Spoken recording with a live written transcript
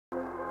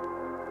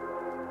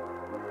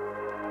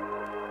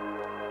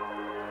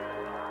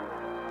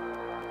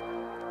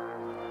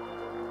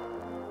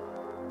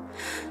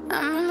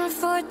I'm in my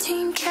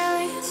 14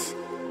 carats.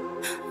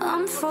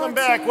 I'm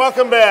 14.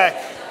 Welcome back.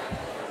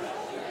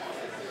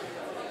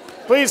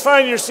 Please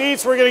find your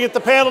seats. We're going to get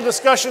the panel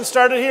discussion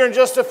started here in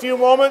just a few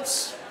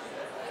moments.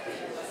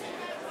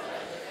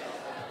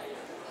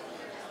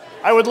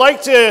 I would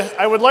like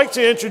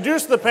to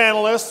introduce the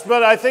panelists,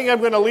 but I think I'm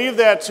going to leave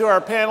that to our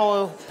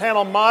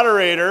panel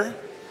moderator.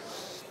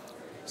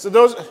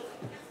 So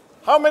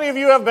how many of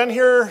you have been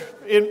here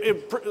in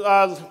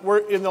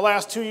the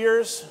last 2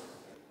 years?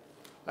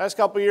 Last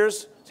couple of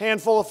years? A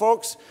handful of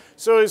folks.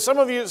 So some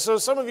of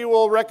you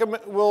will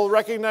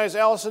recognize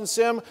Allison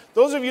Sim.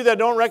 Those of you that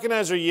don't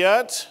recognize her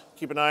yet,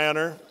 keep an eye on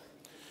her.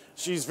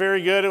 She's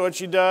very good at what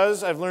she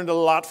does. I've learned a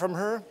lot from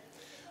her.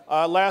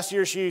 Last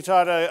year she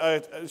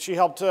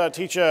helped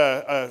teach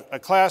a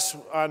class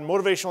on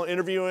motivational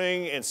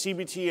interviewing and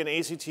CBT and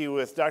ACT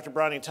with Dr.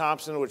 Bronnie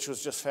Thompson, which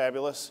was just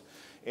fabulous.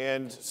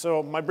 And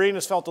so my brain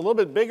has felt a little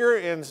bit bigger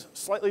and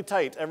slightly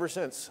tight ever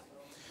since.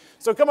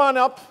 So come on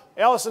up,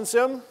 Allison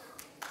Sim.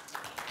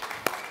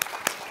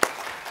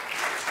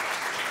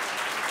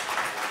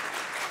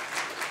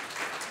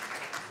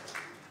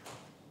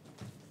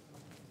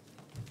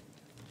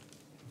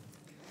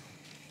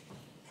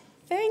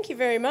 Thank you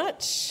very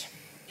much.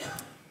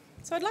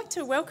 So I'd like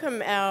to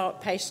welcome our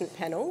patient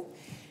panel,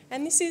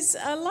 and this is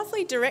a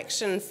lovely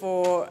direction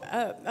for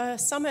a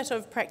summit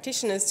of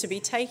practitioners to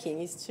be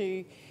taking, is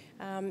to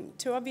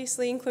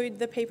obviously include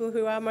the people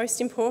who are most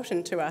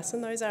important to us,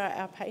 and those are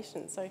our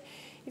patients. So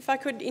if I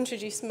could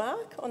introduce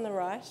Mark on the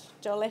right,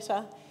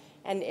 Joletta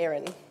and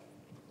Erin.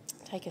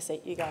 Take a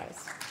seat, you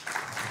guys.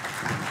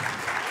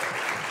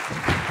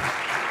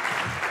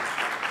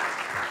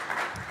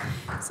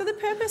 So the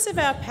purpose of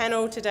our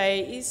panel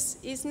today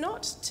is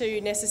not to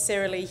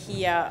necessarily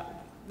hear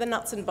the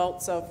nuts and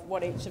bolts of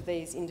what each of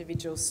these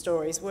individual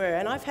stories were,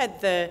 and I've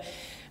had the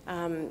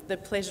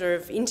pleasure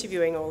of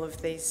interviewing all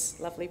of these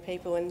lovely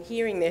people and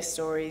hearing their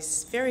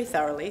stories very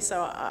thoroughly,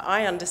 so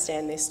I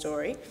understand their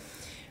story.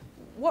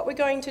 What we're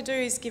going to do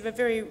is give a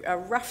very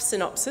rough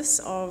synopsis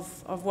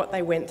of what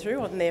they went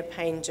through on their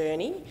pain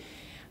journey,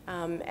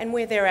 and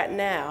where they're at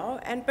now.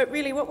 But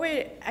really what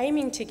we're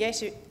aiming to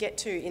get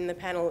to in the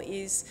panel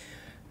is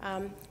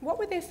what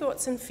were their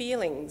thoughts and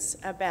feelings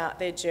about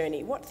their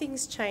journey? What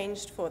things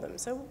changed for them?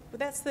 So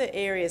that's the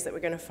areas that we're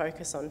going to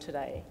focus on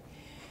today.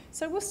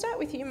 So we'll start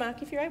with you,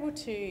 Mark, if you're able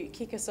to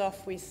kick us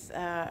off with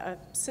a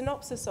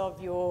synopsis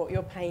of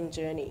your pain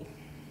journey.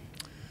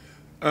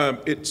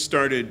 It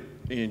started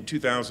in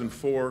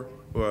 2004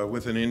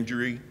 with an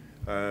injury,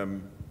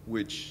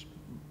 which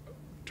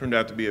turned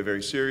out to be a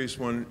very serious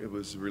one. It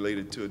was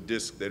related to a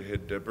disc that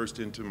had burst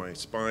into my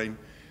spine.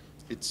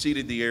 It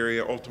seeded the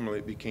area, ultimately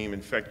it became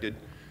infected.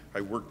 I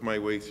worked my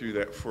way through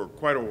that for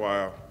quite a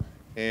while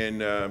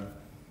and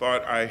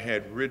thought I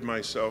had rid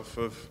myself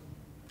of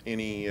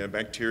any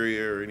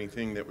bacteria or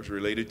anything that was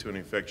related to an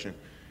infection.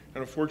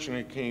 And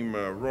unfortunately, it came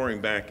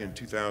roaring back in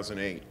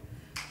 2008.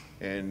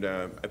 And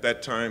at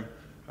that time,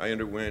 I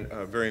underwent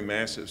a very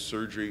massive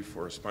surgery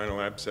for a spinal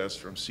abscess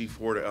from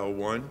C4 to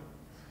L1.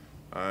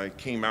 I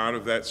came out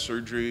of that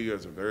surgery. It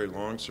was a very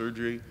long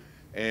surgery.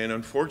 And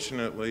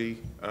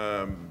unfortunately,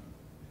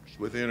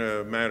 within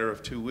a matter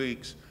of 2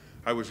 weeks,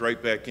 I was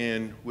right back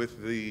in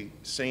with the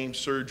same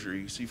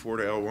surgery, C4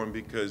 to L1,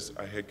 because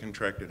I had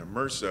contracted a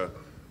MRSA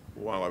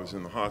while I was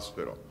in the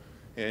hospital.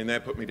 And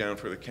that put me down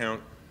for the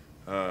count.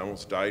 I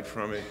almost died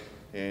from it.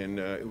 And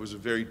it was a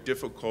very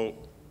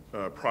difficult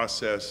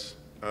process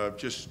of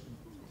just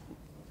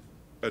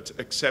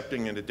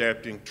accepting and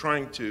adapting,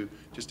 trying to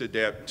just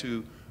adapt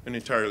to an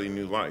entirely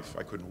new life.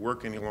 I couldn't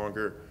work any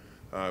longer.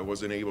 I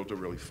wasn't able to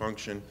really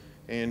function.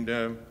 And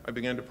I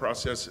began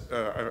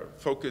to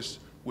focus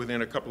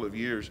within a couple of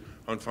years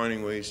on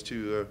finding ways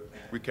to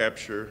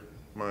recapture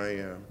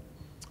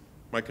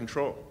my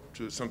control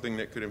to something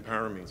that could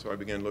empower me. So I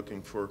began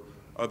looking for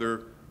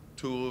other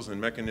tools and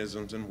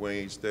mechanisms and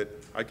ways that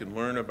I could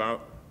learn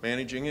about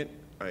managing it.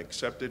 I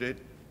accepted it.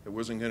 It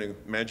wasn't going to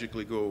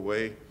magically go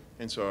away.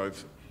 And so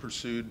I've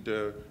pursued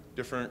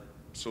different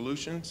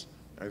solutions.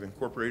 I've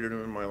incorporated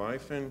them in my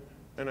life, and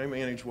I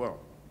manage well.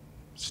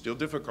 Still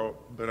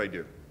difficult, but I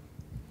do.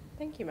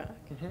 Thank you, Mark.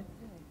 Mm-hmm.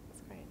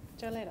 That's great.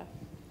 Joletta.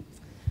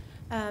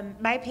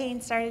 My pain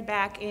started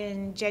back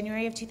in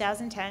January of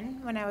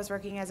 2010 when I was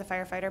working as a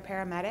firefighter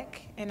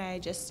paramedic, and I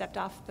just stepped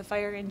off the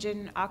fire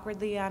engine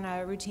awkwardly on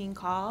a routine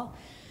call,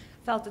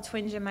 felt a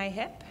twinge in my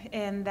hip,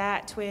 and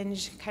that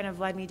twinge kind of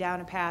led me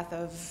down a path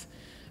of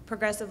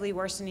progressively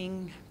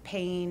worsening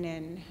pain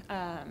and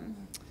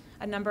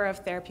a number of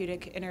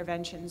therapeutic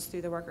interventions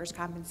through the workers'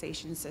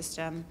 compensation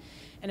system,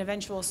 an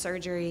eventual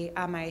surgery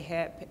on my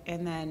hip,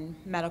 and then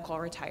medical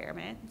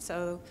retirement.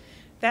 So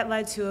that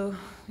led to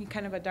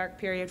kind of a dark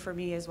period for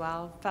me as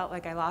well. Felt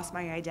like I lost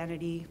my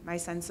identity, my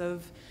sense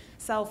of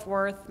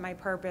self-worth, my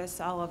purpose,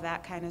 all of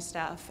that kind of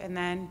stuff. And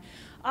then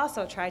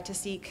also tried to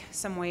seek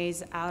some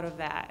ways out of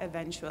that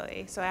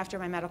eventually. So after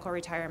my medical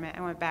retirement,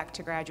 I went back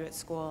to graduate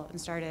school and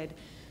started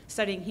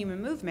studying human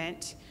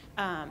movement,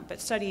 but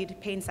studied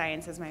pain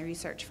science as my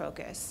research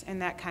focus.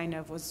 And that kind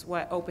of was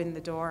what opened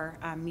the door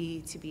on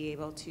me to be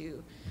able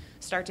to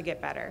start to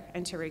get better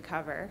and to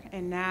recover.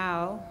 And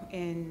now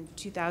in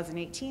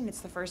 2018,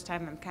 it's the first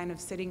time I'm kind of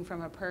sitting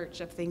from a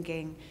perch of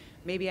thinking,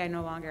 maybe I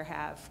no longer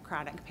have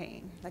chronic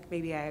pain. Like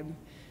maybe I'm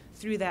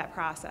through that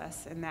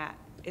process and that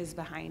is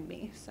behind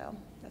me. So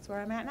that's where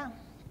I'm at now.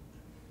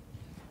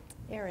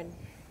 Erin.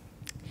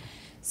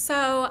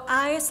 So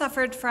I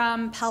suffered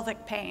from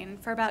pelvic pain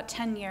for about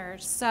 10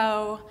 years.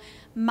 So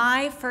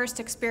my first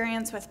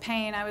experience with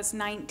pain, I was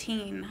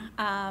 19,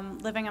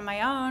 living on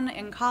my own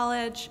in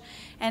college,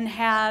 and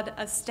had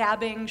a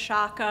stabbing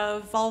shock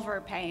of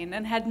vulvar pain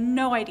and had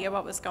no idea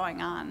what was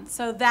going on.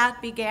 So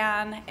that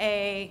began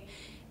a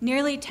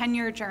nearly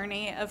 10-year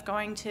journey of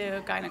going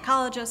to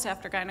gynecologist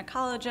after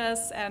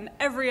gynecologist and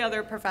every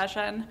other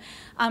profession,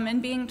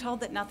 and being told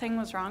that nothing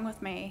was wrong with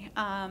me,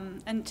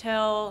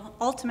 until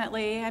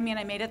ultimately, I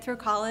made it through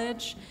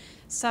college.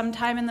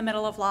 Sometime in the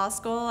middle of law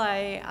school,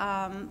 I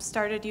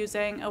started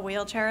using a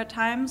wheelchair at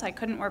times. I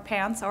couldn't wear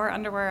pants or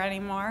underwear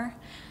anymore.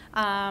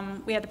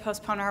 We had to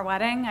postpone our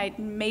wedding. I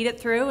made it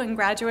through and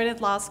graduated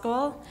law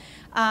school,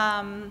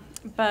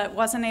 but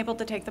wasn't able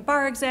to take the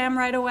bar exam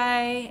right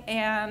away.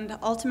 And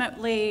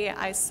ultimately,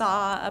 I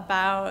saw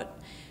about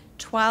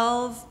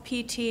 12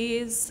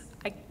 PTs.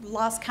 I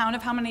lost count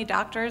of how many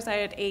doctors. I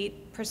had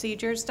 8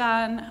 procedures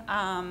done,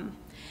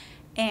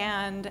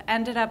 and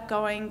ended up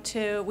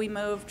we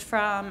moved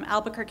from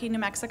Albuquerque, New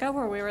Mexico,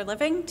 where we were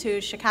living,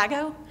 to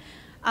Chicago.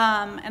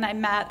 And I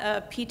met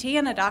a PT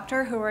and a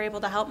doctor who were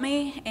able to help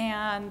me,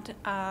 and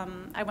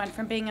I went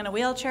from being in a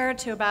wheelchair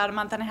to about a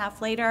month and a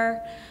half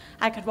later,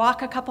 I could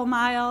walk a couple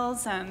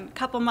miles, and a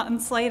couple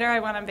months later I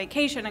went on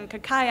vacation and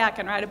could kayak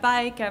and ride a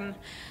bike, and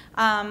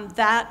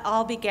that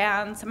all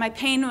began. So my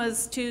pain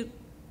was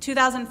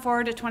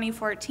 2004 to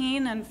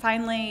 2014, and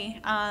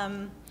finally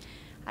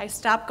I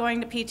stopped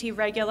going to PT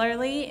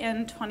regularly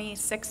in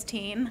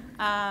 2016.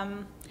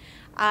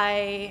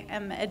 I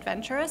am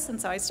adventurous,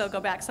 and so I still go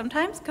back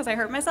sometimes because I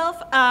hurt myself,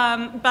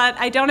 but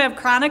I don't have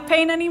chronic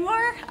pain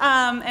anymore,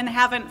 and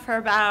haven't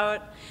for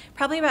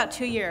probably about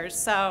 2 years.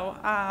 So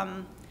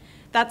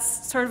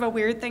that's sort of a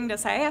weird thing to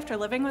say after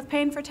living with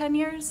pain for 10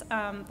 years,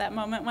 that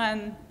moment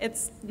when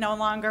it's no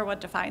longer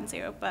what defines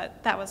you,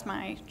 but that was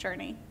my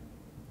journey.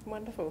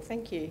 Wonderful,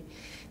 thank you.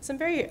 Some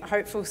very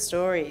hopeful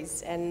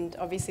stories, and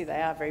obviously they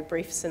are very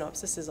brief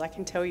synopsises. I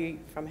can tell you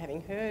from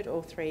having heard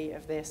all 3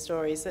 of their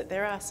stories that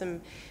there are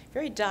some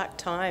very dark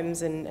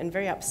times and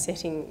very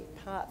upsetting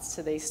parts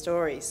to these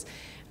stories,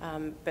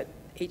 but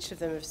each of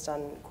them has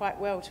done quite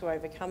well to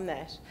overcome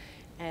that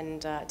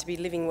and to be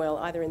living well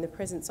either in the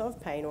presence of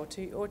pain or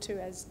to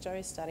as Jo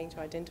is starting to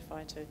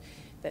identify,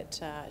 that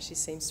she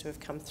seems to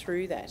have come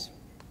through that.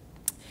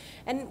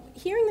 And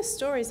hearing the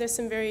stories, there's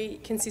some very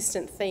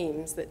consistent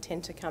themes that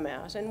tend to come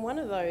out. And one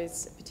of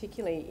those,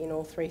 particularly in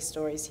all 3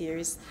 stories here,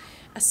 is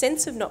a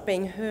sense of not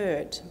being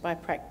heard by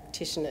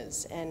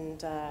practitioners and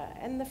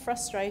the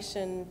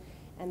frustration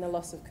and the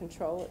loss of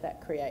control that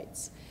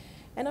creates.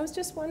 And I was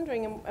just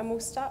wondering, and we'll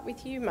start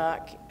with you,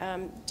 Mark,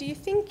 do you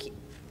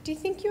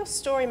think your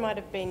story might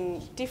have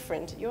been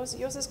different? Yours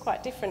is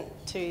quite different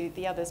to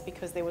the others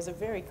because there was a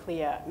very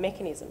clear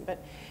mechanism,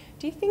 but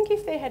do you think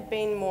if there had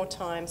been more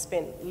time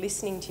spent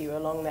listening to you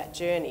along that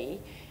journey,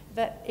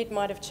 that it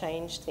might have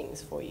changed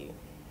things for you?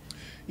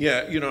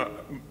 Yeah,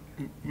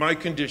 my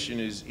condition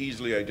is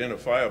easily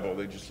identifiable.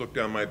 They just look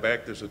down my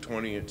back, there's a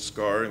 20-inch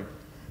scar, and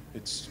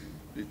it's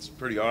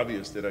pretty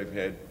obvious that I've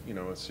had,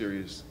 a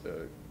serious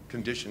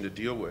condition to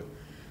deal with.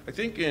 I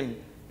think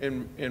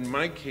in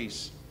my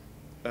case,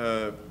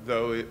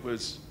 though, it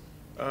was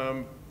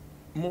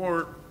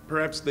more,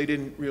 perhaps they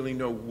didn't really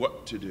know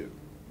what to do.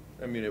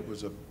 It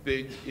was a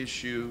big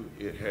issue.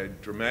 It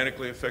had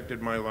dramatically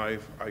affected my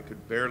life. I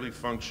could barely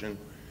function.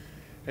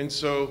 And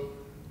so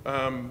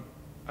I'm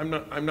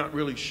not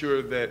really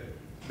sure that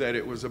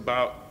it was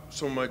about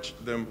so much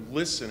them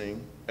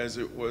listening as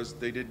it was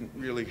they didn't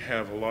really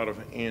have a lot of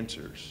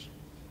answers.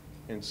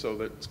 And so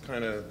that's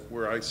kind of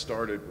where I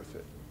started with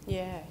it.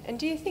 Yeah, and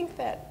do you think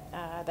that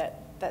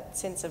that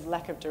sense of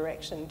lack of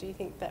direction, do you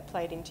think that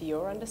played into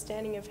your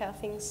understanding of how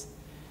things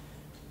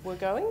were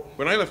going?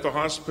 When I left the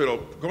hospital,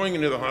 going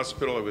into the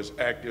hospital, I was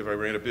active. I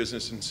ran a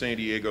business in San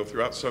Diego,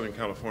 throughout Southern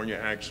California,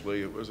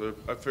 actually. It was a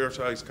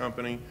fair-sized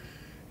company.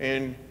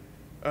 And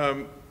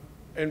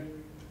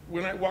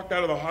when I walked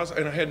out of the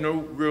hospital, and I had no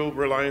real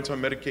reliance on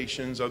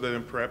medications other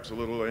than perhaps a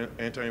little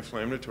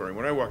anti-inflammatory.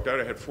 When I walked out,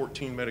 I had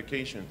 14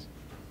 medications,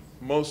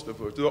 most of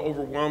which, the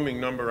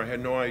overwhelming number, I had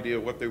no idea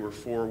what they were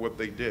for, what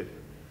they did.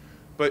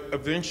 But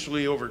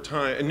eventually, over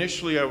time,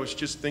 initially I was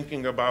just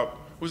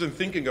wasn't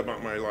thinking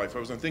about my life. I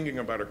wasn't thinking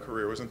about a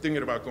career. I wasn't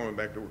thinking about going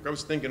back to work. I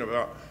was thinking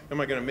about,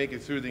 am I going to make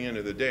it through the end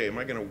of the day? Am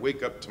I going to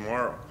wake up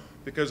tomorrow?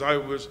 Because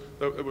it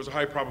was a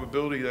high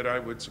probability that I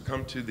would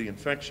succumb to the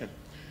infection.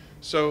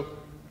 So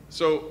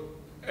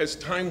as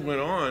time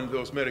went on,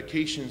 those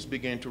medications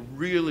began to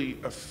really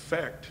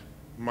affect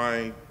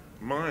my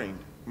mind,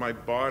 my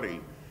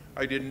body.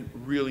 I didn't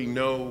really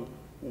know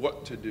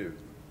what to do.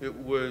 It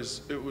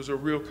was a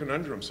real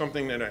conundrum,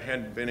 something that I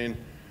hadn't been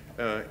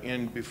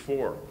in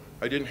before.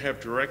 I didn't have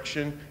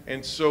direction,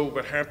 and so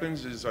what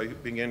happens is I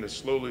began to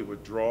slowly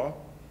withdraw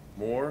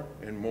more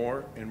and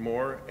more and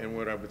more, and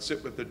when I would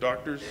sit with the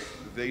doctors,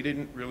 they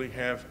didn't really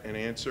have an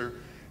answer.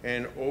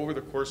 And over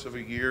the course of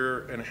a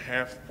year and a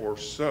half or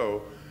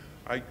so,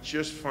 I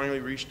just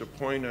finally reached a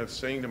point of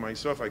saying to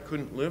myself, I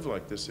couldn't live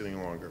like this any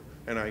longer,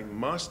 and I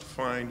must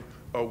find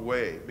a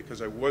way,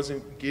 because I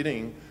wasn't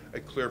getting a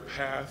clear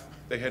path.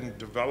 They hadn't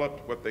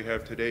developed what they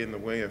have today in the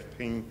way of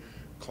pain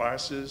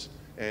classes,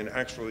 and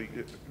actually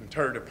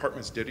entire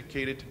departments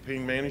dedicated to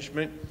pain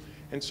management.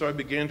 And so I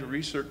began to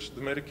research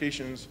the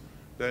medications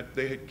that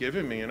they had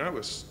given me, and I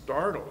was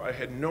startled. I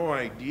had no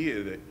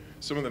idea that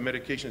some of the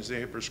medications they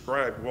had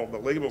prescribed, well, the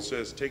label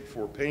says take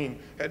for pain,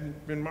 had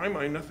in my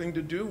mind nothing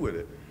to do with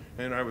it.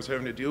 And I was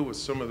having to deal with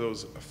some of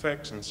those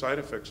effects and side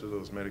effects of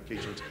those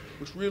medications,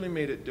 which really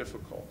made it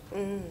difficult.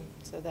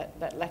 So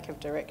that lack of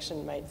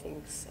direction made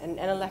things, and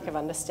a lack of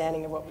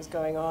understanding of what was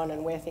going on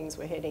and where things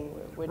were heading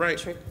were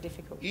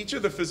difficult. Each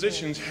of the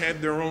physicians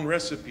had their own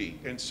recipe,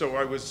 and so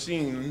I was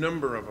seeing a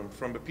number of them,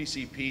 from the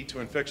PCP to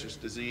infectious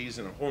disease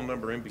and a whole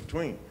number in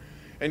between.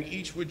 And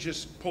each would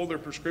just pull their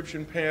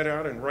prescription pad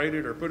out and write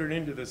it or put it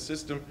into the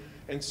system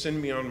and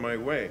send me on my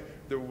way.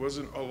 There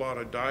wasn't a lot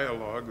of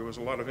dialogue. There was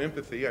a lot of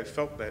empathy. I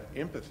felt that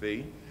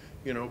empathy.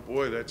 You know,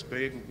 boy, that's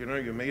big. You know,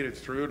 you made it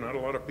through. Not a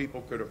lot of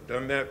people could have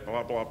done that,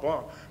 blah, blah,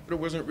 blah. But it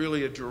wasn't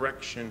really a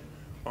direction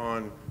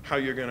on how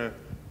you're going to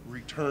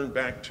return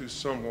back to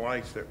some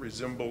life that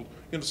resembled,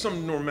 you know,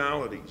 some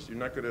normalities. You're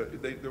not going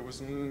to, there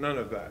was none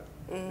of that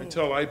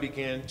until I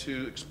began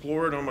to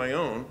explore it on my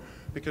own,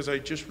 because I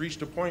just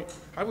reached a point,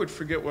 I would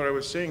forget what I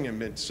was saying in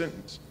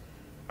mid-sentence.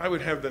 I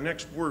would have the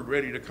next word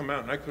ready to come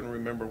out, and I couldn't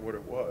remember what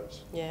it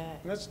was. Yeah.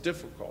 And that's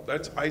difficult.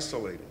 That's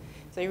isolating.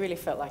 So you really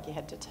felt like you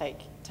had to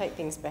take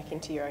things back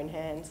into your own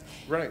hands.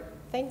 Right.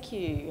 Thank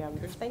you.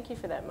 Thank you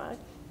for that, Mark.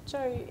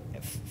 Joe,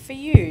 for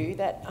you,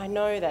 I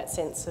know that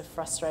sense of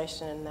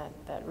frustration and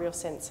that real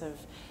sense of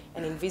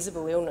an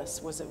invisible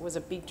illness was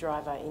a big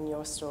driver in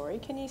your story.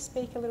 Can you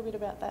speak a little bit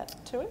about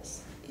that to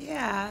us?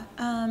 Yeah.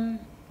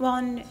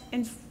 Well,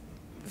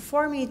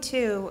 for me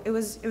too, it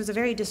was a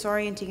very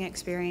disorienting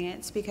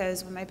experience,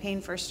 because when my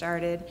pain first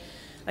started,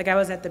 like, I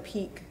was at the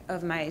peak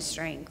of my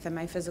strength and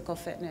my physical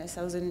fitness.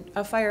 I was a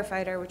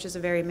firefighter, which is a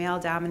very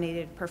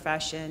male-dominated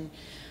profession.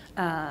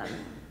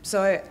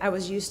 So I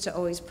was used to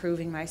always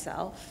proving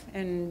myself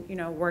and, you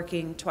know,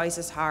 working twice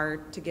as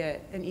hard to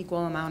get an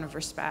equal amount of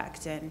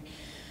respect. And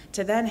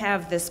to then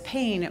have this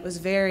pain, it was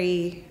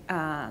very,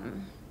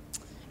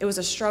 it was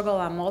a struggle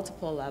on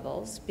multiple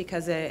levels,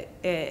 because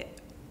it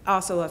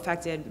also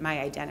affected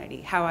my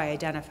identity, how I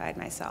identified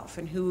myself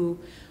and who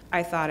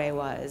I thought I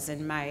was,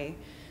 and my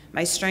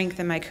strength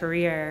and my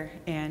career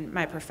and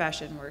my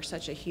profession were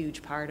such a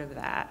huge part of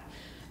that.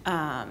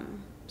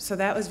 So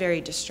that was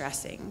very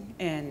distressing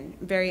and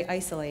very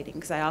isolating,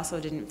 because I also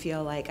didn't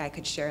feel like I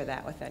could share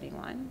that with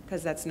anyone,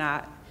 because that's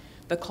not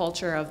the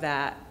culture of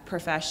that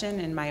profession,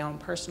 and my own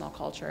personal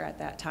culture at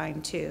that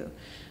time too,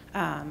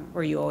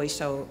 where you always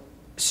show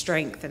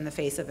strength in the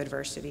face of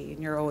adversity,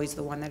 and you're always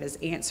the one that is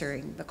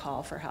answering the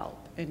call for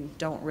help and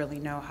don't really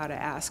know how to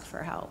ask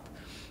for help.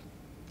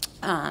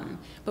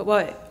 But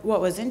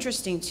what was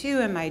interesting too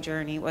in my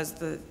journey was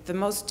the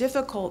most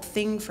difficult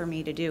thing for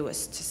me to do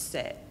was to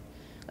sit.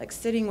 Like,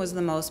 sitting was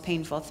the most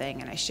painful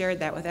thing, and I shared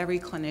that with every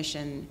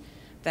clinician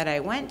that I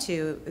went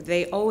to.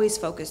 They always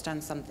focused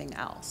on something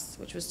else,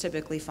 which was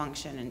typically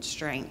function and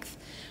strength,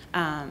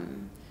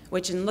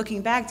 which, in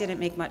looking back, didn't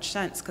make much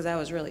sense, because I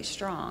was really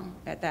strong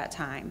at that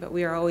time. But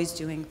we were always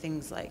doing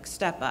things like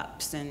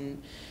step-ups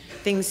and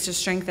things to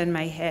strengthen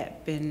my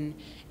hip, and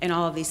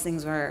all of these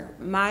things, where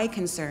my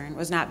concern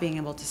was not being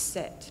able to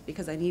sit,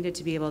 because I needed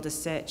to be able to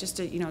sit just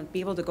to, you know, be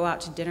able to go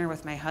out to dinner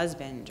with my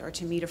husband, or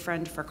to meet a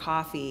friend for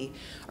coffee,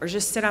 or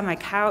just sit on my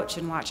couch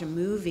and watch a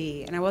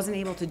movie. And I wasn't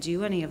able to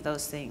do any of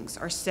those things,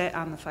 or sit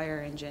on the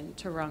fire engine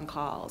to run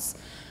calls.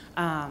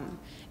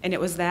 And it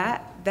was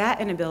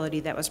that inability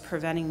that was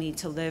preventing me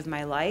to live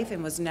my life,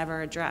 and was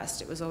never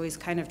addressed. It was always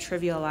kind of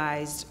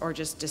trivialized or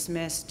just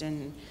dismissed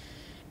and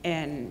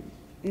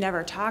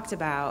never talked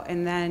about.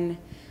 And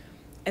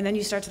then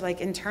you start to, like,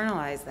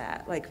 internalize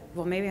that. Like,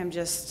 well, maybe I'm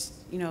just,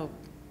 you know,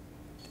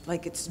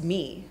 like, it's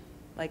me.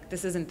 Like,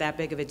 this isn't that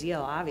big of a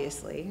deal,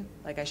 obviously.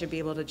 Like, I should be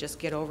able to just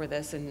get over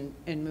this and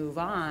move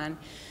on.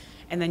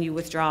 And then you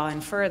withdraw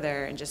in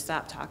further and just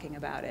stop talking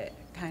about it,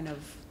 kind of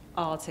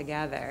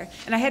altogether.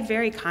 And I had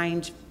very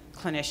kind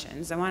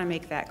clinicians. I want to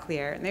make that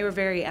clear. And they were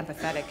very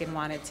empathetic and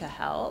wanted to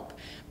help.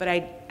 But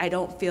I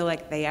don't feel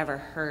like they ever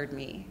heard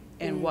me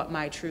and what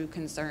my true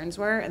concerns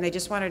were. And they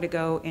just wanted to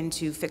go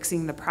into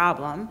fixing the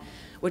problem,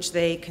 which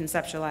they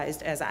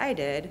conceptualized, as I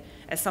did,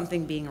 as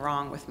something being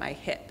wrong with my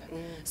hip.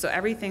 So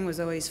everything was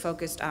always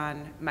focused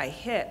on my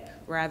hip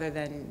rather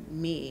than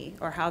me,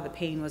 or how the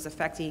pain was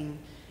affecting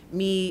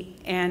me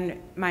and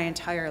my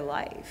entire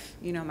life,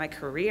 you know, my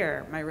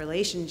career, my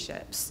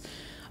relationships,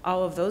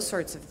 all of those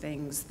sorts of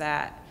things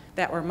that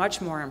were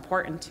much more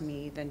important to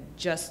me than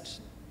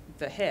just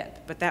the hip,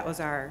 but that was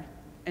our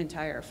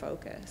entire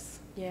focus.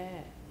 Yeah,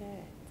 yeah.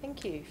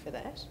 Thank you for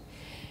that.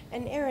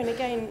 And Erin,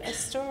 again, a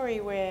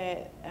story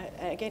where,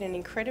 again, an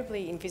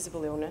incredibly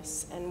invisible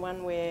illness, and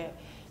one where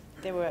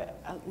there were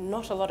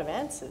not a lot of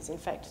answers. In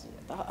fact,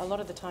 a lot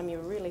of the time you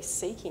were really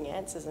seeking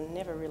answers and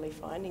never really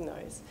finding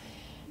those.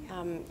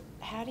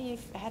 How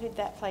did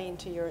that play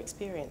into your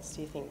experience,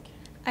 do you think?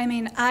 I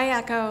mean, I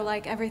echo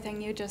like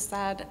everything you just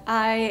said.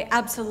 I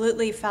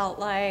absolutely felt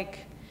like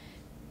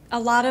a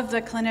lot of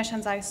the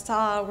clinicians I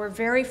saw were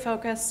very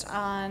focused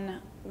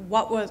on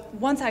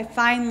once I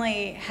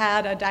finally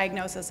had a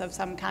diagnosis of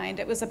some kind,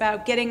 it was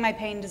about getting my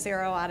pain to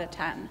 0 out of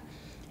 10.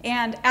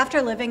 And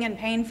after living in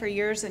pain for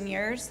years and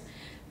years,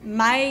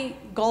 my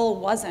goal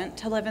wasn't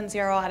to live in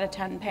 0 out of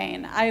 10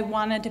 pain. I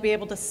wanted to be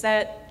able to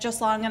sit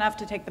just long enough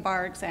to take the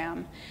bar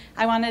exam.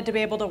 I wanted to be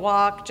able to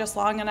walk just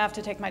long enough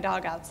to take my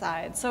dog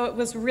outside. So it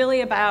was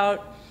really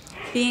about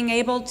being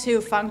able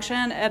to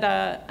function at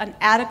an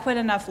adequate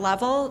enough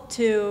level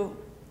to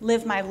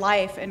live my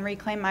life and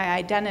reclaim my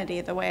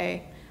identity the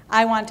way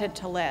I wanted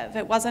to live.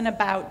 It wasn't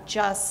about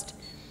just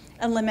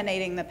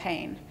eliminating the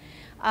pain.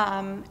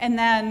 And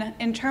then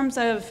in terms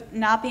of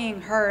not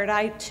being heard,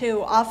 I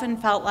too often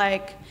felt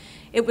like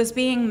it was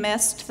being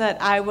missed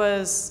that I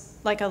was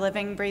like a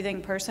living,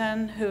 breathing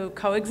person who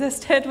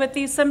coexisted with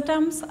these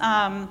symptoms.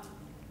 And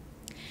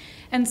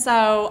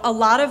so a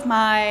lot of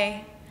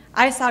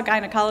I saw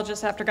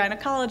gynecologist after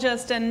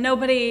gynecologist, and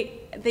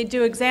they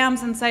do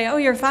exams and say, oh,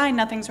 you're fine,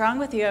 nothing's wrong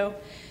with you.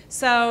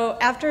 So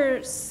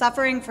after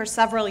suffering for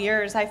several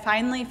years, I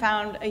finally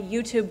found a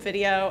YouTube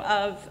video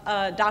of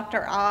a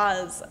Dr.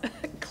 Oz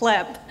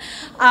clip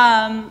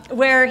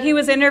where he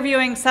was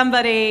interviewing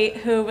somebody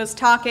who was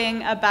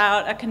talking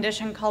about a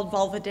condition called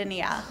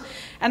vulvodynia.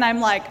 And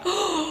I'm like,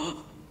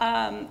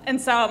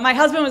 and so my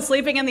husband was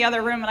sleeping in the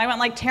other room, and I went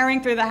like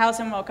tearing through the house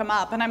and woke him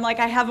up. And I'm like,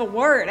 I have a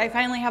word. I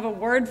finally have a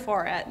word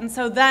for it. And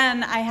so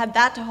then I had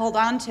that to hold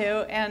on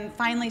to, and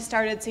finally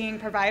started seeing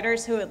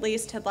providers who at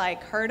least had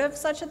like heard of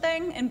such a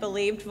thing and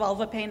believed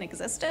vulva pain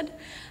existed.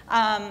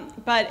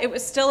 But it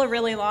was still a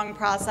really long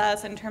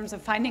process in terms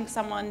of finding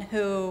someone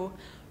who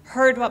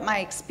heard what my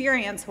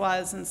experience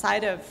was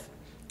inside of,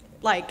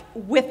 like,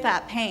 with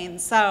that pain.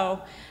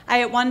 So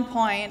at one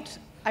point,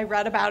 I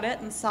read about it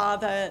and saw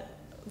that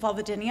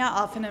vulvodynia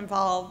often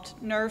involved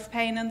nerve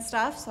pain and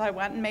stuff, so I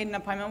went and made an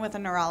appointment with a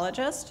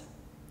neurologist.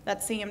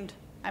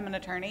 I'm an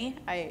attorney,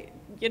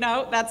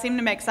 that seemed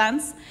to make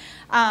sense.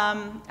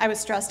 I was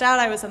stressed out,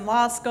 I was in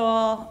law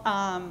school,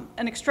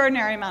 an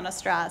extraordinary amount of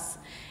stress.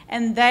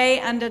 And they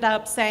ended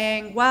up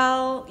saying,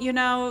 well,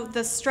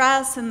 the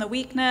stress and the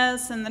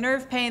weakness and the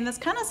nerve pain, this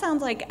kind of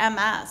sounds like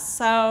MS.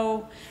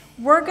 So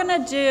we're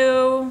gonna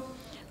do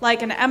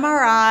like an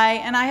MRI,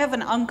 and I have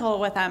an uncle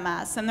with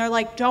MS, and they're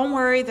like, don't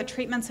worry, the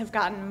treatments have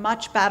gotten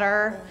much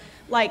better.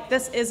 Like,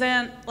 this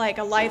isn't like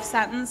a life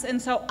sentence.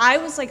 And so I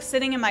was like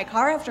sitting in my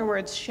car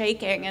afterwards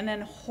shaking and in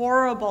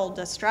horrible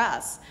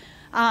distress.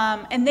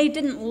 And they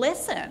didn't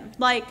listen.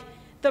 Like,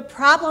 the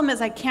problem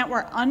is I can't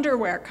wear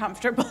underwear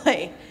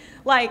comfortably.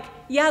 Like,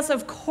 yes,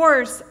 of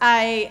course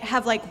I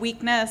have like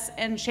weakness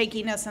and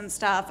shakiness and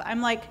stuff.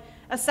 I'm like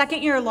a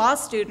second-year law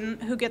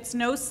student who gets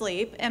no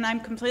sleep, and I'm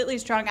completely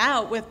strung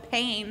out with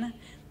pain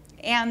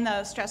and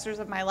the stressors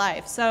of my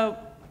life. So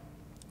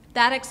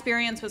that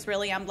experience was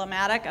really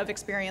emblematic of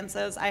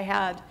experiences I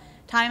had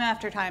time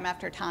after time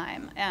after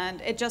time.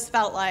 And it just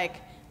felt like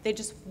they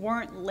just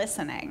weren't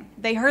listening.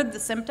 They heard the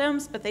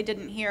symptoms, but they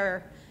didn't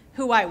hear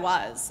who I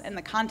was and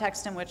the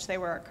context in which they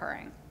were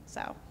occurring.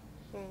 So.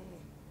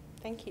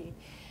 Thank you.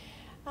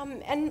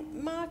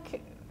 And Mark,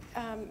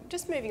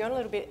 just moving on a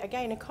little bit,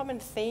 again, a common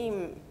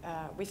theme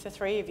with the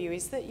three of you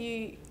is that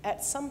you,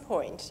 at some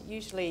point,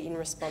 usually in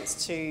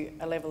response to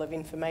a level of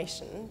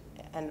information,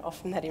 and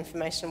often that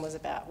information was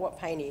about what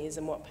pain is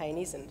and what pain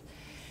isn't,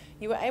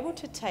 you were able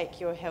to take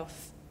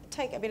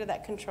a bit of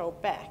that control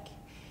back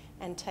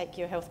and take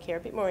your healthcare a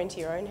bit more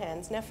into your own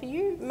hands. Now for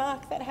you,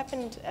 Mark, that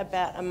happened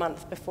about a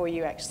month before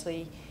you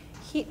actually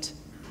hit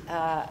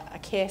a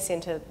care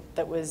centre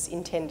that was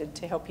intended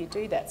to help you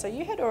do that. So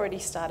you had already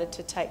started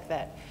to take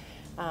that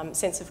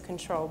sense of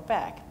control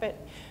back. But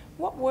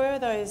what were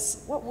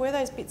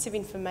those bits of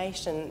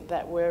information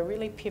that were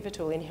really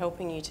pivotal in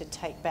helping you to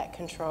take back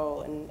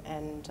control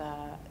and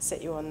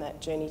set you on that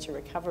journey to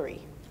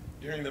recovery?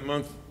 During the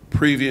month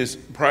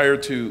prior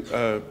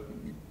to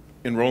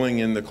enrolling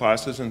in the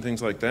classes and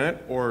things like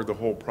that, or the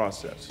whole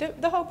process?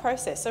 The whole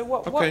process. So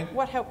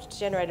what helped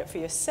generate it for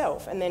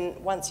yourself? And then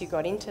once you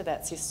got into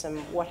that system,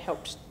 what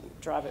helped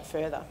drive it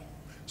further?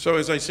 So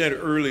as I said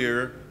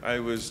earlier, I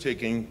was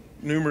taking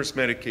numerous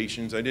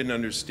medications. I didn't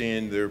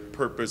understand their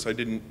purpose. I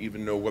didn't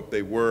even know what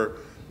they were.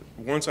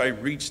 Once I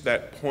reached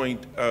that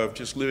point of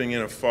just living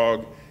in a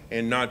fog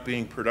and not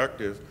being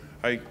productive,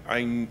 I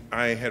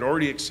had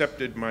already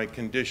accepted my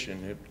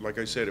condition. Like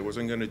I said, it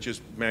wasn't going to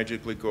just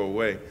magically go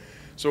away.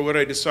 So what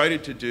I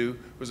decided to do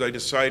was I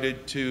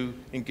decided to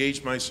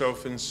engage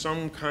myself in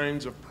some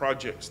kinds of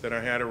projects that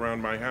I had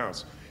around my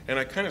house. And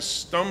I kind of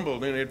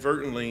stumbled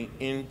inadvertently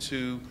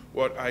into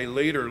what I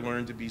later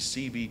learned to be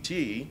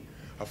CBT,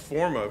 a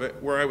form of it,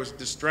 where I was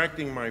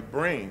distracting my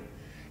brain.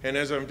 And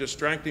as I'm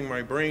distracting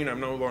my brain, I'm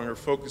no longer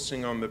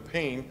focusing on the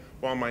pain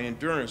while my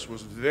endurance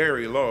was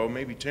very low,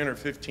 maybe 10 or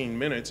 15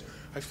 minutes.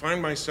 I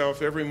find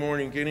myself every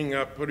morning getting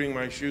up, putting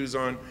my shoes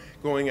on,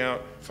 going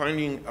out,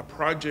 finding a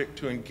project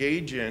to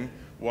engage in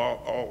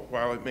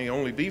while it may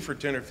only be for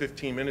 10 or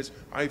 15 minutes.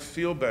 I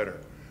feel better.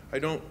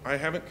 I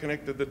haven't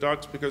connected the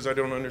dots because I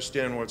don't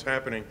understand what's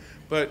happening,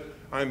 but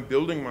I'm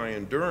building my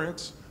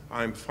endurance.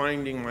 I'm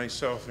finding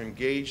myself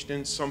engaged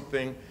in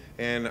something,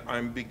 and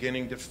I'm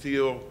beginning to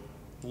feel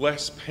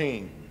less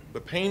pain. The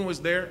pain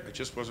was there, I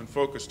just wasn't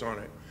focused on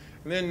it.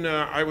 And then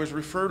I was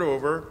referred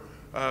over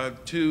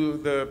to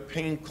the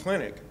pain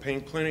clinic.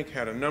 Pain clinic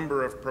had a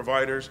number of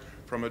providers,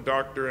 from a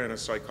doctor and a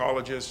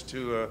psychologist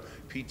to a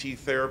PT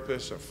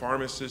therapist, a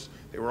pharmacist.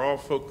 They were all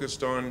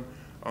focused on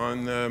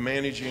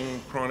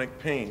managing chronic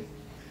pain.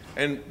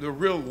 And the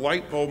real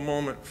light bulb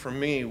moment for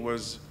me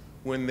was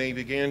when they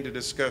began to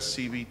discuss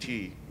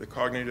CBT, the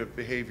cognitive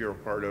behavioral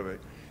part of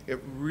it. It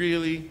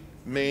really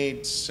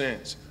made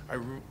sense.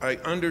 I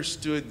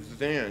understood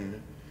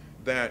then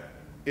that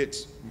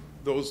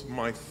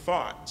my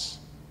thoughts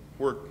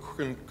were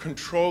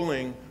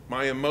controlling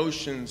my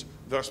emotions,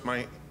 thus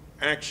my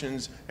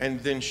actions, and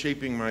then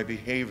shaping my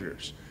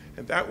behaviors.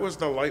 And that was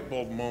the light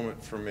bulb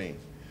moment for me.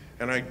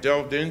 And I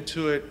delved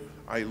into it,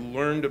 I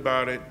learned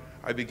about it,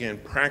 I began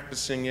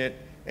practicing it,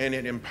 and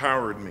it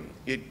empowered me.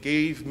 It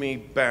gave me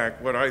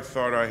back what I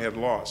thought I had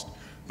lost.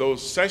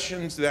 Those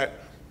sessions that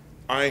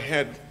I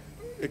had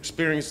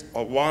experienced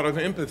a lot of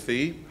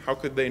empathy, how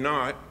could they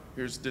not?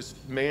 Here's this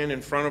man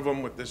in front of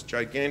them with this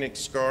gigantic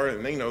scar,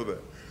 and they know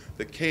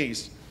the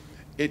case.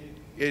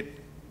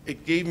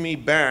 It gave me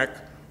back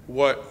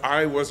what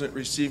I wasn't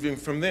receiving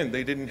from them.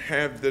 They didn't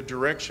have the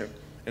direction.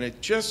 And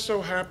it just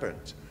so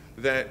happened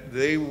that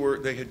they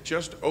had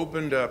just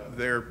opened up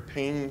their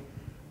pain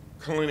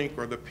clinic,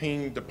 or the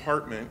pain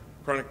department,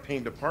 chronic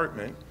pain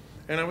department,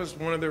 and I was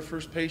one of their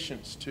first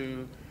patients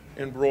to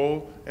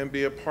enroll and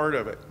be a part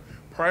of it.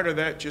 Prior to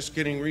that, just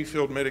getting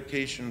refilled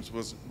medications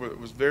was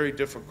very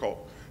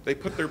difficult. They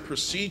put their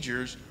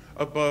procedures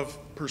above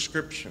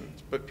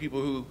prescriptions, but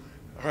people who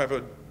have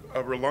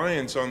a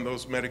reliance on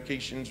those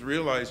medications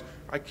realize,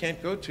 I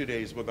can't go 2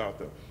 days without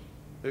them.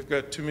 They've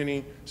got too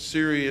many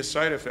serious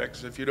side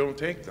effects if you don't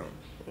take them,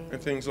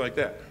 and things like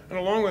that. And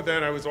along with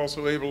that, I was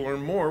also able to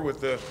learn more with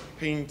the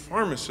pain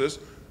pharmacist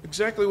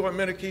exactly what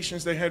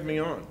medications they had me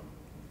on.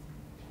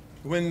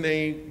 When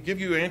they give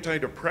you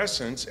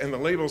antidepressants and the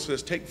label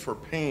says take for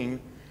pain,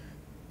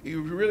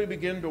 you really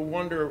begin to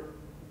wonder,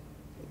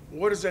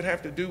 what does that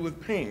have to do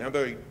with pain? Now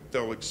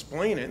they'll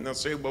explain it and they'll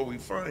say, well, we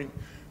find,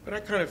 but I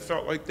kind of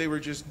felt like they were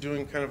just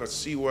doing kind of a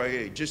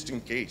CYA, just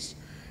in case.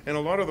 And a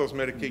lot of those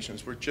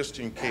medications were just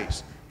in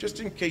case. Just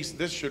in case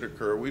this should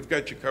occur, we've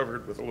got you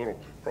covered with a little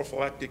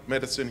prophylactic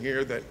medicine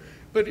here.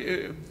 But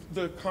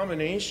the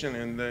combination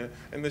and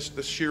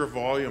the sheer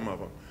volume of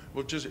them,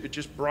 it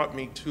just brought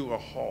me to a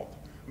halt.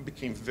 It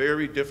became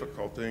very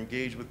difficult to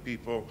engage with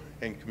people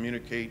and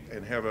communicate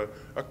and have a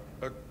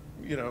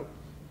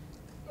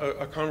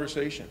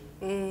conversation.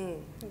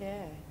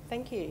 Yeah,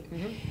 thank you.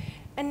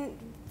 And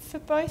for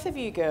both of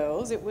you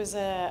girls, it was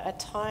a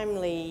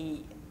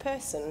timely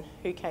person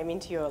who came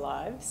into your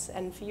lives,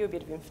 and for you a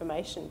bit of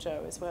information,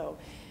 Joe, as well,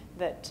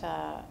 that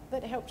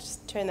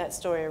helped turn that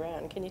story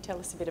around. Can you tell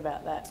us a bit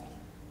about that?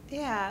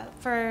 Yeah,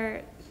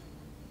 for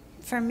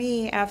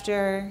me,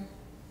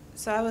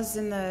 so I was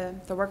in the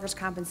workers'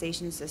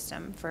 compensation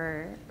system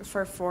for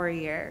 4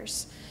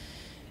 years.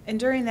 And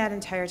during that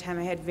entire time,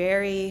 I had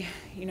very,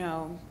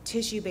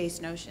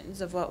 tissue-based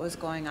notions of what was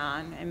going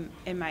on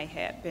in my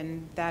hip,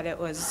 and that it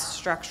was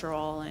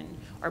structural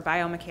or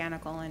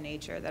biomechanical in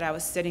nature, that I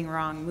was sitting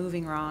wrong,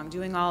 moving wrong,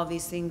 doing all of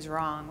these things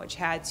wrong, which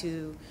had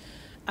to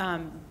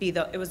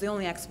it was the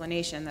only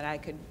explanation that I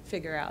could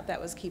figure out that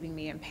was keeping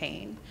me in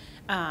pain,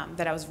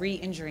 that I was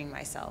re-injuring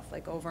myself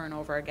like over and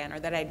over again, or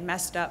that I'd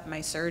messed up my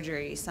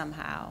surgery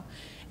somehow.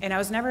 And I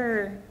was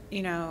never,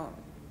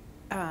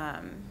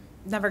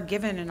 never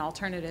given an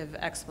alternative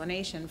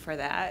explanation for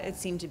that. It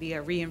seemed to be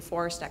a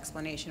reinforced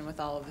explanation with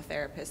all of the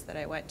therapists that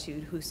I went to,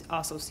 who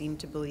also seemed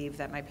to believe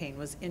that my pain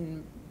was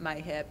in my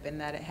hip and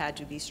that it had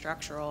to be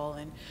structural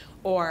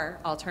or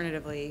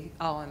alternatively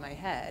all in my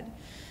head,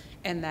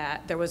 and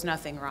that there was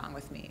nothing wrong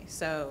with me.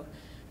 So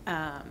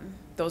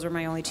those were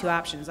my only two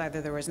options.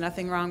 Either there was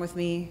nothing wrong with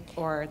me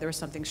or there was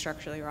something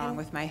structurally wrong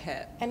with my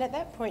hip. And at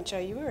that point, Joe,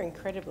 you were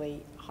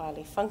incredibly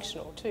highly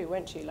functional too,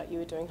 weren't you? Like, you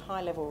were doing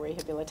high-level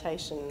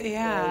rehabilitation.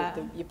 Yeah.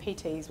 Your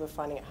PTs were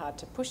finding it hard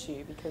to push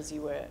you because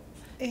you were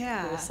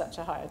such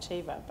a high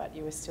achiever, but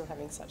you were still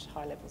having such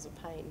high levels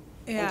of pain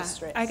and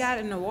distress. I got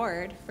an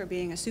award for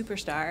being a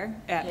superstar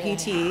at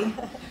PT.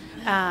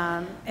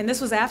 And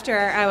this was after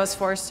I was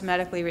forced to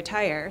medically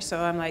retire. So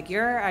I'm like,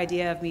 your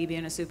idea of me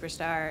being a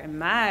superstar and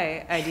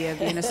my idea of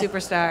being a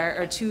superstar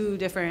are two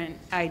different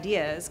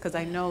ideas, because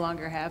I no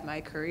longer have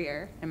my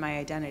career and my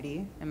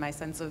identity and my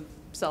sense of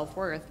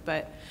self-worth.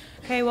 But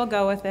okay, we'll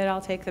go with it.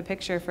 I'll take the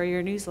picture for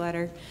your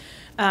newsletter.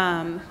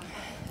 I'm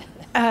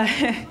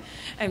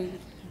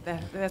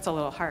that's a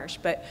little harsh,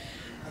 but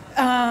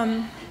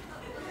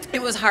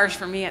it was harsh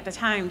for me at the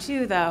time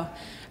too, though.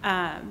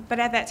 But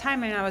at that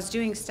time, I was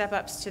doing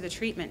step-ups to the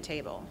treatment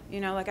table.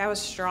 Like I was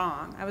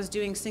strong. I was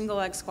doing single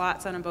leg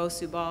squats on a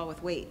Bosu ball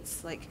with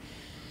weights.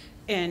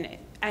 And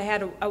I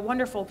had a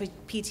wonderful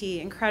PT,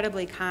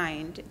 incredibly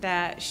kind,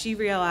 that she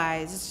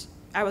realized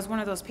I was one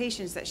of those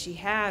patients that she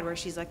had where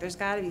she's like, there's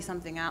got to be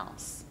something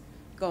else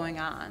going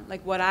on.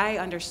 Like what I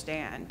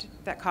understand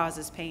that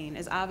causes pain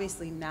is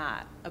obviously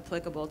not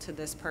applicable to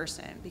this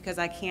person because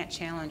I can't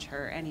challenge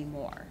her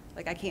anymore.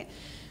 Like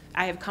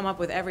I have come up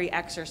with every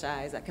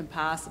exercise I can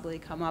possibly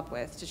come up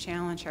with to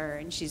challenge her,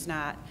 and she's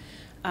not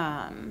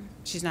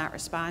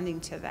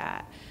responding to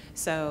that.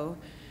 So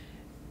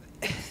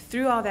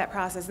through all that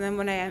process, and then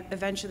when I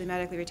eventually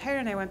medically retired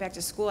and I went back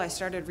to school, I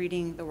started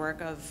reading the work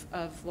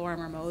of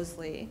Lorimer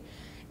Moseley,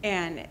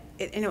 and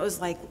it was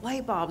like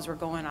light bulbs were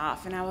going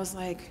off, and I was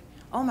like,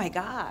 oh my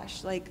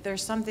gosh, like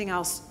there's something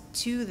else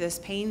to this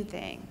pain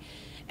thing.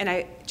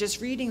 And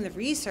just reading the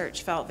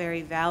research felt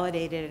very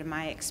validated in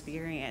my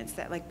experience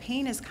that like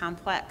pain is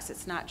complex.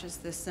 It's not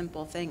just this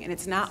simple thing, and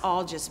it's not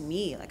all just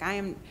me. Like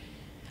I'm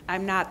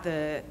not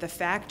the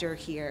factor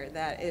here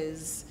that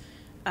is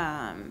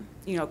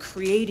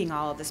creating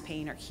all of this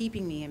pain or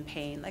keeping me in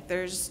pain. Like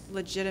there's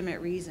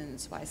legitimate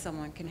reasons why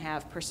someone can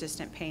have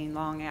persistent pain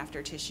long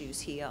after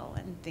tissues heal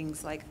and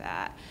things like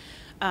that.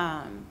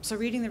 So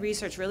reading the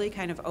research really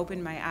kind of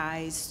opened my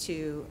eyes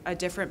to a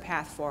different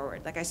path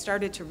forward. Like I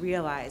started to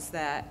realize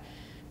that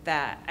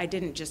I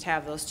didn't just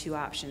have those two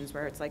options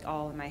where it's like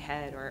all in my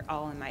head or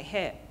all in my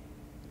hip.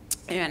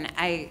 And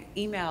I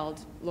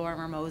emailed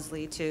Lorimer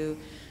Moseley to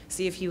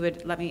see if he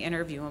would let me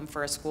interview him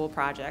for a school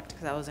project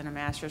because I was in a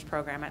master's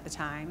program at the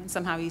time, and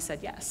somehow he said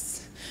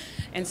yes.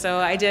 And so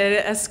I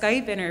did a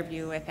Skype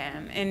interview with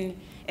him, and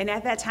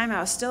at that time I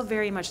was still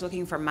very much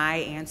looking for my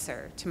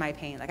answer to my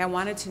pain. Like I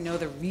wanted to know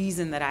the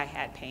reason that I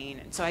had pain,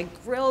 and so I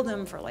grilled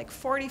him for like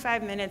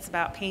 45 minutes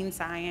about pain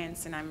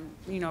science, and I'm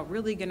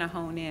really gonna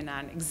hone in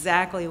on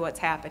exactly what's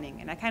happening.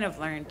 And I kind of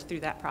learned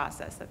through that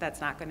process that that's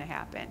not gonna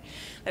happen.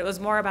 That it was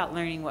more about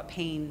learning what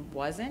pain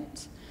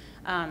wasn't,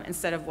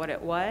 instead of what it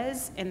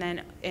was, and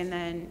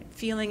then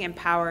feeling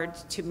empowered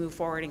to move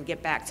forward and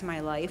get back to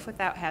my life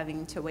without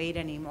having to wait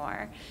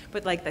anymore.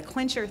 But like the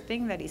clincher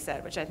thing that he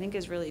said, which I think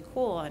is really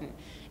cool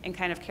and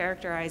kind of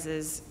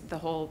characterizes the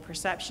whole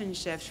perception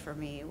shift for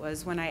me,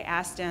 was when I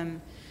asked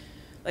him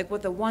like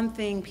what the one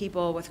thing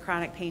people with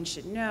chronic pain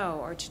should know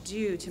or to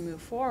do to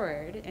move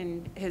forward,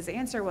 and his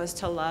answer was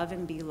to love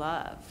and be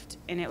loved.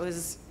 And it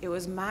was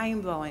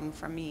mind-blowing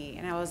for me,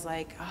 and I was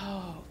like,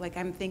 oh, like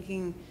I'm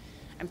thinking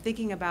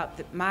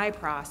about my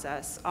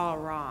process all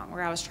wrong,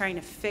 where I was trying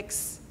to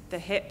fix the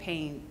hip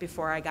pain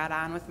before I got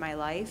on with my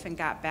life and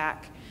got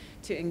back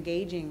to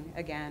engaging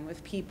again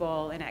with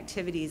people and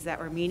activities that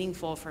were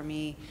meaningful for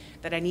me,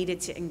 that I needed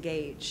to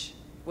engage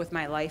with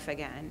my life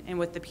again and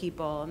with the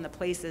people and the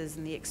places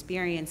and the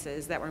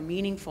experiences that were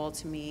meaningful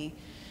to me,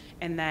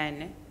 and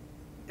then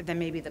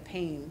maybe the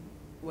pain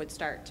would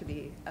start to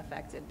be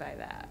affected by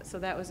that. So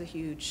that was a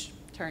huge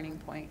turning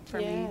point for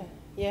me.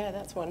 Yeah,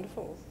 that's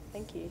wonderful.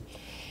 Thank you.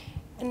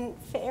 And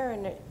for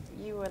Erin,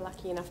 you were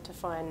lucky enough to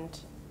find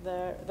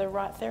the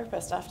right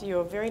therapist after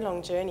your very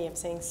long journey of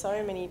seeing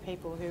so many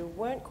people who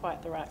weren't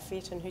quite the right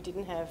fit and who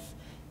didn't have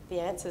the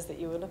answers that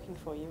you were looking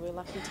for. You were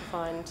lucky to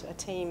find a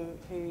team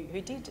who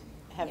did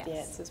have the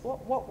answers.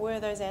 What were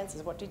those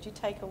answers? What did you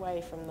take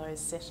away from those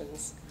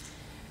sessions?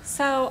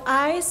 So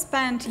I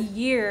spent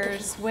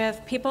years with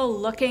people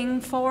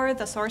looking for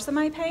the source of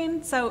my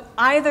pain. So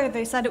either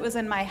they said it was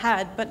in my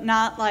head, but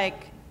not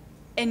like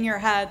in your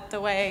head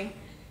the way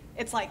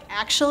it's like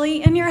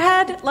actually in your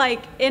head.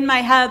 Like in my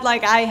head,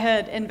 like I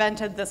had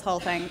invented this whole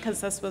thing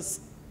because this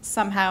was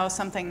somehow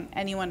something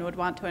anyone would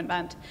want to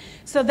invent.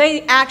 So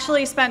they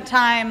actually spent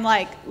time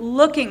like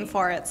looking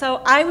for it.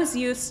 So I was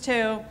used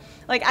to,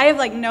 like I have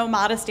like no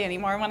modesty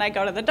anymore when I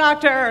go to the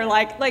doctor, or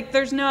like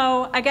there's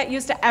no, I get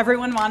used to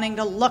everyone wanting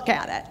to look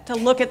at it, to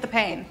look at the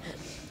pain,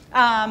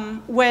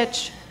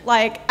 which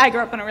like I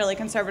grew up in a really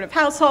conservative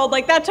household,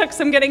 like that took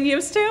some getting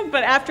used to,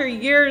 but after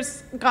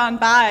years gone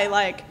by,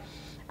 like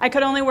I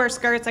could only wear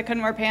skirts, I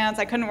couldn't wear pants,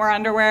 I couldn't wear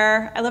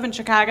underwear. I live in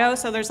Chicago,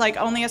 so there's like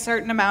only a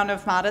certain amount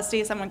of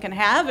modesty someone can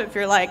have if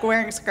you're like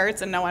wearing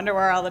skirts and no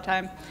underwear all the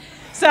time.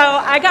 So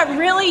I got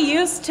really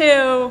used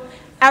to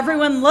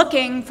everyone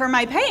looking for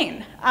my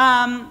pain.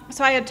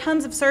 So I had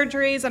tons of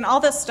surgeries and all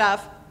this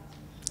stuff,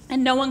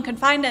 and no one could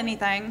find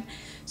anything.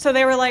 So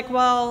they were like,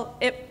 well,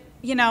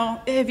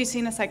 have you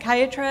seen a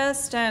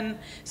psychiatrist? And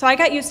so I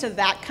got used to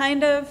that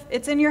kind of,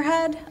 it's in your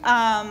head.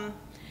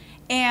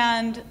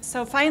 And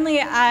so finally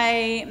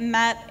I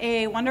met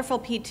a wonderful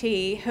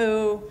PT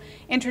who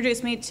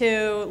introduced me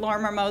to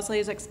Lorimer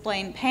Moseley's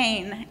Explain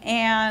Pain.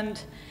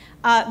 And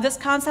this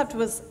concept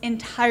was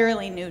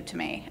entirely new to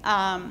me,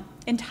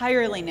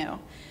 entirely new.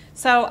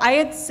 So I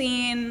had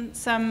seen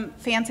some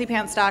fancy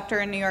pants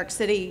doctor in New York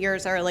City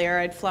years earlier.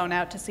 I'd flown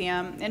out to see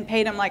him and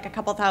paid him like a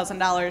couple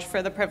 $1,000s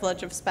for the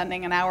privilege of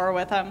spending an hour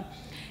with him.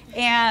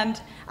 And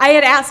I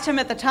had asked him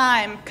at the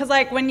time, because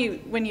like when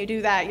you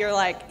do that, you're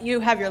like, you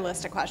have your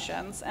list of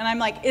questions. And I'm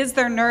like, is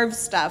there nerve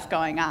stuff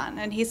going on?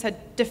 And he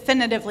said,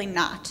 definitively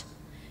not.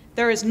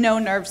 There is no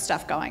nerve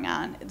stuff going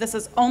on. This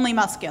is only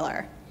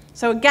muscular.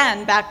 So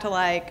again, back to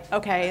like,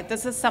 okay,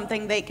 this is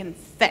something they can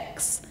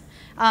fix.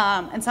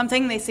 And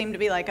something they seem to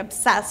be like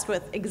obsessed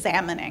with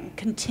examining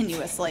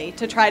continuously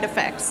to try to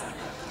fix.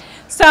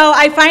 So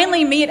I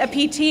finally meet a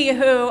PT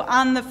who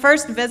on the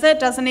first visit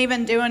doesn't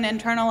even do an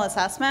internal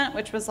assessment,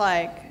 which was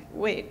like,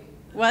 wait,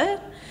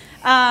 what?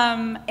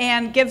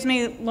 And gives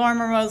me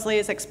Lorimer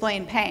Moseley's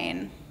Explain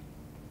Pain.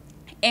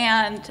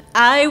 And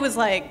I was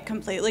like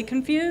completely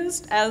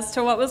confused as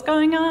to what was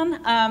going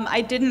on.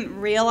 I didn't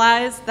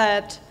realize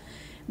that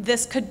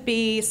this could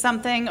be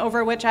something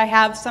over which I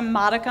have some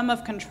modicum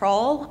of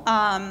control,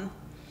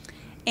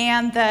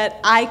 and that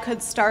I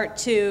could start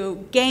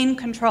to gain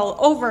control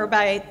over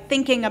by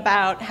thinking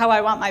about how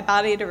I want my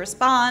body to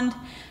respond,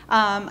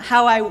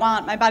 how I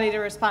want my body to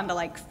respond to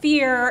like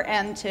fear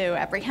and to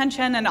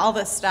apprehension and all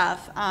this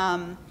stuff.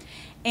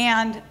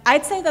 And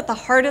I'd say that the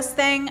hardest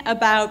thing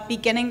about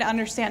beginning to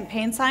understand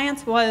pain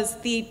science was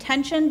the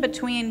tension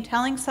between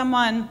telling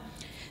someone,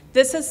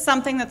 this is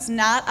something that's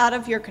not out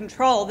of your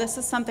control, this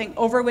is something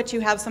over which you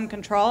have some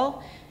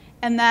control,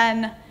 and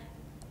then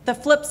the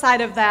flip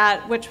side of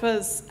that, which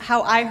was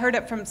how I heard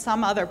it from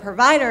some other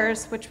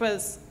providers, which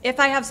was, if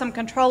I have some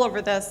control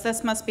over this,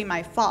 this must be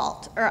my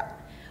fault, or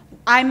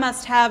I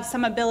must have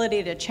some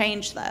ability to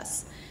change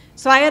this.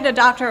 So I had a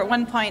doctor at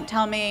one point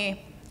tell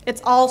me,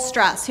 it's all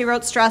stress. He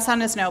wrote stress on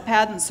his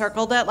notepad and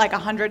circled it like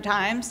 100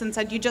 times and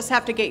said, you just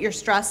have to get your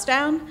stress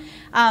down.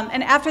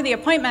 And after the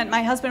appointment,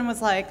 my husband was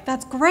like,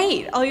 that's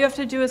great. All you have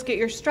to do is get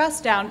your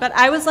stress down. But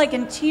I was like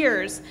in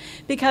tears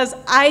because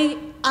I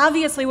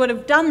obviously would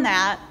have done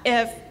that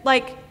if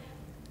like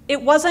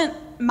it wasn't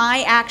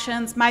my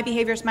actions, my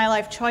behaviors, my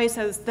life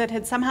choices that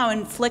had somehow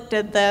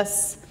inflicted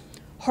this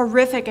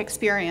horrific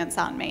experience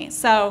on me.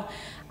 So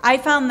I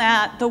found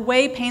that the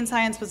way pain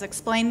science was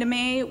explained to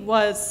me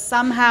was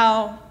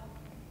somehow,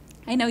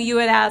 I know you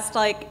had asked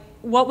like,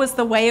 what was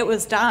the way it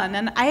was done?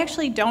 And I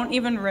actually don't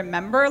even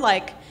remember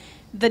like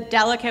the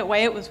delicate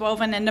way it was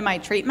woven into my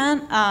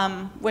treatment,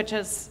 which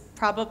is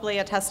probably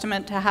a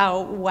testament to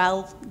how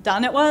well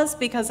done it was,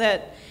 because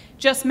it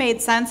just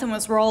made sense and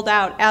was rolled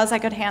out as I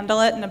could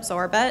handle it and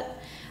absorb it,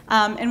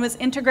 and was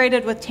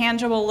integrated with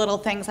tangible little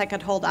things I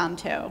could hold on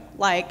to,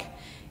 like,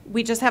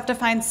 we just have to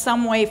find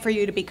some way for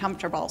you to be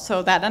comfortable.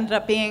 So that ended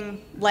up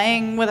being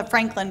laying with a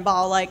Franklin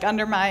ball like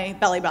under my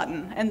belly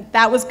button, and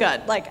that was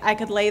good. Like I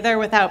could lay there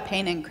without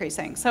pain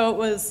increasing. So it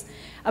was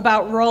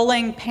about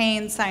rolling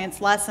pain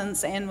science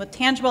lessons in with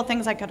tangible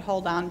things I could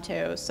hold on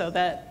to, so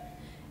that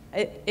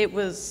it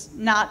was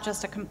not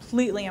just a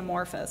completely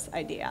amorphous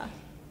idea.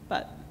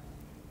 But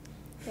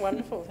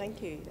wonderful,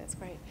 thank you. That's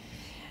great.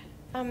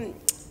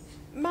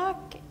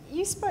 Mark,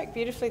 you spoke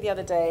beautifully the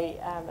other day,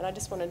 and I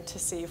just wanted to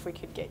see if we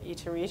could get you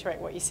to reiterate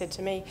what you said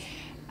to me.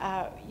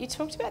 You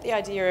talked about the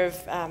idea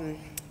of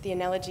the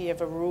analogy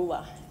of a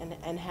ruler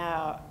and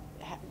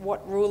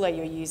what ruler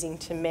you're using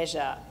to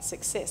measure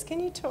success. Can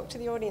you talk to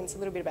the audience a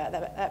little bit about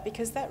that?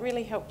 Because that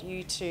really helped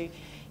you to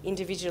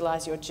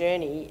individualise your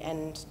journey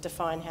and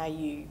define how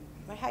you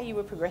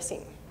were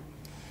progressing.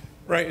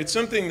 Right, it's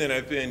something that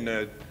I've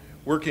been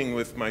working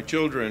with my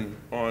children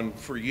on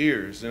for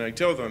years, and I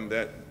tell them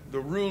that the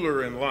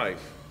ruler in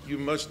life, you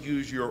must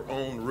use your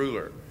own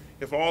ruler.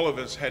 If all of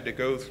us had to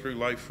go through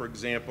life, for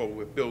example,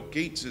 with Bill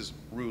Gates's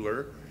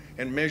ruler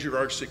and measure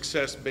our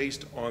success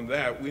based on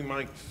that, we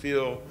might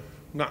feel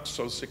not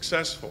so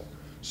successful.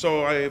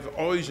 So I've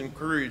always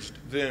encouraged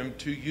them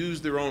to use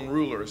their own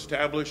ruler,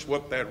 establish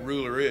what that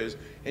ruler is,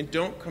 and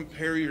don't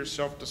compare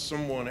yourself to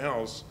someone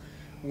else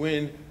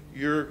when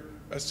you're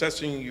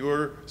assessing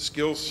your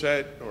skill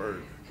set or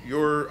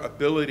your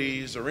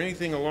abilities or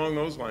anything along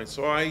those lines.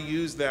 So I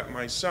use that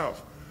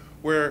myself,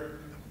 where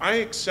I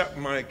accept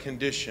my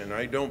condition.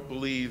 I don't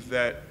believe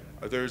that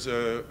there's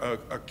a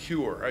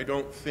cure. I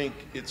don't think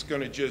it's going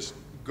to just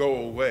go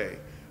away.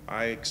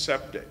 I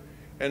accept it.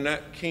 And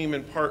that came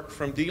in part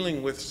from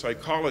dealing with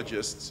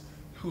psychologists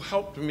who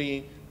helped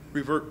me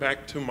revert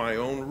back to my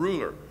own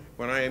ruler.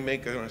 When I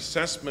make an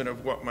assessment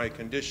of what my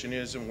condition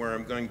is and where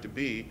I'm going to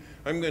be,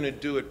 I'm going to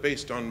do it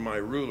based on my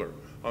ruler,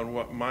 on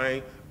what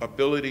my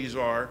abilities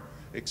are,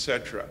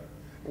 etc.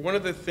 One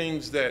of the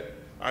things that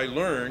I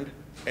learned,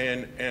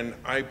 and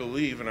I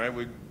believe, and I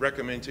would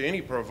recommend to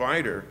any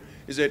provider,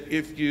 is that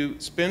if you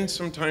spend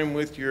some time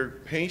with your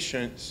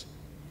patients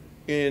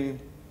in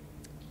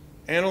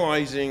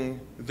analyzing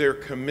their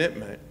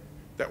commitment,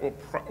 that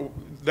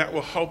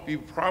will help you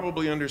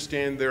probably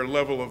understand their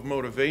level of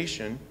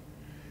motivation,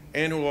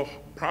 and it will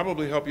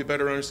probably help you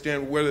better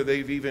understand whether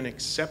they've even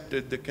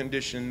accepted the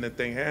condition that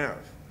they have.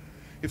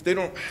 If they're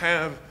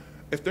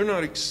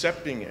not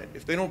accepting it,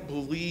 if they don't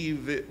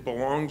believe it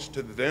belongs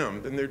to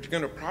them, then they're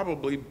going to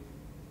probably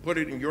put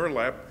it in your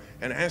lap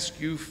and ask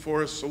you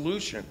for a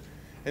solution.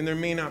 And there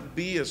may not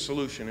be a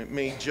solution. It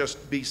may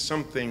just be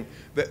something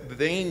that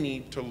they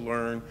need to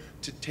learn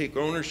to take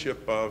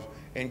ownership of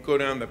and go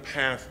down the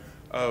path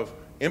of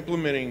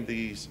implementing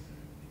these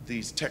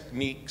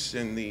techniques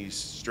and these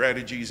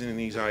strategies and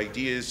these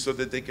ideas so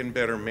that they can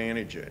better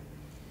manage it.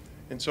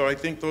 And so I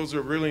think those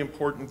are really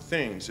important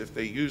things. If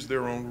they use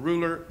their own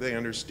ruler, they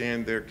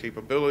understand their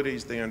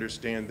capabilities, they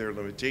understand their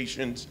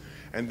limitations,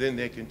 and then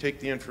they can take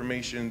the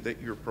information that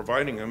you're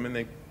providing them and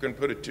they can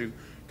put it to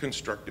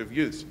constructive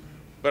use.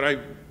 But I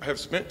have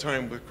spent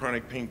time with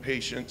chronic pain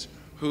patients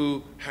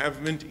who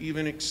haven't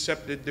even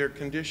accepted their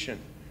condition.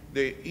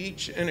 They,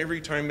 each and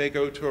every time they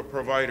go to a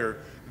provider,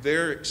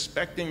 they're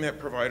expecting that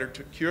provider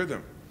to cure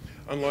them.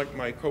 Unlike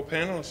my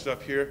co-panelists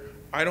up here,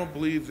 I don't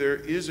believe there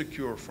is a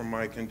cure for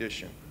my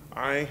condition.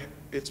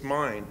 It's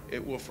mine,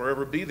 it will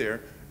forever be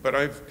there, but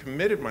I've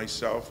committed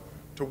myself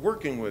to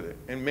working with it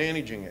and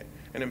managing it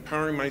and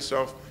empowering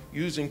myself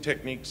using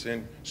techniques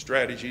and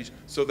strategies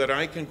so that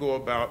I can go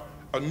about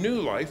a new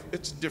life.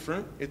 It's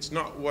different, it's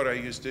not what I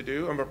used to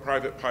do. I'm a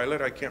private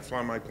pilot, I can't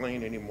fly my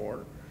plane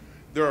anymore.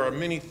 There are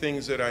many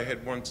things that I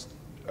had once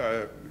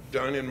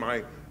done in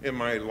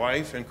my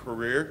life and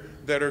career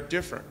that are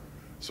different.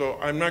 So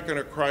I'm not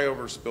gonna cry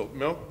over spilt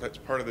milk, that's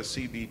part of the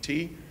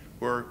CBT,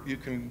 where you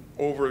can,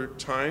 over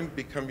time,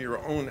 become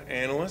your own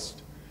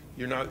analyst.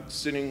 You're not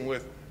sitting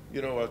with, a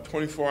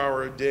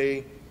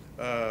 24-hour-a-day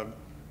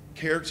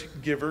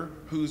caregiver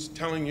who's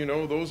telling you,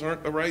 no, those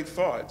aren't the right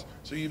thoughts.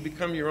 So you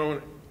become your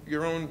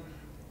own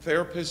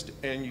therapist,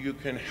 and you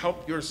can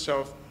help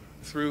yourself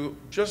through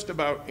just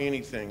about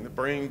anything. The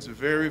brain's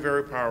very,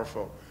 very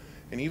powerful.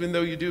 And even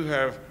though you do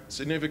have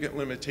significant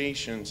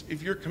limitations,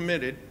 if you're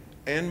committed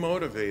and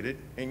motivated,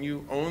 and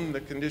you own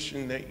the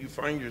condition that you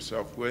find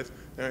yourself with,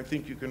 then I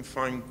think you can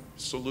find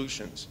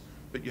solutions,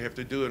 but you have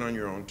to do it on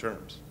your own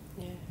terms.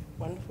 Yeah,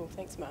 wonderful.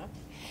 Thanks, Mark.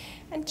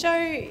 And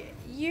Joe,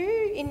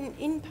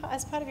 you,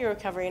 as part of your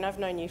recovery, and I've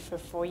known you for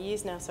 4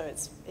 years now, so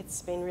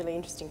it's been really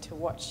interesting to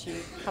watch you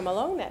come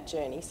along that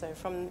journey. So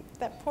from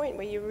that point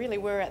where you really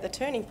were at the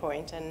turning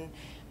point, and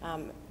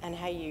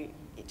how you,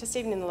 just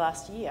even in the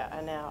last year,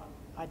 are now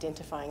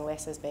identifying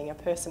less as being a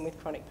person with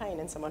chronic pain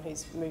and someone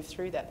who's moved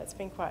through that. That's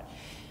been quite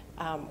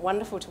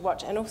wonderful to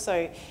watch. And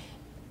also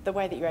the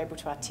way that you're able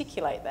to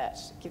articulate that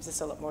gives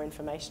us a lot more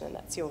information, and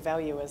that's your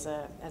value as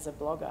a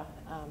blogger.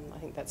 I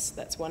think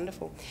that's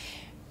wonderful.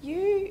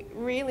 You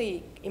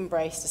really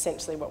embraced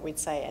essentially what we'd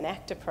say an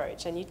ACT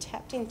approach, and you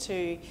tapped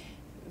into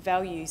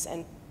values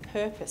and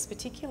purpose,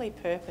 particularly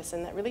purpose,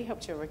 and that really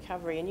helped your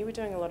recovery. And you were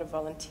doing a lot of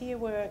volunteer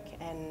work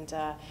and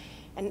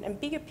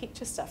bigger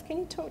picture stuff. Can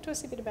you talk to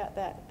us a bit about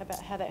that,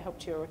 about how that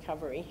helped your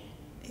recovery?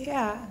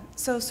 Yeah,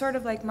 so sort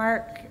of like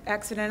Mark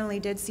accidentally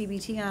did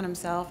CBT on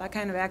himself, I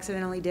kind of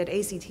accidentally did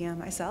ACT on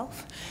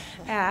myself,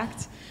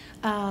 ACT.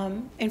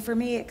 And for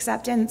me,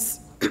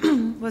 acceptance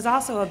was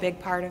also a big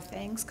part of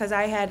things, because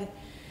I had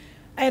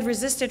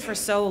resisted for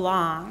so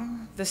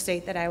long the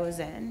state that I was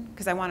in,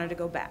 because I wanted to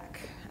go back.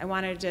 I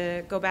wanted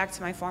to go back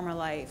to my former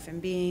life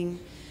and being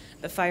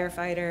the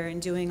firefighter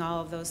and doing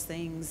all of those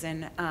things,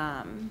 and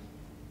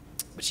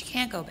but you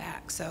can't go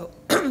back. So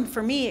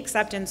for me,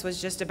 acceptance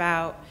was just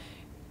about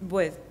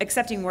with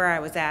accepting where I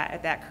was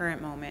at that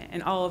current moment,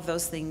 and all of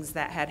those things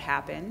that had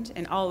happened,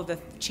 and all of the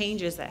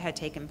changes that had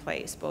taken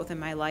place, both in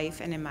my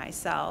life and in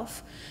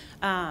myself,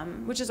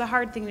 which is a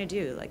hard thing to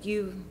do. Like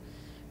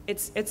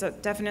it's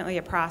definitely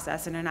a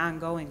process and an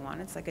ongoing one.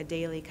 It's like a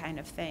daily kind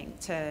of thing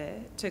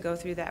to go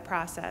through that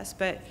process.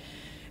 But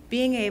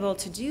being able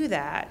to do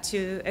that,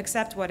 to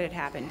accept what had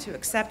happened, to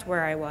accept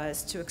where I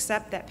was, to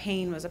accept that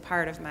pain was a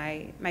part of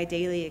my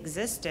daily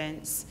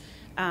existence,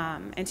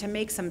 and to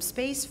make some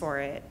space for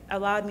it,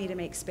 allowed me to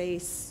make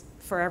space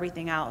for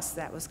everything else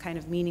that was kind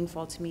of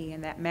meaningful to me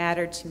and that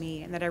mattered to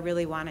me and that I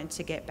really wanted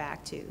to get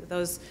back to.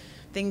 Those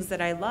things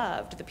that I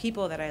loved, the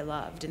people that I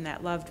loved and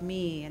that loved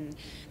me, and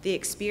the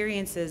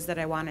experiences that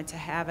I wanted to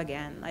have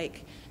again,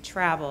 like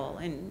travel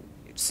and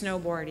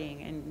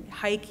snowboarding and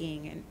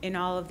hiking and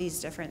all of these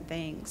different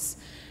things.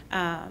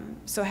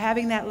 So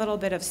having that little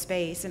bit of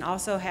space, and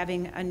also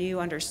having a new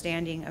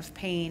understanding of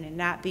pain and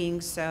not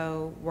being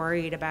so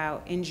worried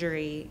about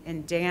injury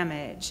and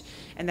damage,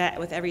 and that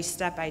with every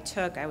step I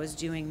took, I was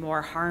doing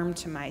more harm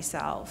to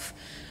myself,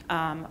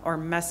 or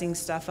messing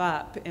stuff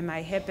up in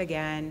my hip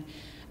again,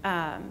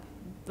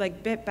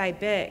 like bit by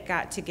bit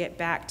got to get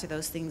back to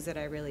those things that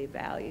I really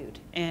valued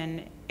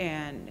and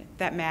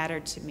that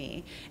mattered to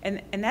me.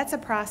 And that's a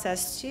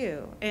process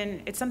too.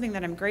 And it's something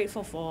that I'm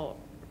grateful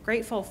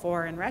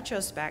for in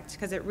retrospect,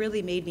 because it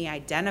really made me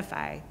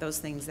identify those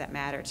things that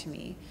matter to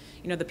me.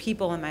 You know, the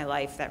people in my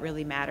life that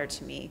really matter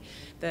to me,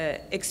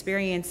 the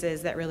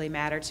experiences that really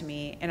matter to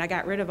me, and I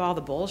got rid of all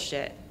the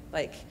bullshit.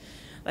 Like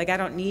I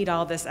don't need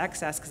all this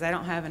excess because I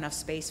don't have enough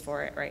space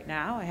for it right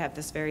now. I have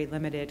this very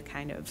limited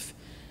kind of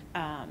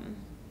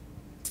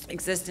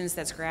existence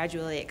that's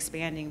gradually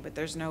expanding, but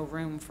there's no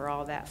room for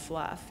all that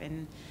fluff.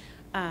 And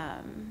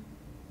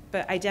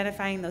but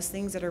identifying those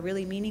things that are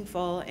really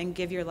meaningful and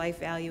give your life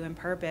value and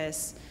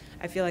purpose,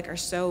 I feel like are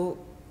so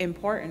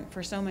important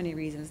for so many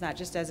reasons, not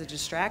just as a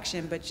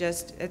distraction, but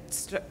just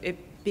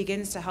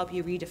begins to help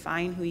you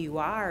redefine who you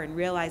are and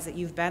realize that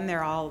you've been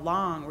there all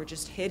along. We're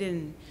just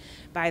hidden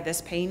by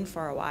this pain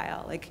for a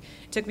while. Like,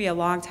 it took me a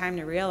long time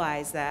to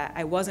realize that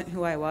I wasn't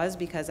who I was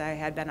because I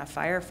had been a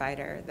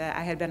firefighter, that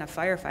I had been a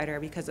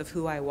firefighter because of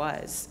who I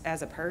was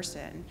as a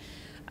person.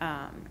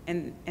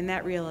 And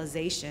that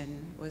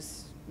realization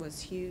was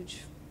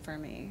huge for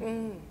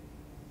me.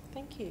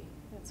 Thank you.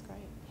 That's great.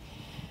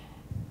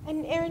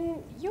 And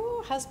Erin,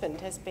 your husband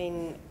has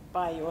been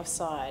by your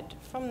side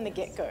from the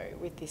get-go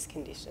with this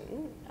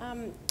condition,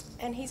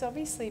 and he's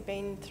obviously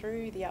been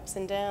through the ups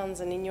and downs,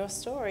 and in your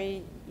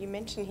story you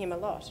mention him a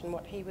lot and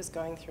what he was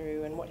going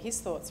through and what his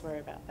thoughts were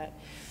about that.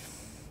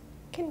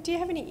 Do you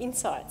have any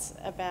insights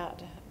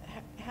about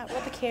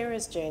what the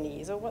carer's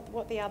journey is, or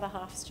what the other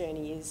half's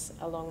journey is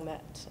along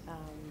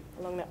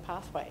that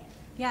pathway?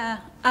 Yeah,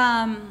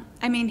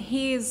 I mean,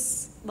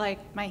 he's like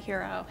my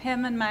hero.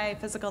 Him and my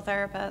physical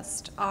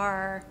therapist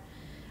are,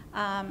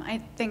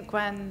 I think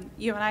when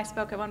you and I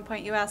spoke at one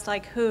point, you asked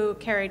like who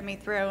carried me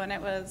through, and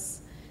it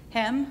was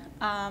him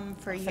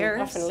for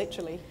years. Often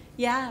literally.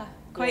 Yeah,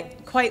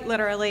 quite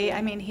literally.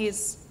 I mean,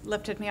 he's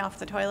lifted me off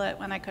the toilet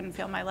when I couldn't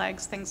feel my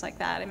legs, things like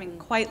that. I mean,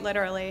 quite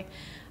literally.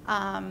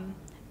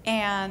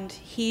 And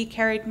he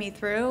carried me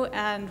through,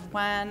 and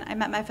when I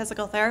met my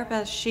physical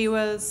therapist, she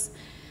was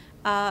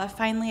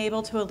finally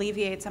able to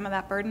alleviate some of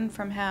that burden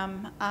from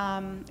him,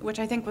 which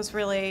I think was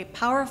really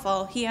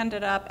powerful. He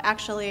ended up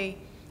actually,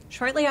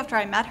 shortly after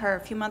I met her, a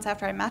few months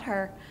after I met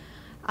her,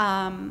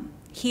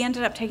 he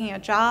ended up taking a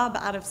job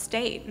out of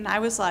state, and I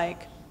was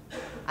like,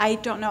 I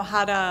don't know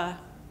how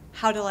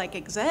to like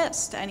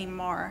exist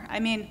anymore. I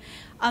mean,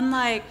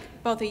 unlike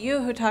both of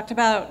you who talked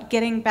about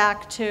getting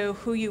back to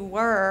who you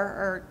were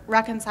or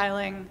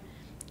reconciling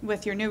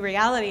with your new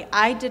reality,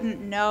 I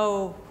didn't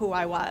know who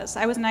I was.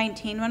 I was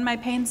 19 when my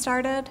pain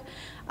started.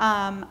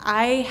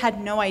 I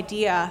had no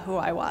idea who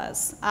I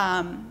was.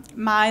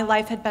 My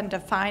life had been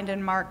defined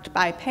and marked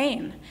by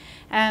pain.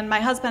 And my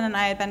husband and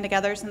I had been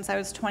together since I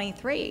was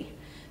 23.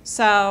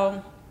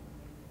 So,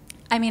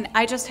 I mean,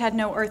 I just had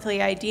no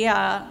earthly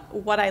idea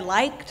what I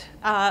liked,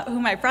 who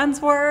my friends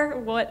were,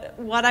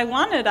 what I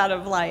wanted out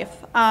of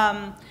life.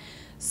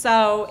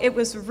 So it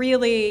was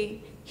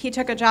really, he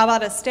took a job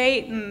out of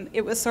state, and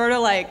it was sort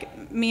of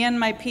like me and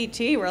my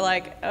PT were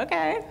like,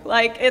 okay,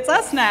 like it's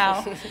us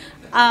now.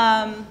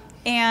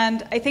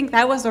 And I think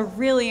that was a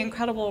really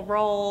incredible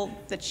role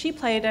that she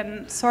played,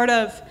 and sort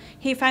of,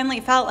 he finally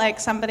felt like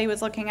somebody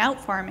was looking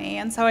out for me.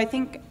 And so I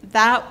think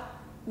that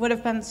would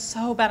have been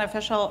so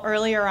beneficial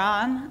earlier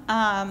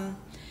on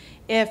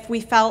if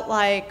we felt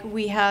like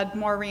we had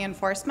more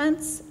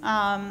reinforcements.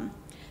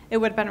 It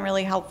would have been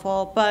really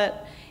helpful.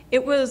 But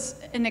it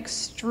was an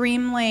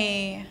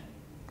extremely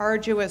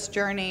arduous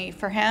journey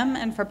for him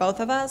and for both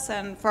of us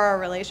and for our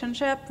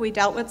relationship. We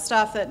dealt with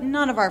stuff that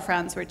none of our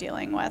friends were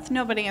dealing with.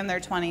 Nobody in their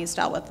 20s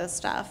dealt with this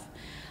stuff.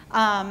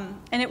 And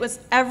it was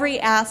every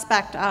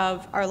aspect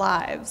of our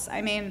lives.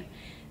 I mean,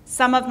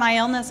 some of my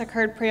illness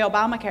occurred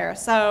pre-Obamacare,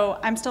 so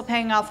I'm still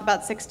paying off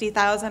about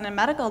 $60,000 in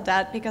medical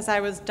debt because I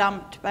was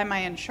dumped by my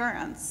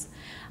insurance.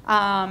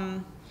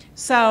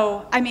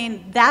 So, I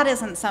mean, that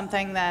isn't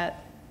something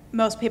that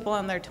most people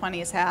in their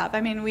 20s have.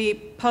 I mean, we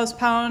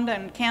postponed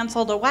and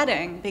canceled a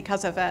wedding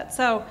because of it.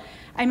 So,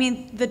 I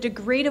mean, the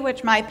degree to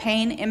which my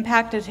pain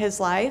impacted his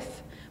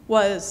life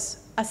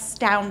was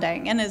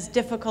astounding and is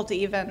difficult to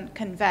even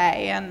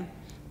convey. And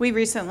we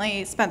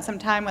recently spent some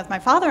time with my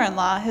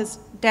father-in-law, his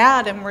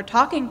dad, and we're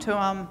talking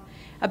to him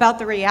about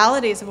the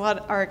realities of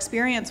what our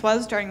experience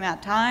was during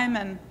that time.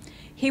 And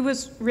he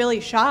was really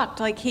shocked.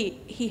 Like,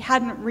 he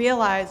hadn't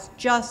realized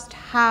just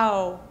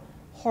how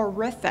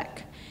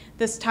horrific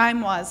this time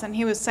was, and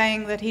he was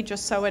saying that he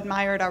just so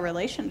admired our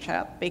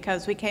relationship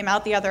because we came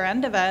out the other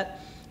end of it,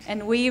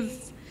 and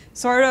we've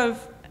sort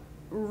of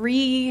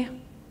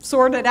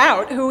sorted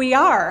out who we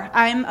are.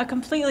 I'm a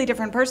completely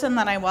different person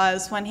than I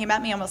was when he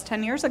met me almost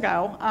 10 years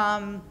ago.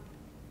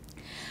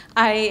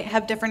 I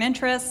have different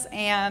interests,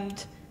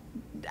 and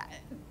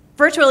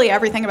virtually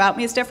everything about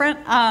me is different.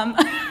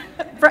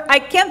 I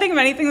can't think of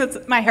anything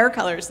that's, my hair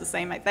color is the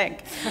same, I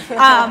think.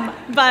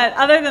 But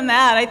other than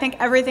that, I think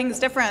everything's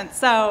different.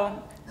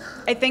 So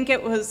I think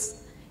it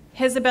was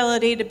his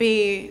ability to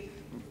be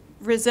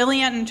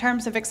resilient in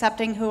terms of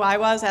accepting who I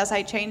was as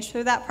I changed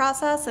through that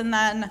process, and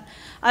then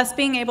us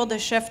being able to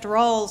shift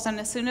roles. And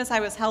as soon as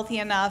I was healthy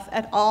enough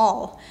at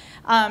all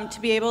to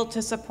be able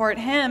to support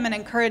him and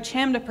encourage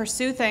him to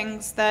pursue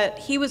things that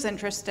he was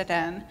interested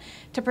in,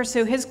 to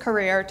pursue his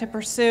career, to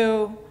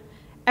pursue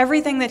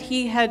everything that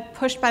he had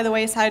pushed by the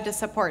wayside to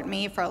support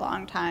me for a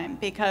long time,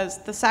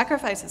 because the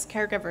sacrifices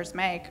caregivers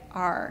make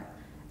are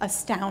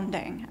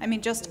astounding. I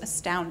mean, just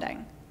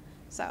astounding.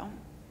 So,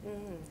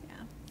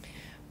 yeah.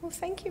 Well,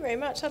 thank you very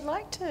much. I'd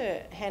like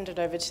to hand it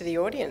over to the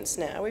audience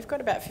now. We've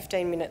got about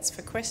 15 minutes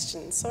for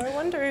questions, so I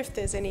wonder if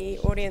there's any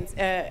audience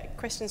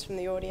questions from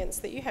the audience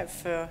that you have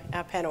for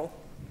our panel.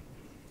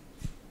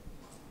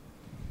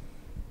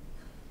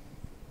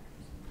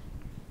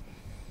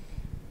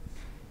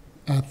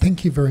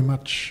 Thank you very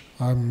much.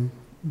 I'm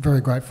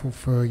very grateful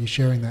for you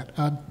sharing that.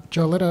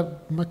 Joletta,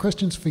 my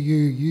question's for you.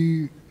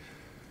 You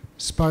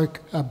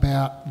spoke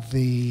about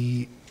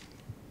the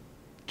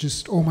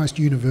just almost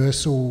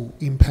universal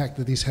impact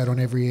that this had on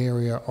every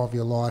area of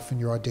your life and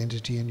your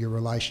identity and your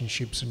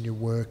relationships and your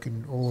work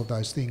and all of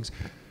those things.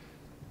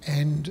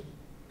 And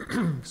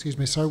excuse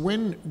me. So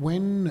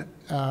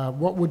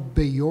what would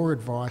be your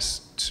advice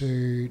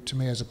to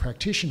me as a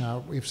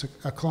practitioner if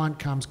a client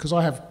comes? Because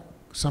I have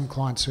some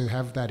clients who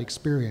have that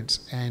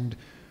experience and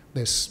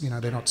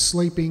they're not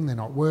sleeping, they're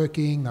not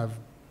working,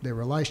 their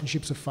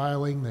relationships are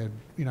failing,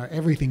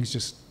 everything's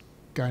just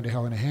going to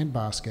hell in a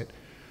handbasket.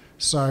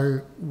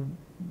 So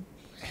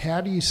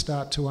how do you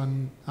start to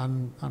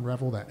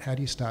unravel that? How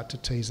do you start to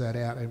tease that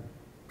out,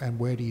 and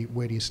where do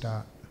you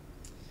start?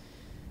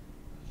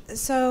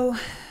 So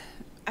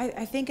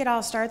I think it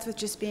all starts with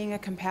just being a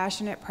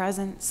compassionate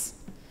presence.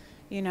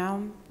 When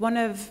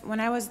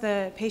I was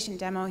the patient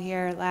demo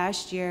here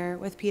last year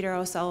with Peter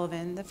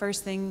O'Sullivan, the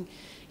first thing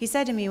he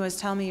said to me was,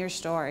 "Tell me your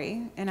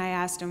story." And I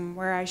asked him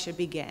where I should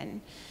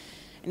begin.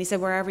 And he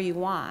said, "Wherever you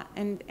want."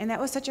 And that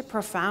was such a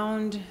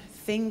profound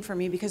thing for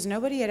me because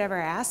nobody had ever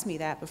asked me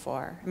that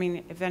before. I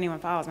mean, if anyone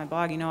follows my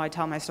blog, I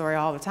tell my story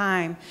all the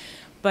time,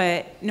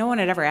 but no one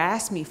had ever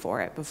asked me for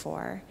it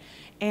before.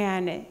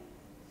 And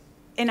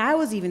I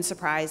was even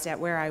surprised at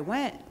where I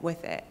went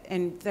with it.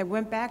 And I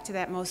went back to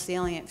that most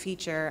salient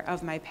feature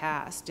of my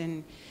past.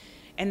 And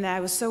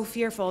I was so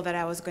fearful that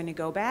I was going to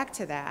go back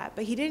to that.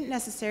 But he didn't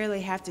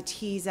necessarily have to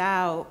tease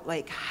out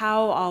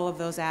how all of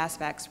those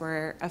aspects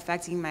were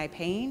affecting my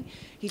pain.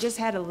 He just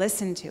had to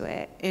listen to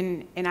it.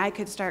 And I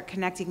could start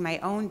connecting my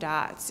own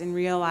dots and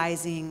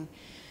realizing,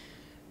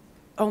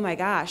 oh my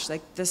gosh,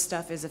 this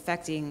stuff is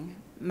affecting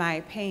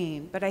my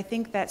pain. But I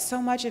think that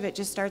so much of it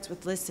just starts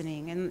with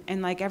listening.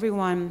 And like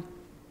everyone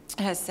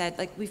has said,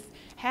 we've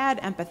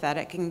had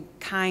empathetic and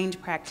kind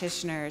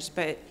practitioners,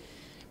 but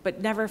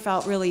never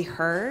felt really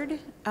heard.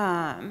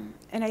 And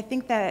I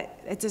think that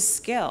it's a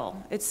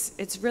skill.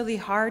 It's really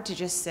hard to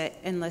just sit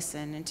and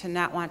listen and to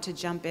not want to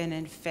jump in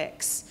and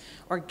fix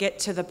or get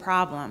to the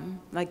problem,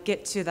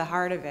 get to the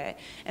heart of it.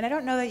 And I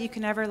don't know that you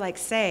can ever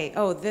say,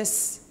 oh,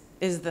 this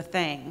is the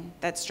thing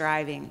that's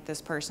driving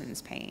this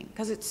person's pain,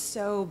 because it's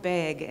so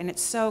big and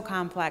it's so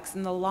complex,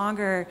 and the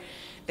longer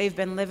they've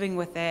been living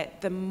with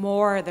it, the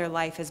more their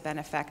life has been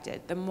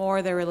affected, the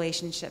more their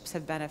relationships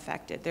have been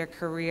affected, their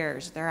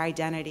careers, their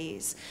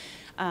identities.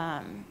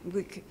 I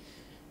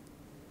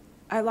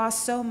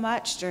lost so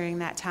much during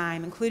that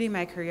time, including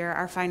my career,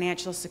 our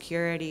financial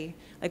security.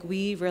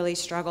 We really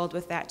struggled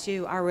with that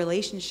too. Our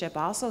relationship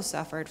also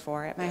suffered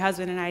for it. My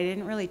husband and I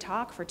didn't really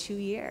talk for 2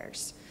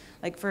 years.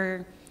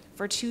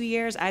 For 2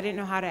 years, I didn't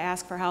know how to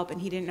ask for help,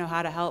 and he didn't know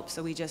how to help,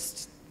 so we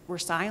just were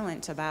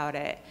silent about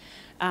it.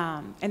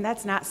 And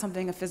that's not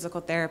something a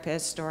physical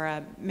therapist or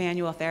a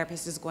manual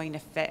therapist is going to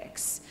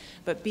fix.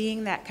 But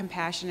being that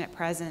compassionate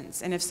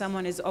presence, and if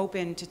someone is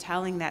open to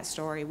telling that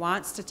story,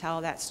 wants to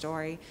tell that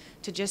story,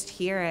 to just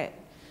hear it,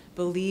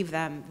 believe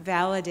them,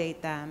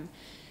 validate them,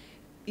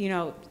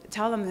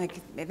 tell them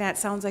that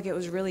sounds like it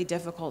was really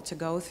difficult to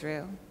go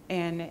through,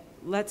 and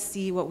let's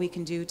see what we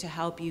can do to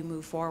help you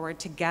move forward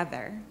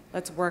together.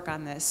 Let's work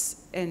on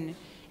this and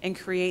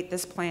create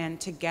this plan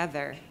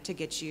together to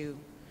get you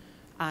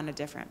on a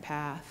different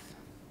path.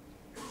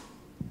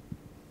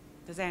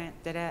 Did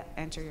that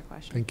answer your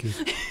question? Thank you.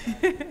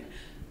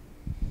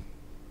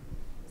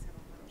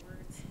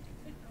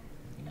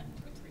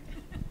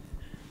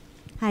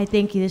 Hi,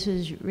 thank you. This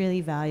was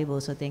really valuable,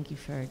 so thank you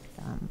for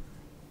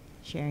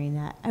sharing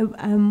that.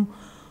 I'm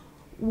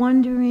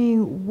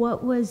wondering,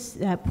 what was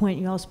that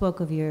point? You all spoke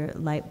of your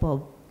light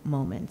bulb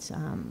moments.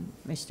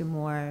 Mr.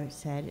 Moore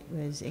said it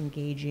was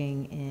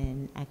engaging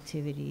in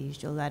activities.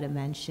 Joletta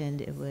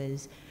mentioned it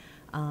was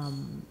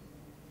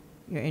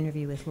your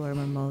interview with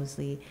Lorimer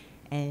Mosley,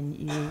 and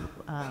you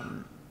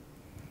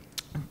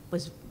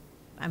was,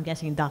 I'm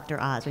guessing, Dr.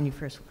 Oz when you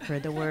first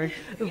heard the word,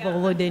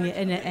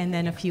 and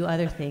then a few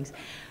other things.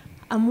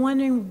 I'm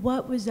wondering,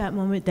 what was that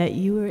moment that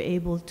you were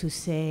able to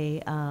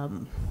say,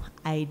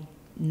 I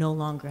no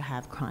longer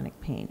have chronic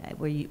pain,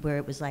 where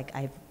it was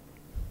I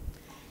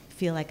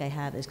feel like I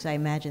have this? Because I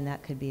imagine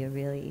that could be a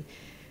really,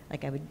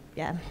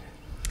 yeah.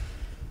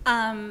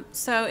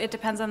 So it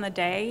depends on the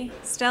day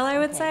still, I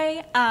would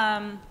say.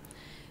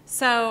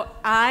 So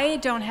I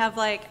didn't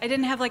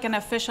have an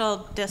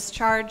official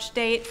discharge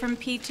date from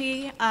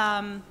PT.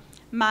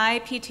 My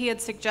PT had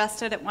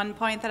suggested at one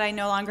point that I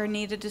no longer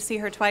needed to see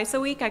her twice a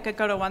week. I could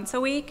go to once a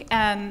week,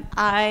 and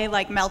I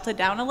melted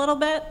down a little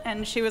bit,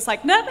 and she was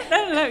like, no,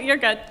 you're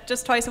good.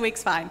 Just twice a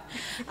week's fine.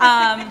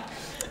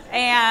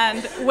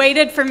 And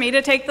waited for me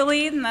to take the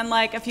lead, and then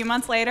a few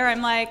months later,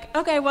 I'm like,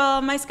 okay,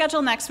 well, my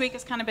schedule next week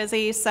is kind of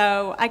busy,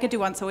 so I could do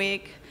once a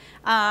week.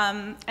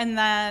 And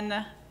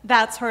then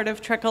that sort of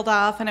trickled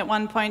off, and at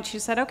one point she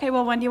said, okay,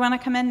 well, when do you want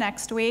to come in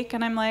next week?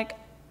 And I'm like,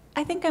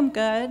 I think I'm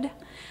good.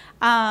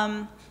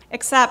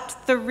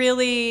 Except the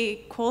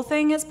really cool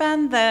thing has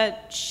been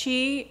that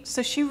she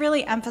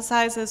really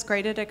emphasizes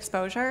graded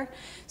exposure.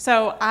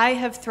 So I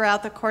have,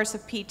 throughout the course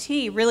of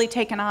PT, really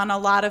taken on a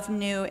lot of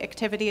new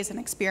activities and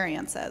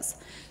experiences.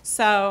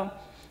 So,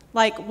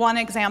 like, one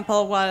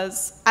example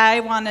was I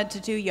wanted to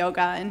do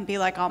yoga and be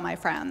like all my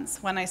friends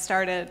when I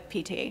started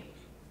PT.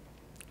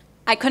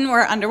 I couldn't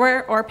wear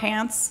underwear or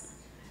pants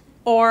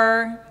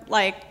or,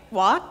 like,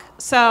 walk,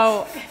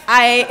 so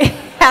I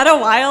had a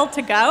while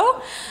to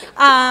go.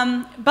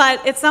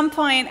 But at some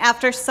point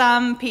after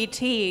some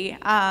PT,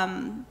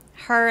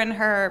 her and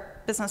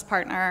her business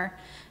partner,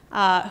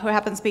 who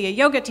happens to be a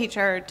yoga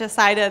teacher,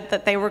 decided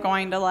that they were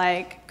going to,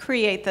 like,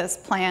 create this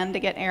plan to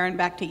get Erin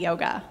back to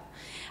yoga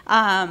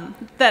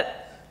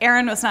that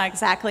Erin was not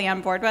exactly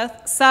on board with.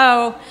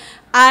 So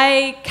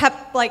I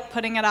kept, like,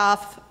 putting it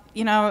off.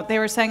 You know, they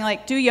were saying,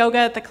 like, do yoga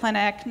at the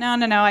clinic. No,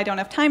 I don't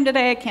have time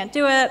today. I can't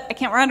do it. I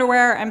can't wear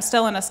underwear. I'm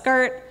still in a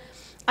skirt.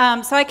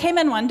 So I came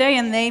in one day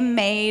and they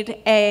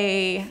made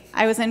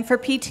I was in for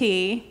PT.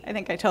 I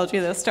think I told you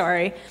this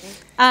story.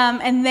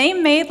 And they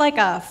made, like,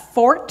 a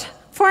fort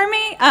for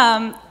me.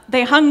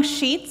 They hung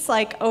sheets,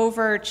 like,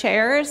 over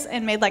chairs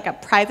and made, like, a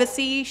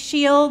privacy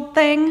shield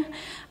thing.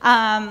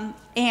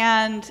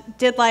 And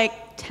did,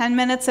 like, 10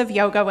 minutes of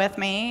yoga with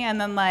me, and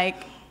then, like,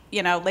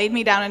 you know, laid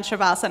me down in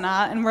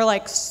Shavasana, and were,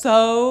 like,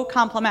 so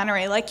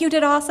complimentary. Like, you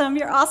did awesome.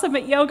 You're awesome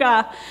at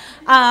yoga.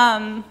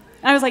 I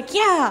was like,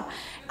 yeah.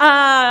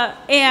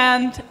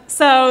 And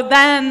so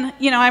then,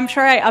 you know, I'm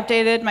sure I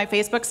updated my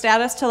Facebook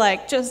status to,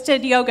 like, just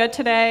did yoga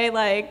today,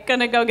 like,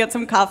 gonna go get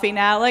some coffee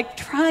now, like,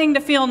 trying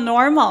to feel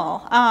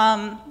normal.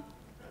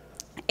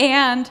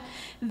 And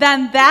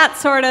then that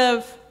sort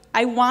of,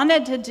 I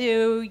wanted to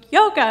do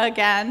yoga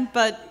again,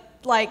 but,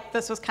 like,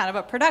 this was kind of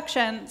a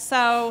production.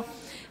 So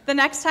the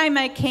next time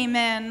I came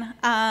in,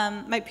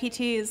 my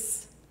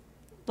PT's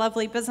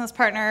lovely business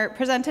partner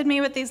presented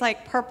me with these,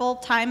 like, purple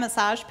Thai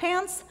massage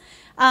pants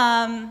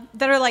that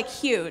are, like,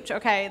 huge,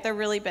 okay? They're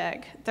really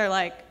big. They're,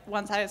 like,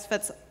 one size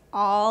fits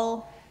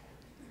all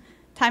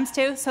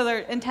 ×2, so they're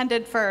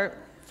intended for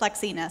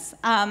flexiness.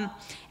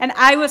 And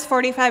I was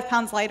 45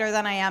 pounds lighter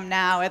than I am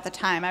now at the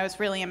time. I was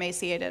really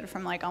emaciated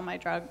from, like, all my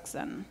drugs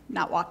and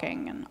not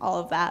walking and all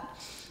of that.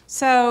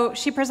 So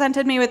she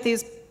presented me with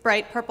these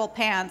bright purple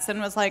pants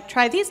and was like,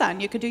 try these on.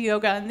 You could do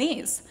yoga in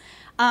these.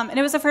 And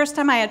it was the first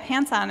time I had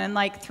pants on in,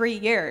 like, 3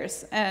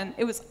 years, and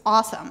it was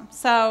awesome.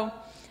 So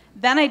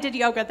then I did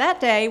yoga that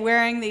day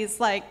wearing these,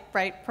 like,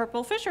 bright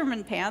purple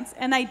fisherman pants,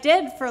 and I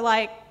did for,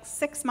 like,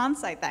 6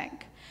 months, I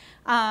think.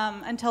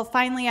 Until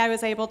finally I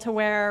was able to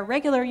wear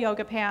regular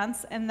yoga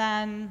pants, and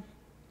then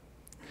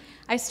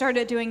I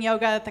started doing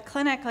yoga at the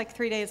clinic, like,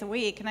 3 days a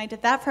week, and I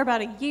did that for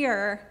about a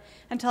year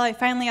until I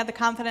finally had the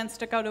confidence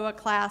to go to a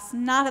class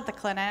not at the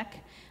clinic.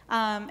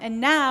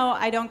 And now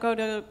I don't go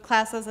to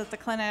classes at the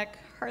clinic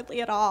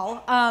hardly at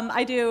all.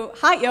 I do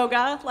hot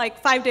yoga,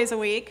 like, 5 days a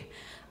week,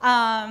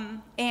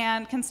 and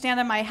can stand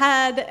on my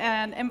head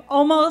and am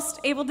almost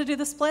able to do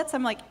the splits.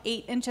 I'm, like,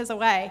 8 inches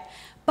away.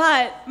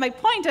 But my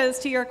point is,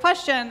 to your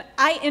question,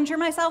 I injure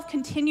myself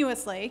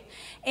continuously,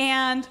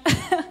 and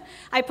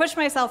I push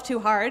myself too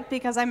hard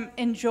because I'm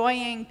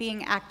enjoying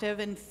being active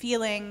and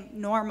feeling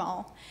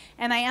normal.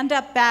 And I end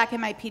up back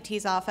in my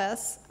PT's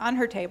office on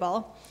her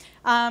table,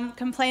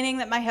 complaining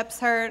that my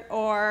hips hurt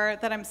or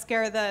that I'm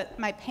scared that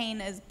my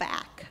pain is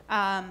back.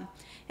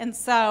 And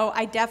so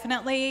I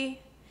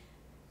definitely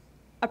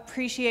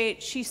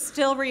appreciate, she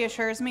still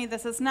reassures me,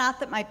 this is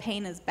not that my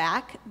pain is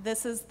back,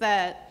 this is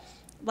that,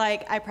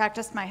 like, I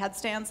practiced my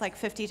headstands like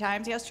 50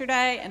 times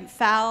yesterday and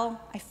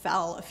I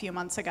fell a few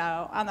months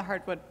ago on the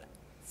hardwood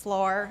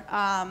floor,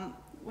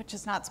 which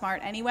is not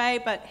smart anyway,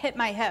 but hit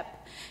my hip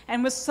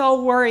and was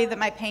so worried that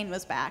my pain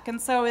was back.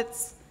 And so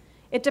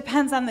it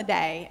depends on the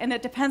day, and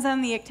it depends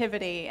on the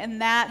activity,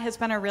 and that has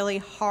been a really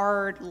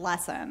hard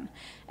lesson.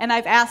 And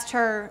I've asked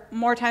her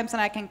more times than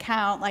I can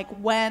count, like,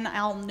 when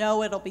I'll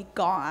know it'll be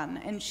gone.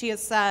 And she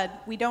has said,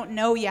 we don't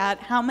know yet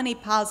how many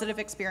positive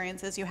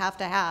experiences you have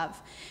to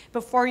have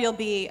before you'll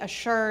be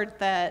assured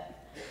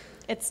that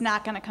it's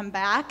not going to come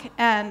back.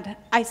 And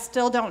I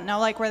still don't know,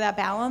 like, where that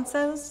balance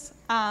is.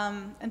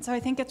 And so I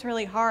think it's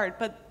really hard,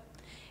 but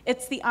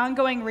it's the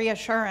ongoing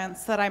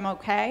reassurance that I'm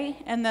okay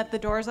and that the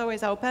door's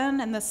always open,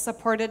 and this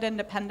supported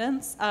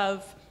independence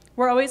of,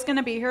 we're always going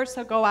to be here,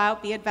 so go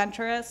out, be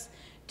adventurous,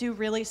 do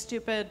really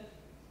stupid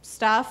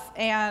stuff,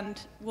 and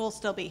we'll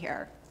still be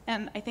here.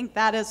 And I think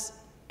that has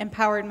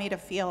empowered me to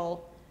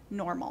feel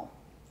normal,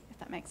 if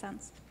that makes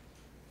sense.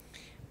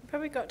 We've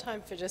probably got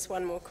time for just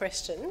one more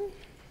question.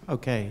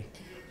 Okay.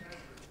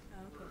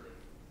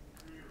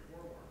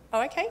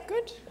 Oh, okay,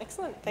 good.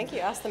 Excellent. Thank you.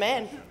 Ask the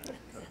man.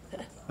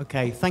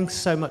 Okay, thanks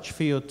so much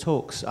for your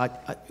talks.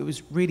 It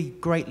was really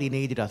greatly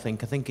needed, I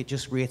think. I think it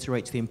just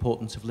reiterates the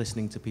importance of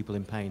listening to people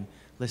in pain,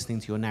 listening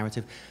to your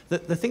narrative.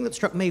 The thing that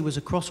struck me was,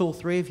 across all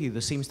three of you,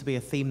 there seems to be a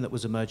theme that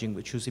was emerging,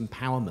 which was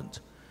empowerment.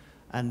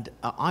 And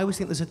I always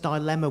think there's a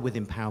dilemma with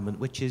empowerment,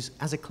 which is,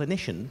 as a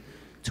clinician,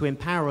 to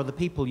empower other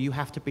people, you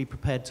have to be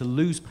prepared to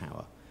lose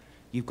power.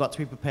 You've got to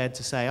be prepared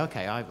to say,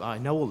 okay, I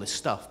know all this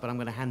stuff, but I'm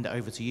going to hand it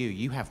over to you.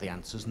 You have the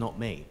answers, not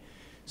me.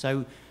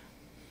 So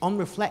on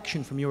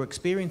reflection from your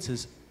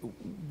experiences,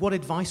 what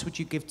advice would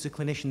you give to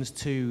clinicians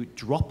to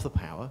drop the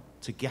power,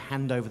 to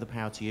hand over the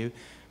power to you?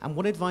 And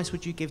what advice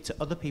would you give to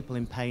other people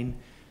in pain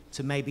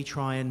to maybe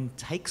try and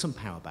take some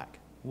power back?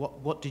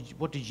 What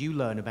did you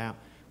learn about,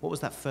 what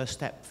was that first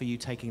step for you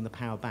taking the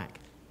power back?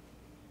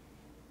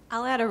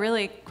 I'll add a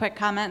really quick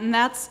comment, and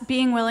that's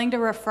being willing to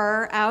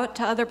refer out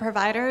to other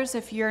providers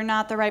if you're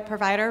not the right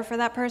provider for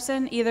that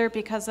person, either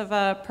because of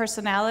a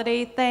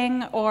personality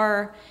thing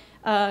or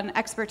an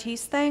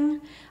expertise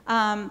thing.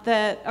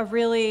 That a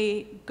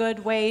really good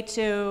way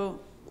to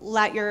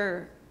let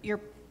your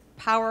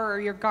power or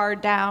your guard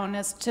down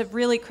is to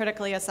really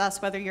critically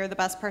assess whether you're the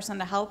best person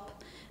to help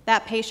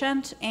that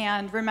patient,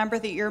 and remember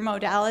that your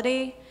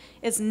modality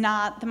is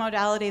not the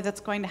modality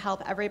that's going to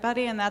help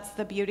everybody, and that's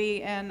the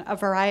beauty in a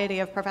variety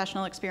of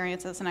professional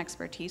experiences and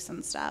expertise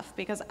and stuff,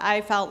 because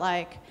I felt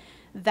like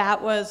that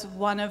was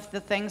one of the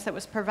things that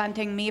was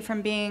preventing me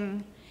from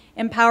being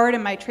empowered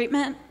in my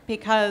treatment,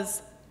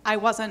 because I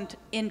wasn't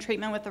in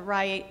treatment with the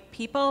right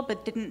people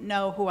but didn't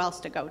know who else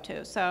to go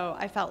to. So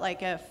I felt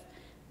like if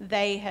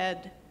they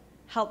had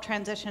helped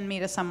transition me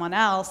to someone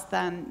else,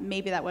 then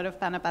maybe that would have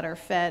been a better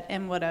fit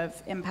and would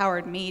have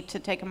empowered me to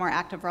take a more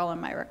active role in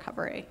my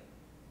recovery.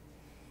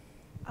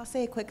 I'll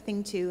say a quick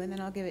thing too, and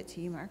then I'll give it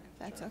to you, Mark, if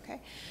that's okay.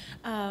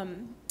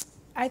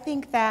 I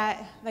think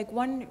that like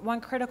one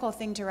critical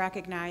thing to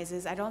recognize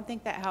is I don't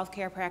think that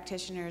healthcare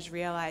practitioners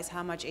realize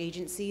how much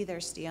agency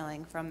they're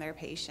stealing from their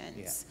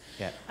patients.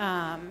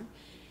 Yeah.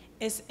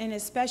 And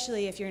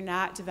especially if you're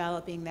not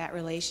developing that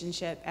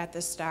relationship at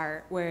the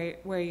start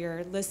where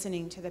you're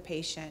listening to the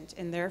patient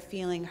and they're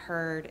feeling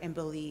heard and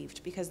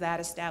believed, because that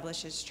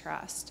establishes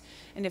trust.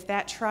 And if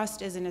that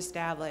trust isn't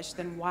established,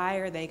 then why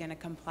are they going to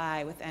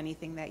comply with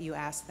anything that you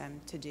ask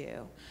them to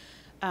do?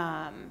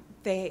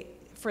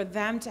 For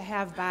them to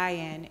have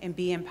buy-in and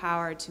be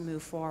empowered to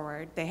move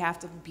forward, they have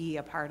to be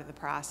a part of the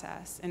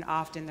process, and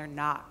often they're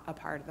not a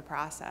part of the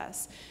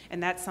process.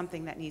 And that's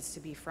something that needs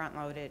to be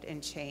front-loaded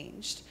and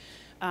changed.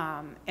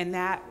 And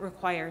that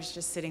requires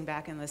just sitting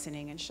back and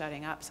listening and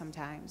shutting up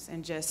sometimes,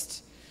 and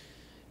just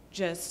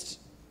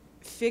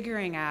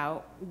figuring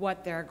out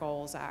what their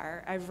goals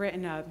are. I've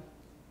written a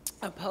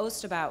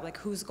post about like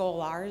whose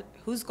goals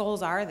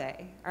are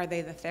they? Are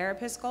they the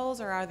therapist's goals,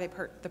 or are they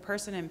the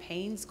person in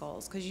pain's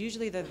goals? Because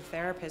usually they're the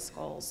therapist's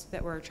goals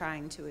that we're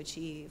trying to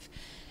achieve,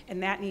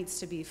 and that needs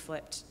to be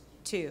flipped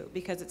too,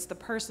 because it's the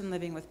person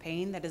living with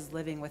pain that is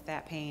living with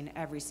that pain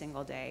every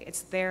single day.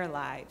 It's their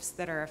lives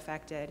that are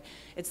affected.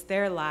 It's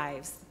their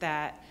lives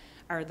that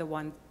are the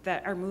ones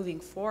that are moving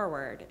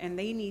forward, and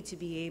they need to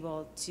be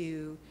able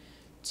to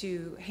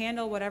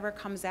handle whatever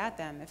comes at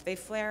them. If they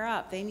flare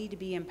up, they need to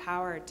be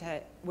empowered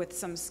with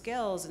some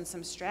skills and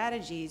some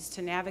strategies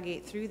to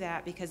navigate through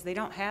that, because they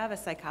don't have a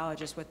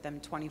psychologist with them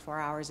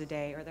 24 hours a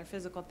day or their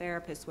physical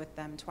therapist with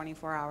them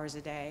 24 hours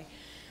a day.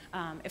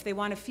 If they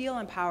want to feel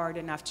empowered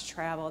enough to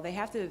travel, they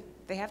have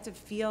to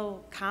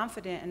feel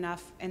confident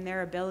enough in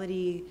their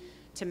ability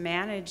to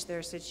manage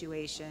their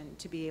situation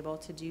to be able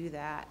to do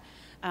that.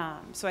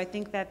 So I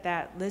think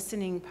that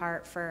listening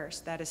part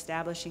first, that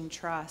establishing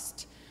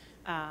trust,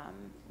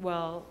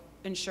 will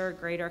ensure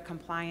greater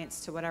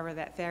compliance to whatever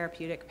that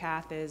therapeutic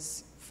path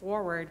is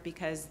forward,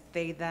 because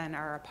they then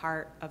are a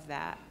part of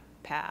that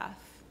path.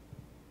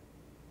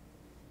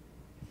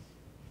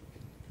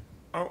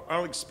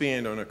 I'll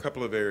expand on a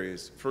couple of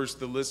areas. First,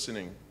 the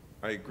listening.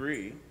 I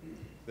agree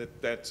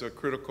that that's a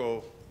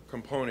critical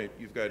component.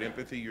 You've got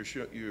empathy, you're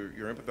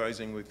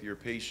empathizing with your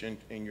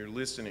patient, and you're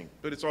listening.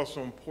 But it's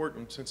also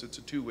important, since it's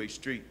a two-way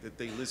street, that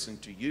they listen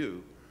to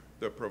you,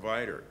 the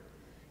provider.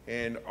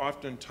 And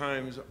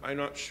oftentimes, I'm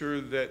not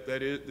sure that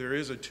there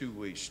is a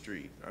two-way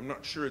street. I'm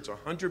not sure it's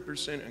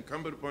 100%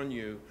 incumbent upon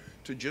you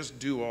to just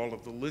do all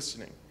of the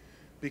listening.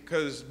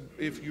 Because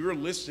if you're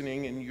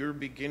listening and you're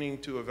beginning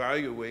to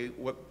evaluate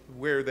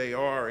where they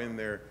are in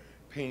their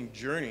pain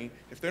journey,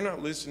 if they're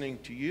not listening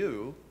to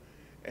you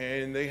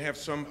and they have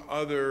some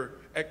other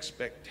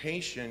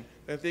expectation,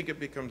 I think it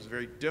becomes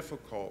very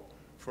difficult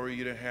for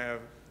you to have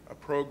a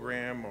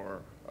program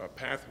or a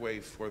pathway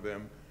for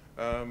them,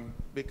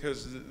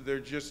 because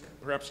they're just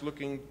perhaps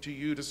looking to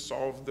you to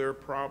solve their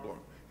problem,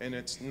 and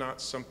it's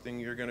not something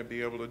you're going to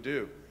be able to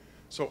do.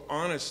 So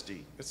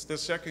honesty, it's the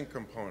second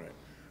component.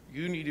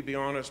 You need to be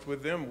honest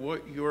with them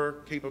what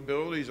your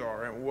capabilities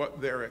are and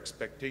what their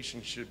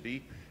expectations should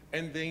be,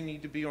 and they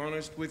need to be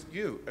honest with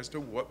you as to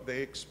what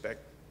they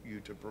expect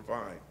you to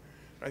provide.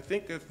 I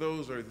think if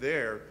those are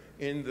there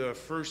in the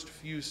first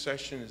few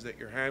sessions that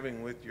you're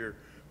having with your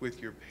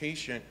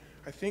patient,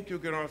 I think you'll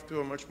get off to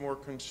a much more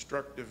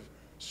constructive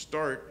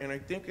start. And I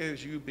think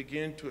as you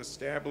begin to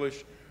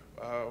establish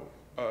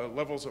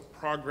levels of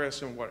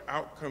progress and what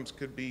outcomes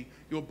could be,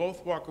 you'll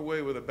both walk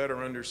away with a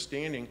better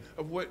understanding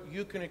of what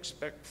you can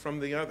expect from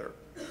the other.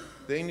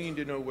 They need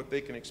to know what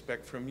they can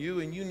expect from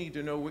you, and you need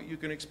to know what you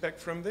can expect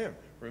from them.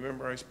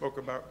 Remember, I spoke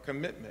about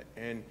commitment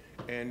and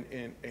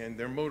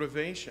their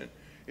motivation.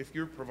 if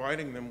you're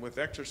providing them with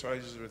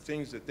exercises or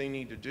things that they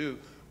need to do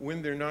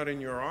when they're not in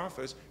your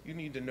office, you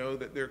need to know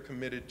that they're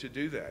committed to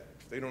do that.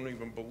 If they don't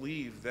even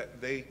believe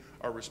that they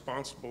are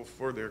responsible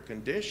for their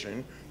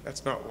condition,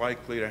 that's not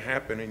likely to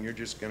happen, and you're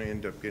just going to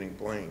end up getting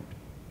blamed.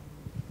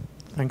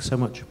 Thanks so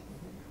much.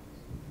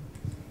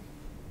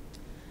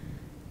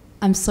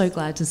 I'm so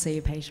glad to see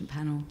a patient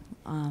panel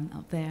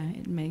up there.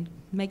 It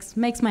makes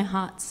my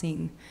heart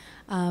sing.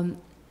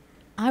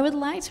 I would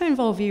like to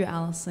involve you,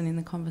 Alison, in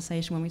the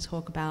conversation when we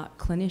talk about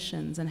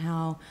clinicians and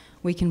how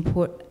we can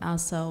put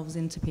ourselves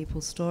into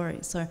people's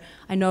stories. So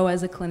I know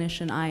as a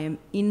clinician I am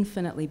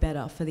infinitely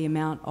better for the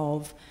amount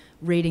of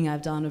reading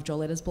I've done of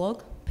Joletta's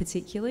blog,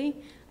 particularly.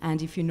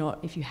 And if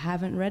you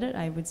haven't read it,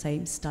 I would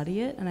say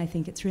study it. And I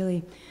think it's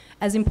really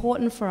as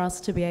important for us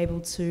to be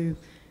able to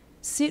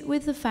sit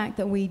with the fact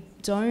that we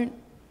don't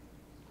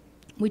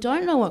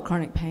know what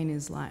chronic pain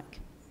is like.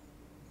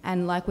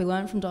 And like we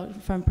learned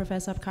from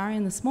Professor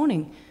Abkarian this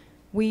morning,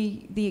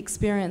 the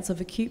experience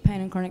of acute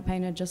pain and chronic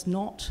pain are just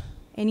not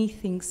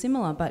anything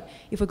similar. But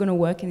if we're going to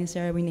work in this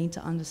area, we need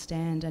to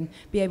understand and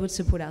be able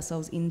to put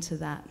ourselves into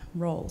that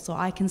role. So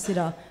I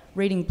consider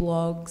reading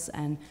blogs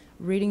and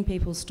reading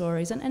people's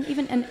stories and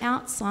even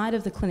outside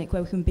of the clinic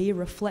where we can be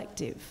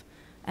reflective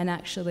and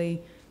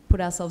actually put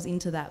ourselves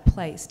into that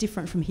place,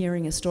 different from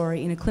hearing a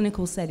story in a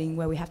clinical setting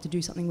where we have to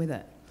do something with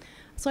it.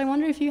 So I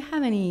wonder if you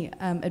have any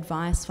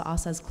advice for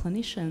us as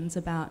clinicians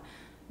about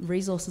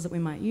resources that we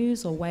might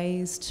use or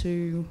ways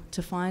to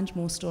find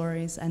more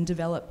stories and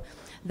develop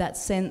that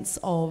sense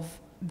of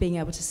being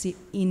able to sit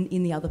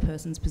in the other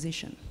person's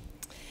position.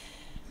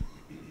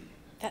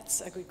 That's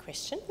a good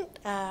question.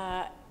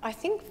 I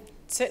think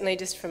certainly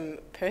just from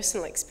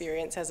personal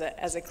experience as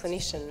a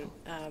clinician,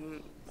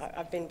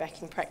 I've been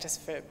back in practice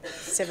for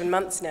 7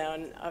 months now,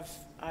 and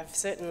I've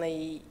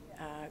certainly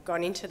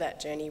gone into that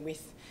journey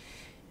with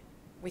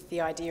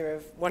the idea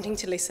of wanting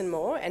to listen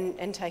more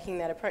and taking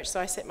that approach. So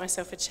I set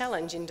myself a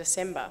challenge in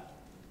December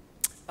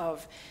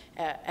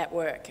at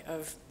work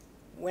of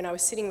when I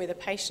was sitting with a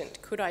patient,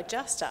 could I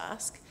just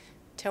ask,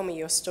 tell me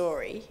your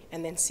story,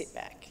 and then sit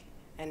back?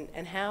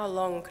 And how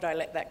long could I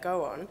let that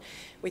go on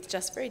with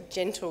just very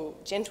gentle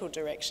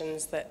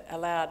directions that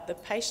allowed the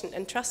patient,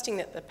 and trusting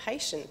that the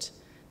patient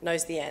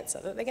knows the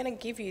answer, that they're going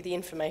to give you the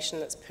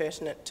information that's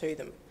pertinent to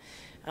them.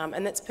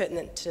 And that's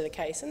pertinent to the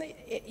case. And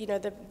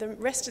the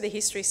rest of the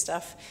history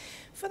stuff,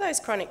 for those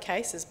chronic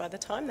cases, by the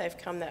time they've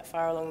come that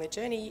far along the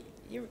journey,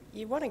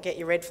 you want to get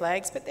your red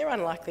flags, but they're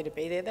unlikely to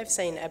be there. They've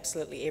seen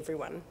absolutely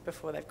everyone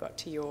before they've got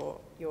to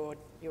your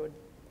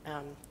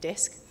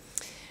desk.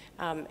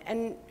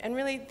 And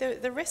really,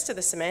 the rest of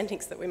the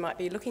semantics that we might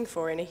be looking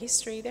for in a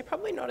history, they're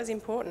probably not as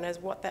important as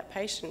what that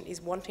patient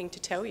is wanting to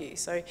tell you.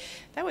 So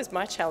that was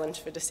my challenge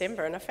for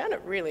December, and I found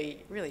it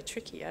really, really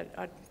tricky.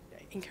 I'd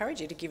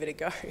encourage you to give it a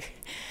go.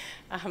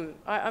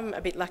 I'm a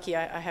bit lucky.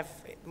 I have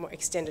more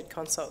extended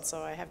consults,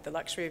 so I have the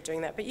luxury of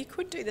doing that. But you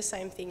could do the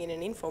same thing in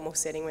an informal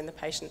setting when the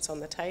patient's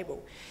on the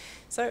table.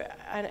 So,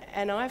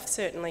 and I've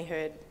certainly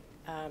heard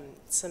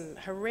some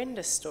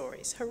horrendous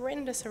stories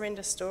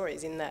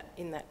in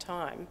that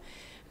time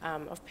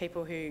of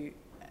people who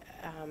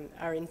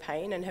are in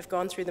pain and have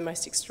gone through the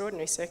most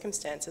extraordinary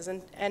circumstances.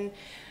 And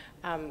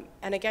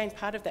again,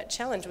 part of that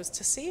challenge was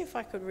to see if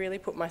I could really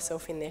put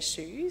myself in their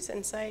shoes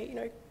and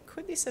say,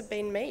 could this have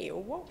been me?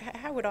 Or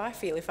how would I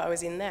feel if I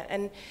was in that?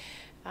 And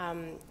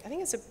I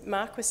think as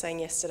Mark was saying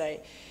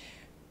yesterday,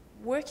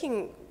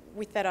 working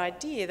with that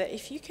idea that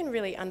if you can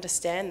really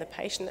understand the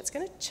patient, that's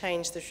going to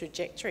change the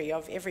trajectory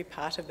of every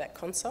part of that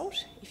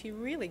consult. If you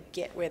really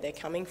get where they're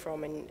coming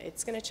from, and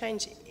it's going to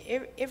change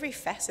every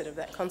facet of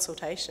that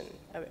consultation,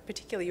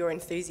 particularly your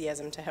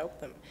enthusiasm to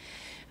help them.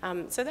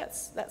 So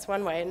that's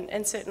one way,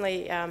 and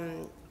certainly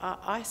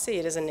I see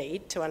it as a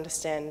need to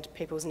understand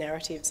people's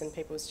narratives and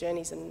people's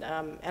journeys, and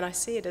I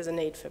see it as a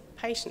need for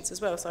patients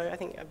as well. So I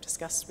think I've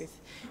discussed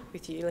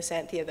with you,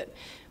 Lysanthia, that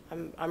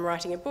I'm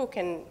writing a book,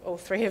 and all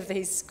three of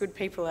these good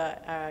people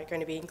are going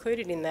to be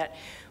included in that,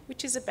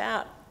 which is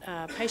about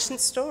patient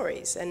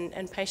stories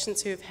and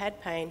patients who've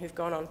had pain, who've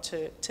gone on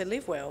to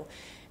live well,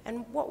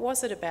 and what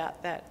was it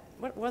about that?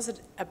 What was it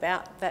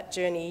about that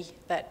journey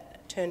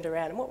that turned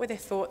around, and what were their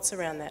thoughts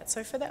around that?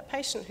 So for that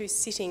patient who's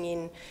sitting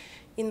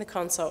in the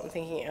consult and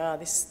thinking,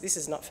 this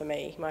is not for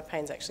me, my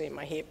pain's actually in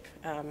my hip,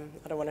 I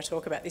don't want to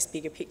talk about this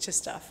bigger picture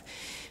stuff,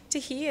 to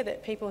hear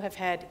that people have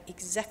had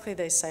exactly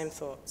those same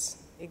thoughts,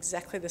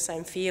 exactly the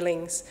same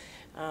feelings,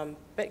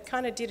 but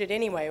kind of did it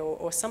anyway,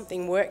 or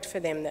something worked for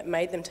them that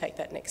made them take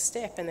that next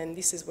step, and then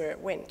this is where it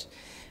went.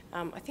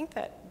 I think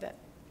that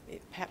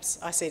perhaps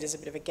I see it as a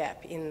bit of a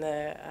gap in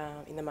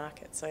the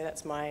market. So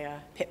that's my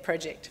pet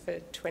project for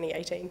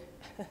 2018.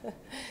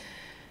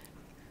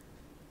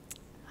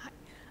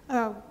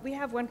 We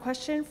have one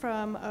question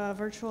from a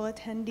virtual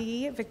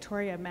attendee,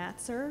 Victoria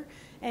Matzer,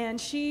 and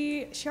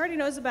she already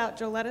knows about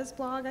Joletta's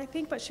blog, I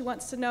think, but she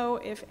wants to know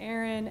if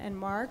Erin and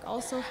Mark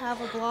also have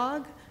a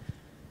blog.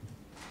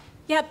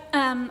 Yep,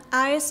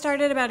 I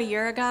started about a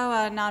year ago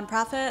a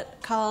nonprofit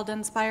called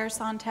Inspire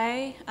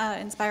Santé,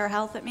 Inspire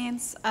Health it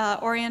means,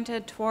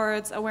 oriented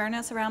towards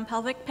awareness around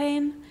pelvic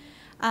pain,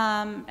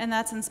 and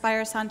that's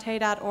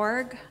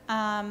inspiresante.org,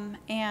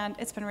 and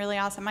it's been really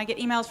awesome. I get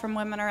emails from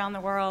women around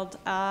the world,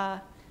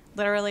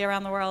 literally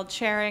around the world,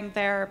 sharing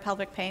their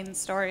pelvic pain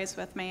stories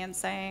with me and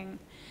saying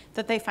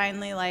that they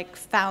finally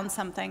found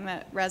something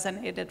that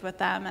resonated with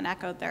them and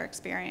echoed their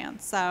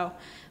experience. So,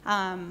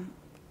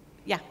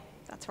 yeah.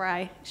 That's where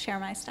I share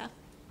my stuff.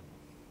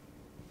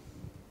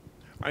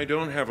 I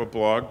don't have a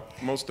blog.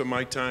 Most of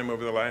my time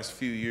over the last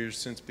few years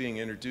since being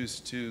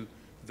introduced to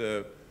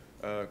the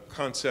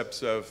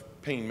concepts of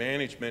pain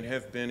management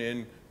have been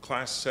in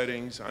class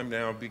settings. I'm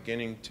now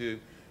beginning to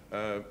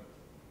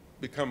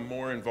become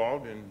more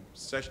involved in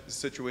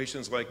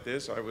situations like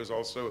this. I was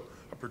also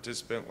a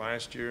participant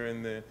last year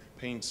in the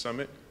Pain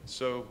Summit.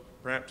 So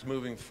perhaps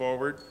moving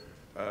forward,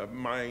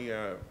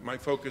 my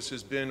focus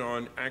has been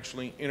on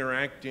actually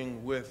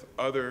interacting with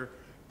other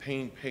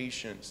pain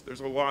patients.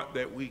 There's a lot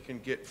that we can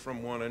get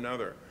from one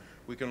another.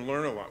 We can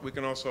learn a lot. We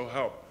can also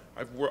help.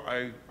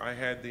 I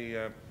had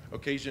the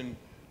occasion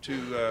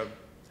to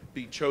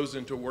be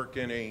chosen to work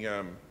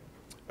in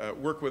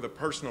work with a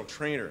personal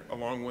trainer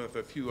along with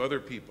a few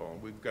other people.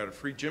 We've got a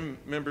free gym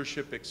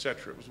membership,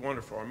 etc. It was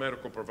wonderful. Our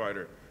medical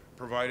provider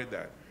provided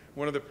that.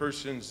 One of the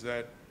persons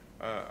that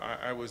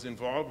I was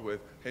involved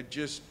with had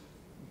just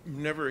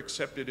never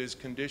accepted his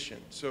condition.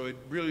 So it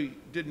really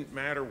didn't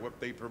matter what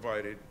they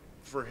provided.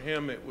 For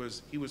him,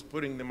 he was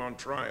putting them on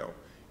trial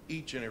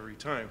each and every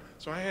time.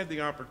 So I had the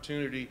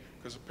opportunity,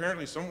 because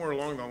apparently somewhere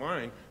along the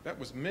line, that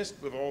was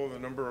missed with all of the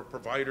number of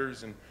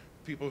providers and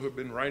people who have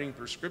been writing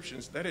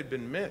prescriptions, that had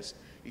been missed.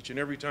 Each and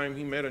every time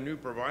he met a new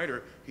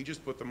provider, he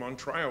just put them on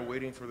trial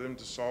waiting for them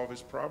to solve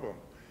his problem.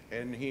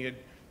 And he had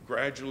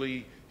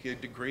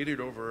degraded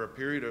over a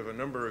period of a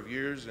number of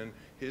years, and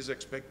his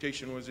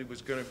expectation was he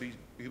was going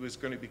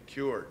to be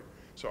cured.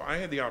 So I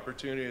had the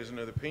opportunity as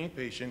another pain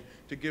patient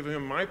to give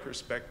him my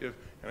perspective,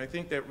 and I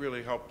think that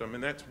really helped him.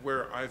 And that's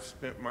where I've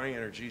spent my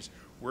energies,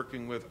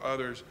 working with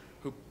others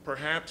who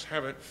perhaps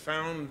haven't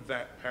found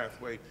that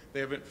pathway.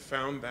 They haven't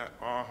found that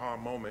aha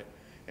moment,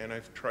 and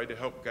I've tried to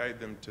help guide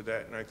them to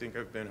that, and I think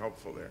I've been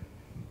helpful there.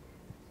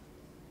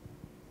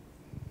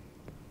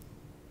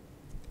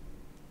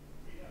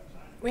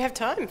 We have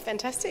time.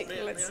 Fantastic.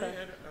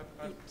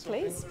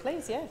 Please,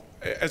 yeah.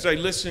 As I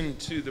listen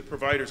to the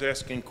providers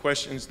asking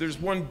questions, there's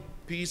one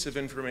piece of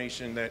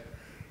information that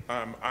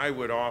I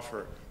would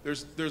offer.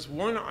 There's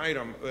one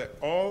item that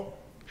all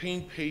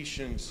pain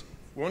patients,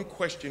 one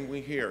question we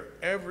hear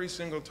every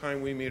single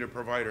time we meet a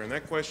provider, and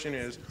that question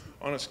is,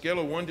 on a scale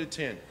of 1 to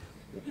 10,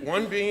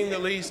 1 being the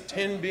least,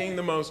 10 being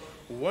the most,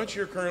 what's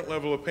your current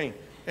level of pain?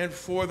 And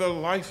for the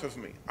life of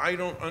me, I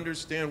don't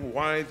understand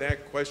why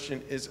that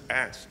question is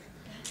asked.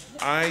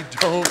 I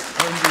don't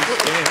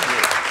understand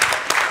it.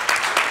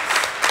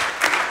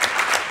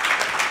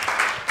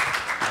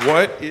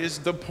 What is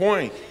the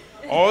point?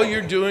 All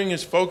you're doing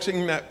is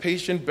focusing that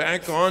patient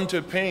back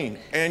onto pain.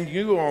 And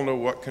you all know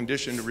what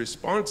condition the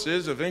response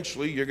is.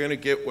 Eventually, you're going to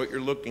get what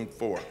you're looking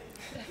for.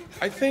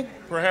 I think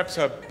perhaps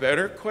a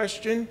better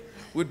question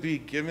would be,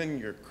 given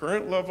your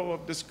current level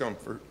of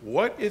discomfort,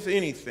 what, if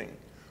anything,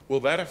 will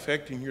that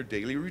affect in your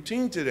daily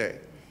routine today?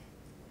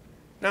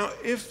 Now,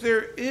 if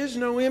there is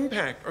no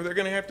impact, or they're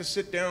going to have to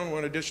sit down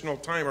one additional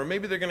time, or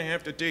maybe they're going to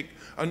have to take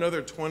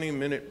another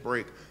 20-minute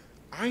break,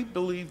 I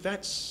believe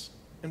that's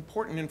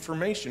important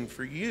information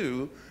for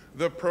you,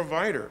 the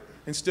provider,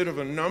 instead of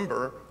a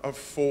number of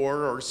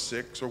 4 or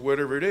 6 or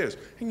whatever it is.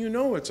 And you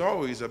know it's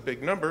always a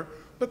big number,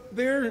 but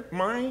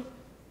my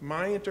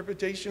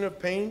interpretation of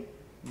pain,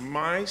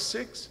 my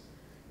 6,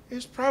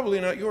 is probably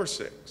not your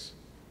 6.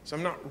 So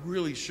I'm not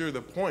really sure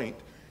the point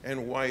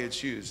and why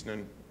it's used.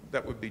 And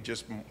that would be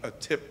just a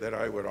tip that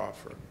I would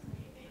offer.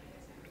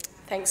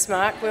 Thanks,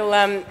 Mark.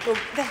 I'll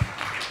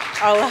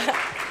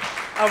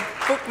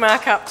book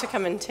Mark up to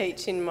come and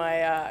teach in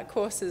my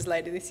courses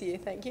later this year.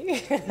 Thank you.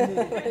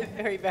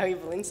 Very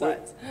valuable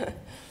insights.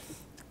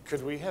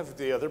 Could we have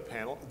the other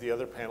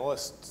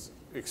panelists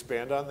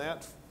expand on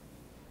that?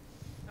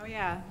 Oh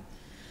yeah.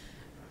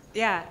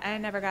 Yeah, I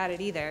never got it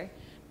either.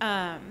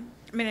 I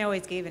mean, I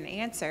always gave an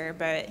answer,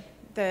 but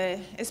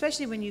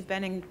especially when you've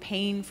been in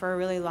pain for a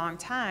really long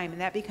time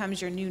and that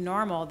becomes your new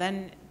normal,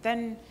 then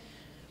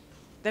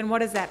what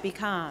does that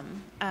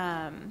become?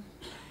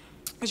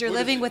 Because you're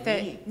living with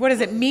it. What does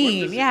it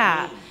mean?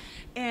 Yeah.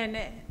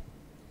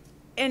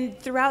 And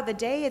throughout the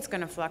day, it's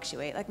going to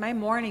fluctuate. Like my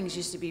mornings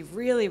used to be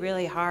really,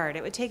 really hard.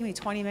 It would take me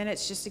 20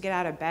 minutes just to get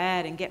out of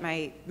bed and get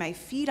my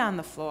feet on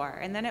the floor.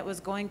 And then it was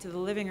going to the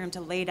living room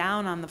to lay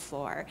down on the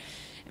floor.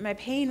 And my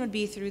pain would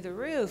be through the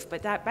roof.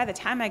 But by the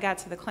time I got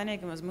to the clinic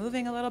and was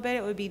moving a little bit,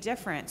 it would be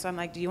different. So I'm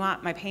like, do you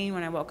want my pain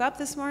when I woke up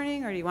this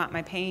morning? Or do you want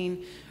my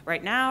pain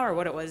right now? Or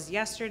what it was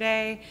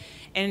yesterday?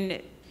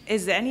 And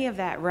is any of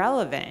that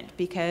relevant?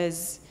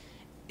 Because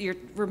you're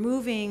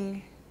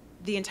removing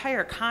the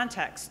entire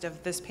context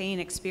of this pain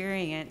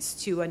experience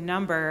to a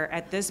number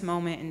at this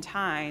moment in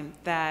time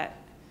that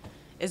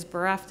is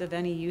bereft of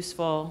any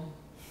useful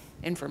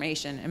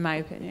information, in my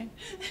opinion.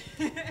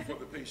 For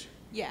the patient.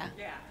 Yeah.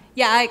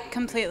 Yeah, I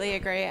completely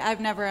agree.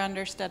 I've never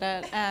understood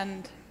it.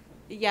 And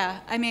yeah,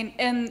 I mean,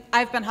 and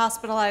I've been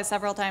hospitalized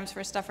several times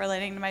for stuff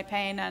relating to my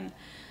pain, and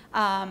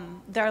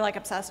they're like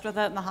obsessed with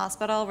it in the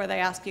hospital where they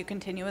ask you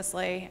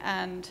continuously.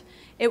 And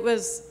it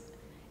was,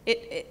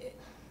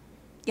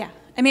 yeah,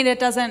 I mean, it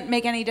doesn't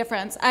make any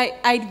difference.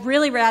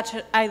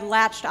 I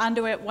latched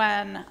onto it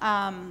when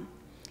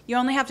you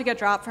only have to get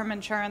dropped from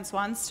insurance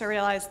once to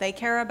realize they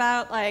care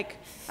about like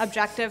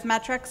objective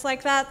metrics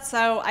like that.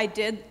 So I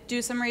did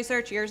do some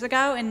research years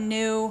ago and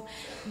knew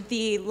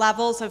the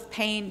levels of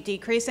pain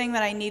decreasing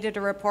that I needed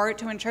to report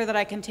to ensure that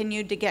I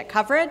continued to get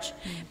coverage,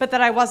 but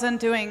that I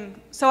wasn't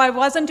doing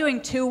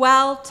too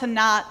well to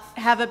not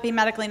have it be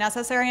medically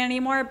necessary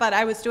anymore, but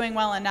I was doing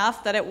well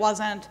enough that it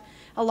wasn't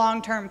a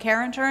long-term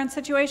care insurance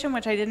situation,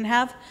 which I didn't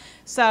have.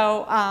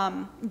 So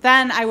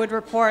then I would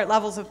report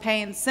levels of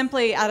pain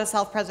simply out of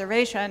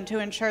self-preservation to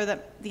ensure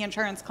that the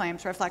insurance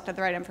claims reflected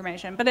the right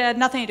information. But it had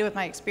nothing to do with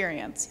my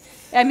experience.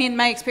 I mean,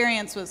 my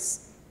experience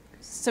was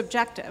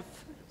subjective.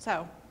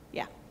 So,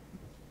 yeah.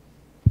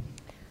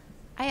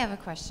 I have a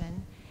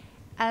question.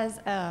 As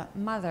a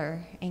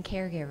mother and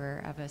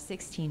caregiver of a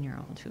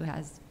 16-year-old who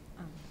has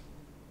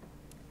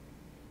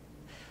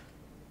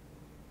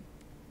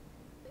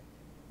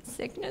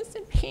sickness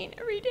and pain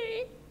every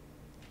day,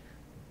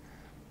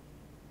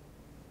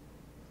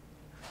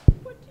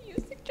 what do you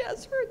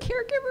suggest for a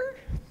caregiver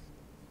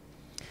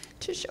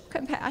to show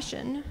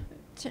compassion,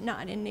 to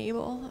not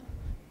enable,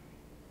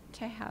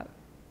 to have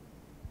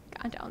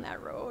gone down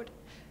that road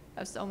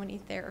of so many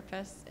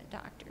therapists and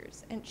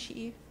doctors, and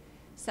she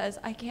says,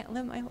 I can't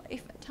live my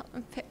life until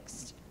I'm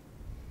fixed.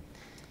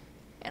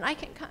 And I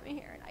can come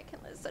here and I can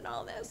listen to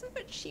all this,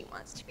 but she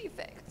wants to be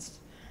fixed.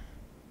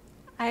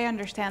 I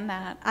understand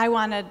that. I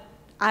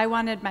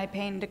wanted my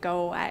pain to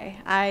go away.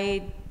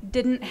 I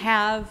didn't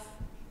have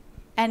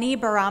any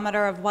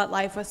barometer of what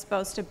life was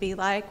supposed to be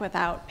like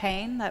without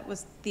pain. That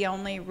was the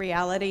only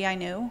reality I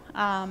knew.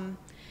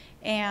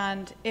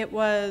 And it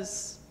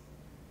was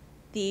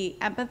the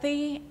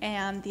empathy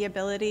and the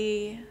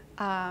ability,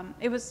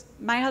 it was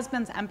my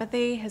husband's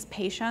empathy, his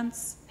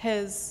patience,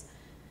 his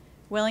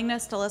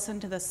willingness to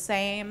listen to the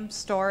same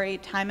story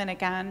time and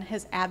again,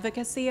 his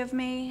advocacy of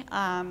me.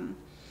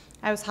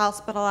 I was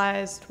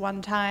hospitalized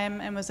one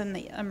time and was in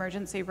the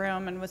emergency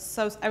room and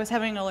I was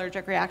having an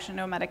allergic reaction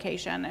to a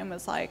medication and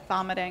was like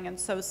vomiting and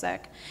so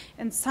sick.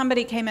 And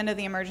somebody came into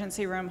the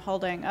emergency room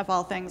holding, of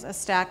all things, a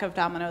stack of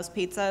Domino's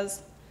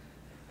pizzas.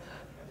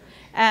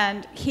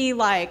 And he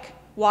like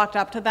walked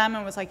up to them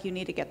and was like, you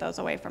need to get those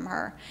away from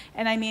her.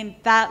 And I mean,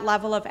 that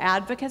level of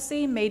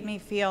advocacy made me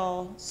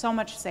feel so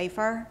much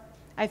safer.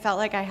 I felt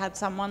like I had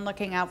someone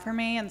looking out for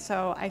me, and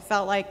so I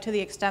felt like, to the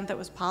extent that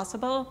was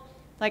possible,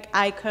 like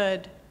I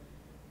could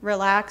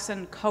relax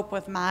and cope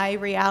with my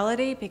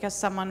reality because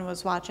someone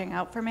was watching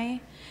out for me.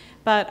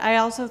 But I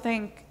also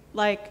think,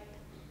 like,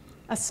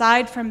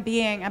 aside from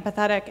being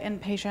empathetic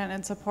and patient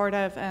and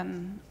supportive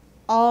and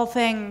all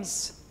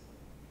things,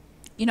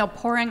 you know,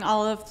 pouring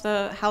all of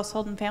the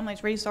household and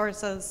family's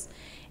resources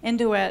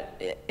into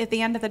it, at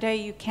the end of the day,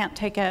 you can't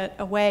take it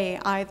away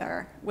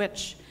either,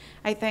 which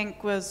I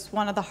think was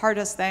one of the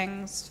hardest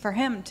things for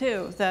him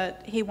too,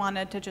 that he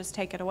wanted to just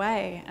take it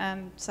away.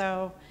 And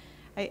so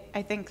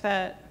I think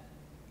that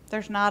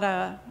there's not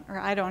or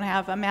I don't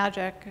have a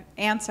magic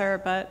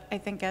answer, but I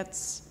think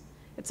it's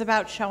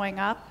about showing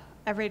up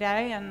every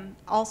day and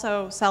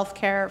also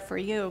self-care for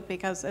you,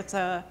 because it's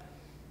an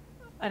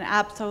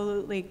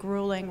absolutely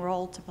grueling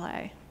role to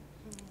play.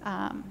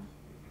 And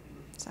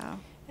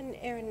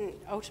Erin,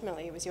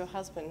 ultimately it was your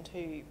husband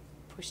who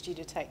pushed you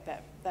to take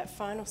that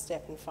final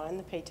step and find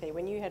the PT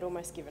when you had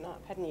almost given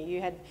up, hadn't you?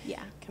 You had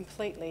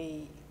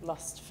completely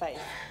lost faith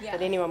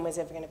that anyone was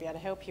ever going to be able to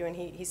help you, and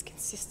his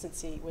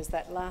consistency was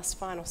that last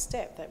final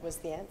step that was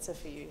the answer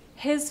for you.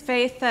 His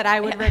faith that I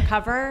would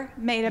recover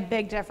made a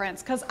big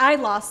difference, because I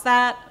lost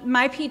that.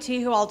 My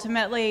PT, who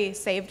ultimately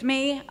saved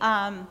me,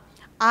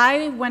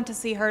 I went to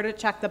see her to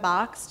check the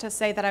box to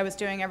say that I was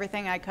doing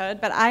everything I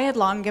could, but I had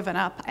long given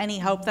up any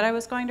hope that I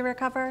was going to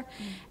recover.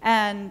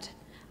 And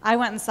I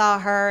went and saw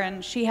her,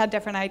 and she had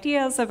different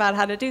ideas about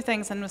how to do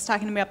things and was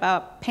talking to me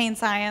about pain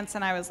science,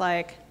 and I was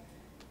like,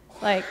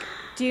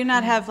 do you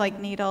not have like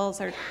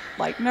needles or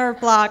like nerve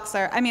blocks?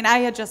 Or, I mean, I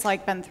had just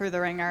like been through the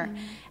ringer.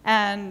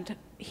 And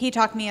he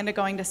talked me into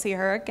going to see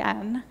her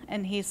again,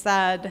 and he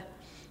said,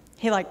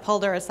 he like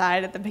pulled her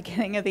aside at the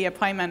beginning of the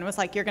appointment and was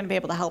like, you're gonna be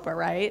able to help her,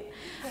 right?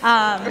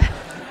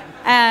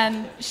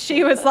 And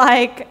she was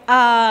like,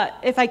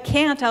 if I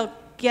can't, I'll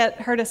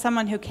get her to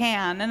someone who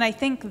can. And I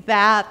think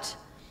that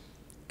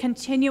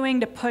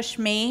continuing to push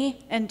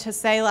me and to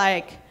say,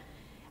 like,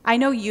 I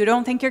know you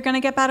don't think you're going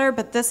to get better,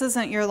 but this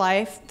isn't your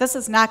life. This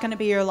is not going to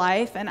be your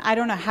life, and I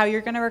don't know how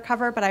you're going to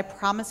recover, but I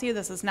promise you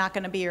this is not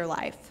going to be your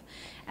life.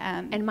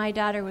 And my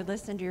daughter would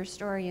listen to your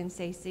story and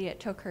say, see,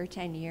 it took her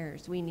 10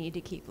 years. We need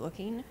to keep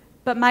looking.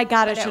 But my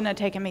God, it shouldn't have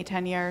taken me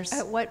 10 years.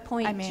 At what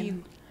point do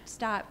you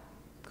stop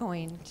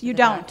going to the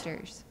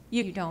doctors?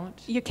 You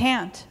don't. You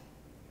can't,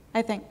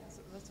 I think. That's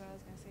what I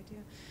was going to say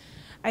too.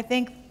 I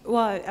think,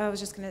 well, I was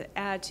just going to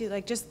add too,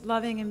 like just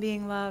loving and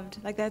being loved.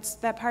 Like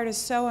that part is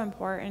so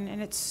important,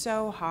 and it's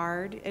so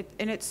hard.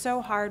 And it's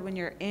so hard when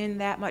you're in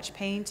that much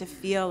pain to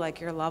feel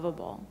like you're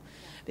lovable,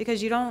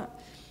 because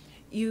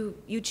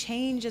you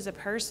change as a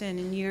person,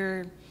 and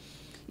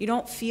you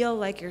don't feel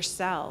like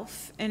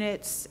yourself, and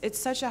it's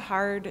such a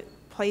hard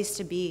place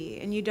to be.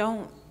 And you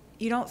don't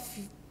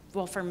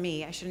well, for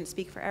me, I shouldn't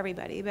speak for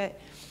everybody, but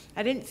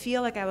I didn't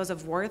feel like I was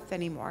of worth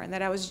anymore, and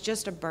that I was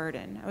just a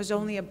burden. I was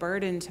only a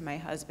burden to my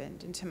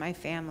husband and to my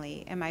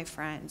family and my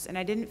friends, and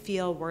I didn't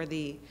feel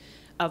worthy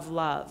of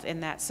love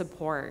and that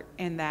support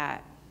and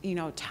that,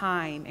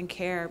 time and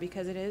care,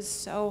 because it is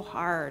so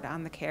hard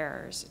on the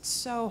carers. It's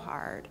so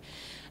hard.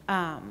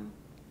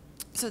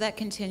 So that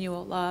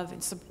continual love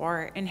and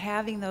support, and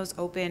having those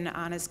open,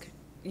 honest,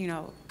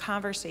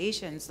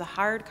 conversations, the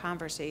hard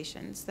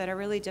conversations that are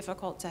really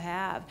difficult to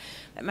have,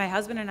 that my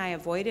husband and I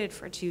avoided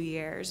for 2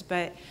 years.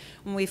 But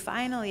when we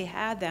finally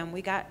had them,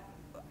 we got,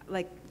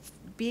 like,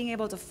 being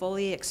able to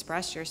fully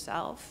express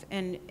yourself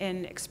and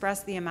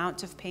express the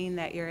amount of pain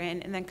that you're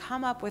in, and then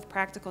come up with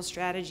practical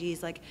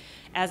strategies, like,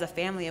 as a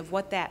family, of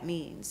what that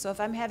means. So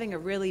if I'm having a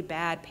really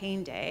bad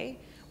pain day,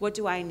 what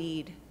do I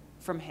need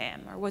from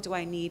him, or what do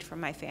I need from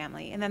my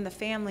family? And then the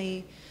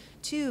family,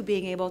 too,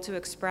 being able to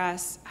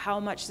express how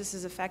much this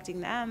is affecting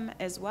them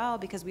as well,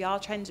 because we all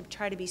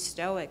try to be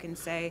stoic and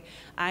say,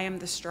 I am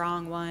the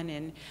strong one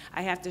and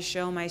I have to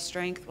show my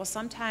strength. Well,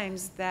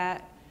 sometimes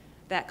that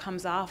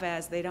comes off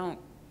as they don't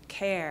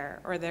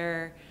care, or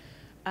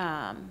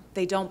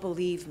they don't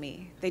believe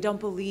me. They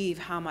don't believe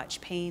how much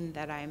pain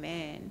that I'm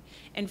in.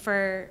 And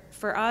for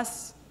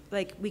us,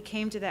 like, we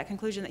came to that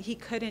conclusion that he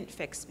couldn't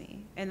fix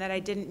me, and that I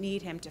didn't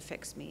need him to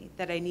fix me,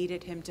 that I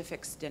needed him to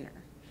fix dinner.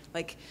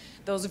 Like,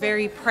 those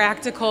very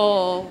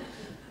practical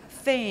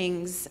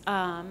things,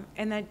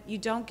 and that you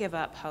don't give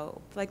up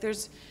hope. Like,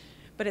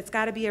 but it's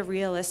got to be a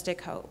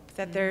realistic hope,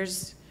 that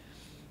there's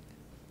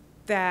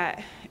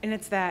that, and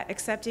it's that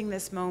accepting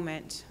this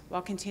moment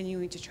while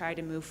continuing to try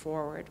to move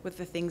forward with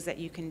the things that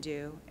you can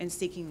do, and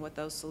seeking what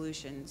those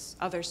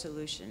other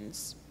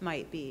solutions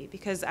might be.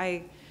 Because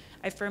I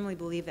firmly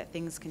believe that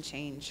things can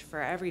change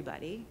for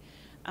everybody.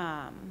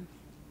 And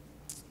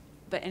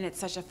it's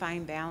such a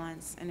fine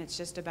balance, and it's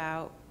just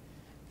about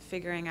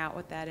figuring out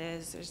what that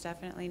is. There's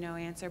definitely no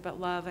answer, but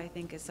love, I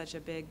think, is such a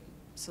big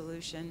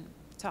solution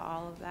to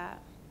all of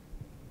that.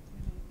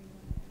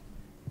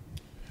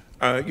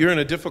 You're in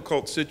a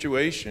difficult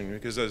situation,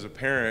 because as a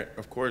parent,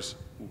 of course,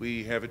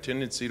 we have a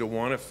tendency to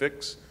want to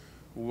fix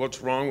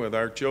what's wrong with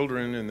our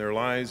children and their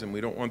lives, and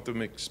we don't want them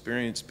to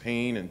experience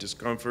pain and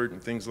discomfort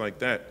and things like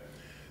that.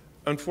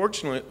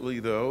 Unfortunately,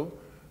 though,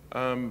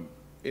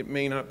 it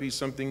may not be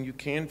something you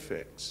can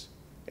fix.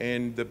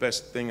 And the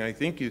best thing I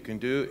think you can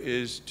do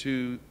is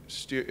to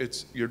steer,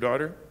 it's your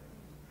daughter?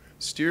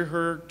 Steer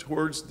her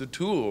towards the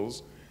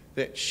tools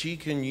that she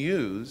can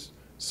use,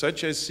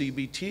 such as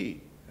CBT.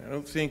 I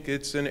don't think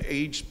it's an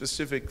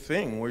age-specific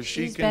thing where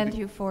She's been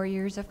through 4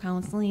 years of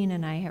counseling,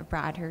 and I have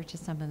brought her to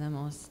some of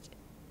the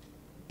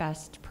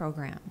best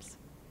programs.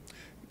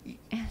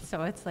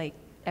 So it's like,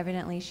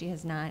 evidently she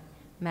has not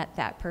met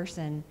that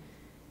person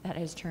that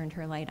has turned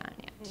her light on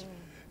yet.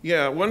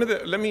 Yeah,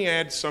 let me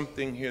add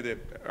something here that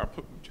I'll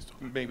put, just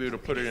maybe it'll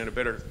put it in a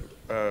better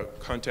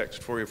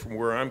context for you from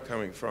where I'm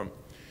coming from.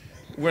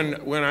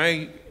 When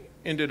I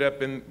ended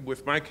up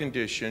with my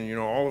condition,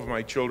 all of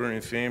my children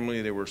and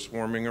family, they were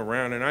swarming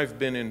around, and I've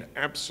been in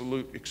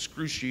absolute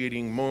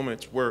excruciating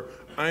moments where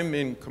I'm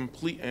in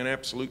complete and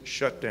absolute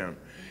shutdown.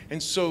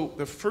 And so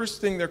the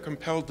first thing they're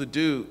compelled to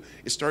do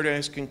is start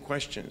asking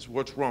questions.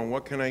 What's wrong?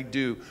 What can I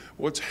do?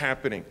 What's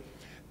happening?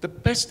 The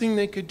best thing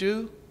they could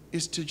do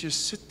is to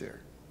just sit there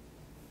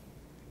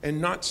and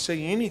not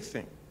say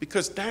anything,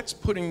 because that's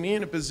putting me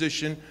in a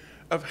position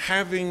of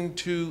having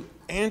to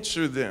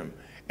answer them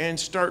and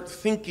start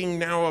thinking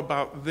now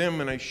about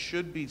them, and I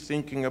should be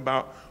thinking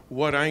about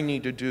what I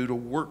need to do to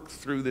work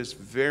through this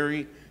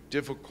very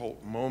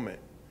difficult moment.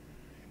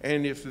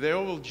 And if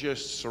they'll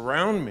just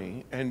surround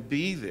me and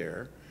be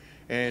there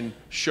and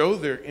show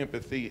their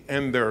empathy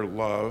and their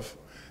love,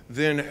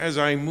 then as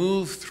I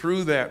move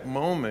through that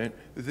moment,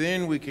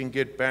 then we can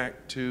get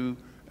back to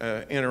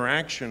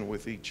interaction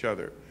with each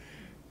other.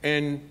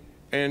 And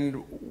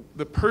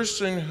the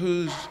person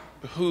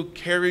who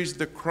carries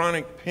the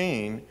chronic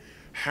pain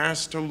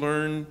has to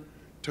learn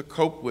to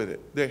cope with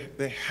it.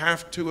 They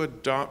have to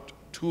adopt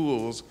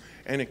tools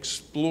and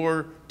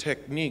explore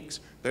techniques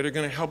that are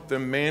going to help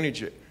them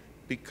manage it.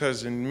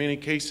 Because in many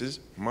cases,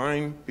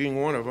 mine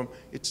being one of them,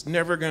 it's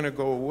never going to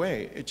go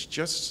away. It's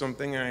just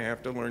something I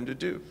have to learn to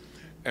do.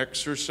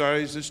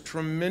 Exercise is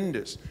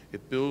tremendous.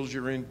 It builds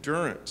your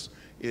endurance.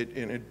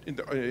 In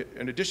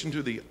addition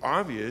to the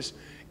obvious,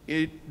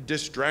 it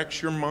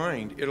distracts your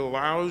mind. It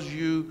allows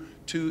you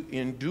to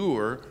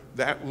endure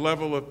that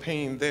level of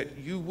pain that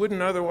you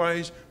wouldn't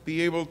otherwise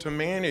be able to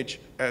manage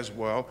as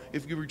well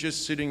if you were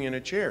just sitting in a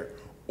chair.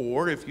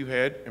 Or if you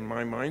had, in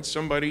my mind,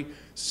 somebody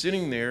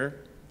sitting there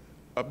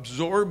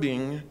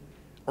absorbing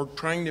or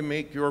trying to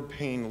make your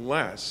pain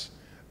less.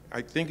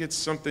 I think it's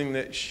something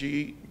that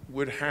she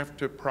would have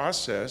to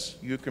process.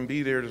 You can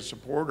be there to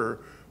support her,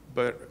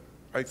 but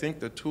I think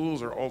the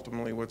tools are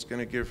ultimately what's going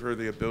to give her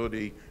the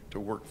ability to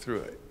work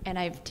through it. And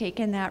I've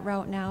taken that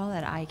route now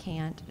that I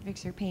can't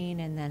fix her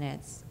pain, and then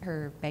it's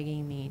her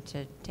begging me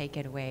to take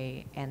it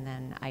away, and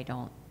then I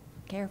don't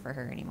care for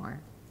her anymore.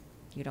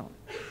 You don't.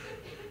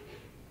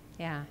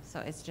 Yeah,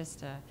 so it's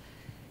just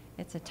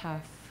it's a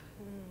tough.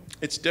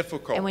 It's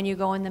difficult. And when you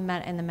go in the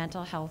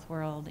mental health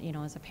world, you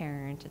know, as a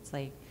parent, it's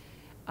like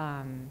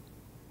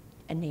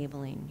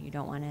enabling. You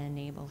don't want to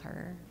enable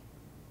her,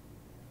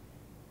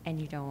 and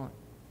you don't.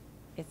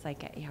 It's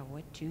like, yeah,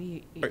 what do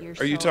you?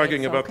 Are you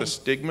talking about the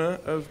stigma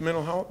of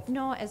mental health?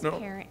 No, as a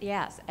parent,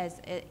 yes.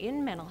 As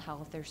in mental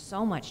health, there's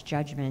so much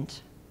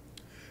judgment.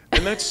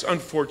 And that's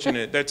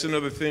unfortunate. That's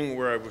another thing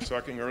where I was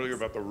talking earlier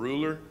about the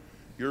ruler,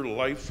 your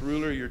life's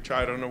ruler. Your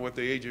child, I don't know what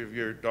the age of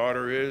your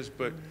daughter is,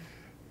 but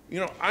you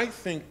know, I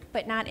think.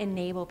 But not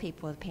enable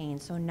people with pain,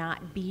 so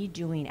not be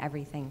doing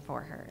everything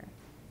for her.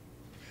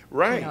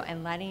 Right. You know,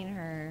 and letting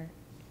her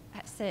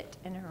sit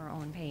in her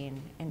own pain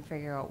and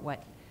figure out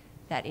what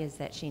that is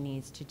that she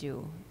needs to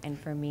do, and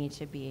for me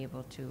to be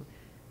able to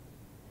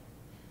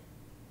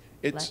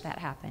let that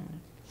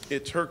happen.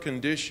 It's her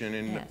condition,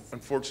 and yes.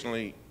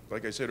 Unfortunately,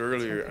 like I said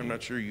earlier, I'm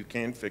not sure you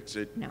can fix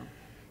it. No.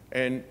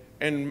 And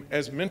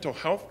as mental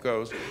health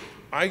goes,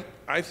 I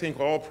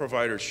think all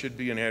providers should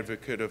be an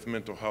advocate of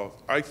mental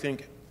health. I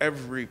think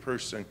every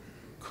person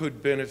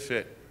could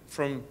benefit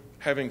from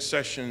having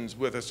sessions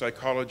with a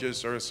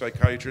psychologist or a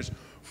psychiatrist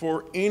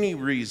for any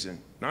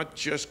reason, not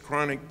just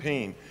chronic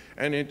pain.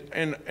 And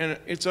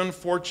it's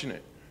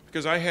unfortunate,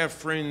 because I have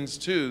friends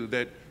too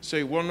that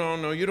say, well,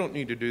 no, you don't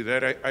need to do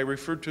that. I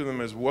refer to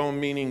them as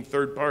well-meaning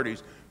third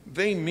parties.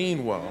 They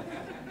mean well.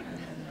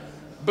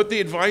 But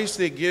the advice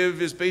they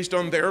give is based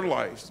on their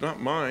lives,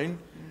 not mine.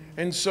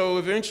 And so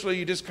eventually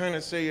you just kind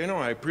of say, you know,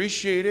 I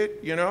appreciate it,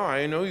 you know,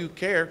 I know you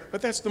care,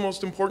 but that's the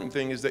most important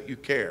thing, is that you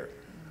care.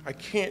 I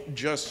can't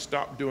just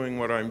stop doing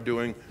what I'm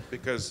doing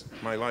because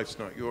my life's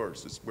not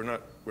yours. We're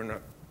not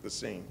the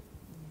same.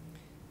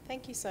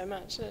 Thank you so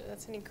much.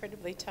 That's an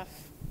incredibly tough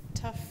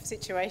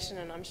situation,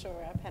 and I'm sure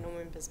our panel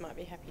members might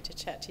be happy to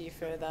chat to you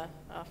further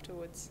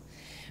afterwards.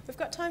 We've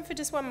got time for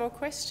just one more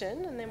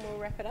question, and then we'll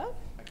wrap it up.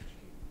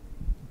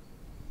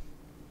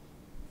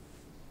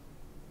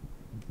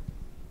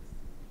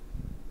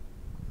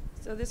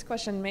 So this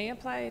question may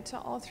apply to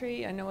all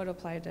three. I know it'll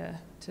apply to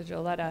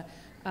Joletta.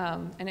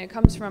 And it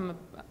comes from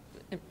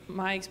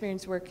my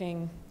experience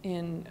working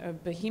in a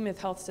behemoth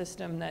health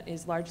system that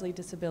is largely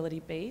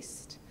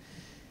disability-based.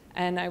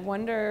 And I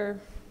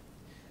wonder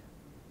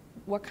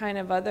what kind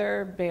of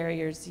other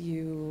barriers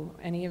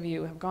any of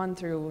you have gone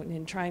through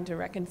in trying to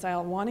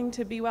reconcile wanting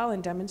to be well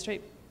and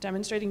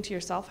demonstrating to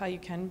yourself how you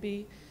can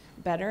be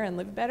better and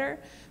live better,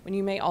 when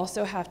you may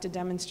also have to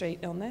demonstrate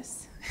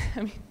illness.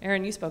 I mean,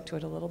 Erin, you spoke to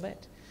it a little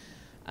bit.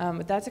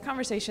 But that's a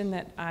conversation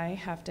that I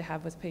have to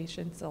have with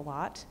patients a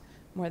lot,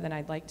 more than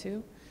I'd like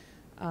to,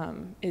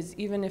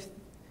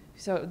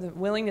 so the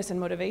willingness and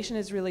motivation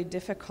is really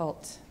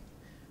difficult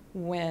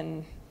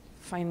when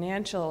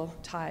financial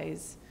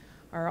ties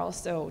are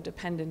also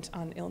dependent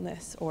on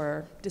illness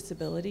or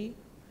disability.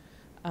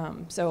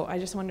 So I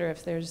just wonder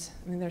if there's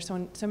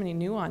so many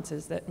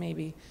nuances that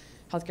maybe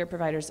healthcare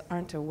providers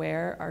aren't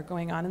aware are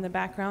going on in the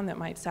background that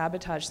might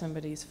sabotage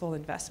somebody's full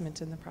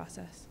investment in the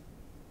process.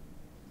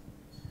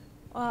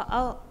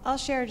 Well, I'll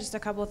share just a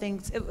couple of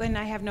things, and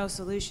I have no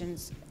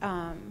solutions,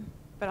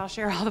 but I'll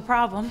share all the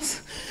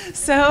problems.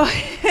 So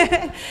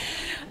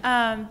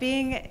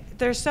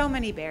there's so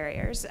many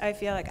barriers. I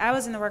feel like I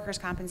was in the workers'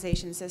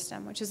 compensation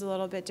system, which is a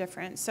little bit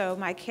different. So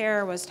my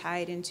care was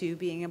tied into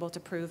being able to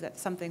prove that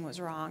something was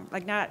wrong.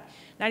 Like not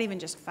even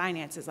just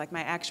finances, like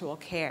my actual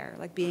care,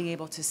 like being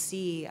able to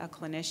see a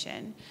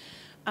clinician.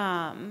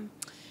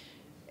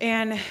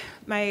 And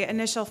my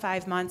initial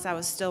 5 months, I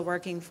was still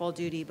working full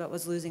duty, but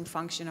was losing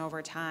function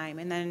over time.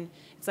 And then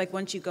it's like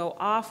once you go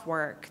off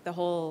work, the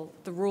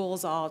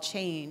rules all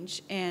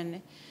change.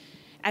 And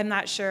I'm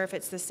not sure if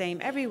it's the same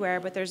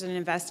everywhere, but there's an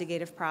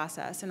investigative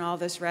process and all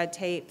this red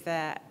tape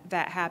that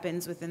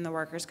happens within the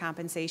workers'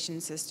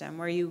 compensation system,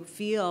 where you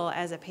feel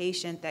as a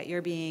patient that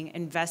you're being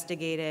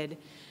investigated,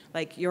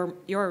 like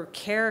your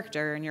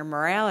character and your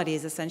morality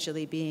is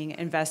essentially being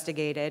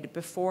investigated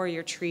before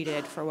you're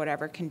treated for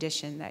whatever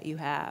condition that you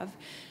have.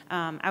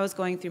 I was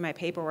going through my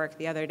paperwork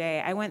the other day.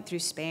 I went through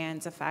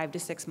spans of 5 to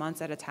 6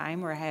 months at a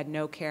time where I had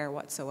no care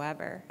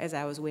whatsoever as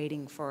I was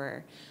waiting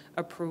for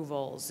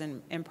approvals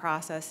and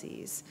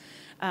processes.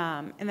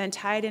 And then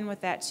tied in with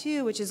that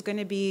too, which is going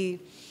to be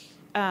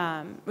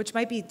which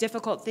might be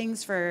difficult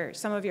things for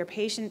some of your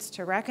patients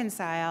to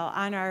reconcile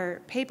on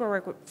our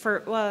paperwork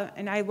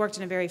and I worked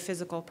in a very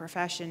physical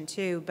profession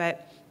too,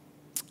 but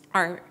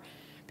our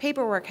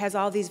paperwork has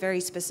all these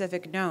very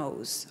specific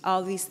no's,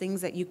 all these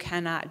things that you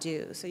cannot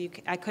do. So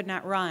I could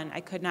not run, I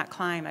could not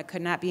climb, I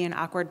could not be in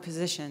awkward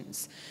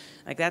positions.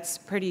 Like that's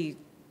pretty,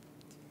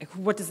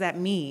 what does that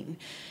mean?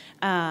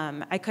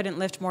 I couldn't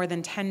lift more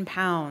than 10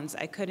 pounds.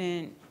 I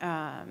couldn't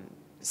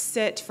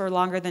sit for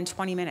longer than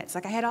 20 minutes.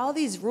 Like I had all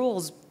these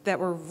rules that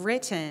were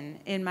written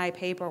in my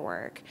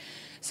paperwork.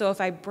 So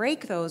if I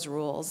break those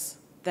rules,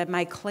 that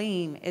my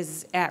claim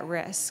is at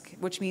risk,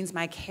 which means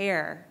my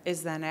care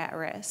is then at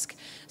risk.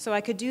 So I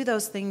could do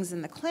those things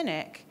in the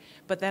clinic,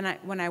 but then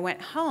when I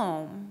went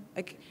home,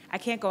 like I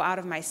can't go out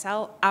of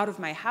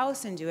my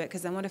house and do it,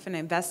 because then what if an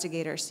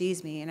investigator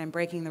sees me and I'm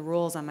breaking the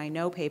rules on my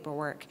no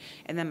paperwork,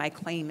 and then my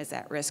claim is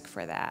at risk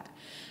for that.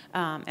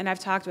 And I've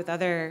talked with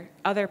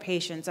other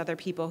patients, other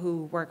people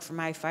who work for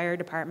my fire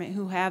department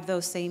who have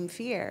those same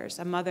fears.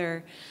 A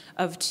mother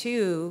of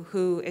 2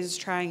 who is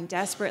trying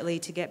desperately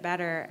to get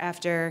better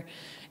after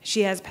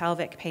she has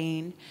pelvic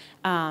pain,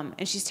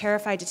 and she's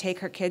terrified to take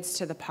her kids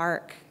to the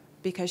park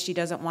because she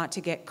doesn't want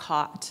to get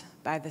caught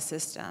by the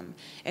system.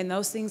 And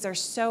those things are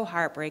so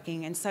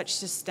heartbreaking and such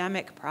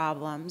systemic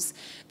problems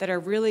that are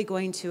really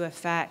going to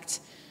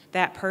affect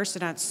that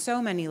person on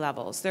so many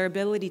levels: their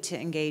ability to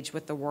engage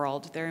with the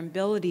world, their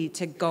ability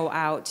to go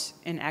out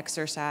and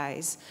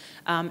exercise.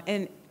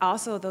 And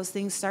also those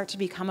things start to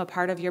become a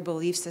part of your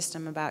belief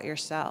system about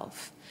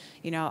yourself.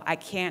 You know, I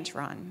can't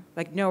run.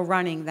 Like no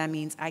running, that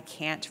means I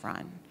can't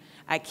run.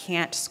 I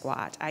can't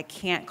squat. I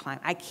can't climb.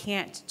 I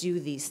can't do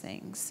these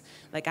things.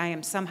 Like I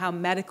am somehow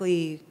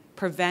medically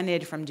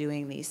prevented from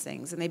doing these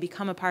things. And they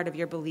become a part of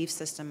your belief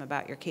system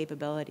about your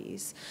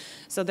capabilities.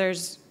 So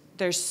there's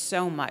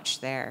so much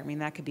there. I mean,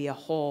 that could be a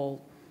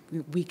whole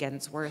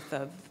weekend's worth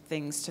of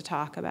things to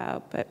talk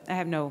about, but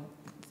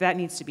that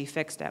needs to be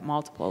fixed at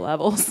multiple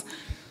levels.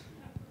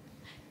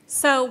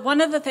 So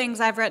one of the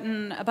things I've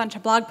written a bunch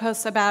of blog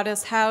posts about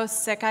is how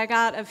sick I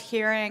got of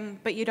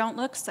hearing, but you don't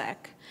look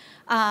sick.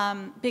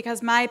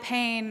 Because my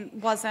pain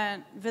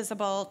wasn't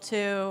visible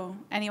to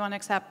anyone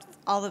except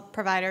all the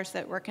providers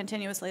that were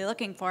continuously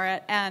looking for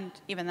it, and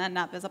even then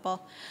not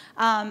visible.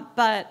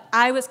 But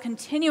I was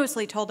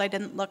continuously told I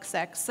didn't look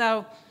sick.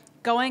 So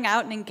going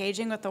out and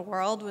engaging with the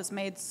world was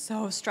made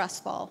so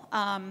stressful.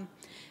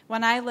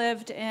 When I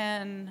lived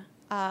in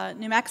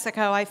New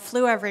Mexico, I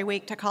flew every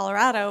week to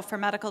Colorado for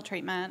medical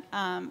treatment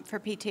for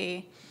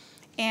PT.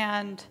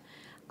 And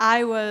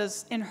I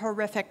was in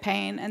horrific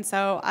pain, and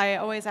so I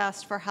always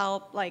asked for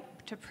help,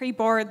 like to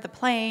pre-board the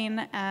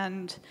plane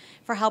and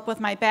for help with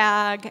my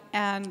bag,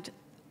 and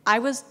I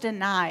was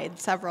denied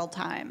several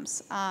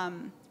times,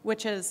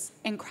 which is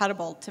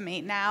incredible to me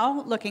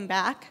now, looking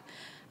back,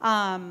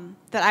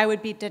 that I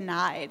would be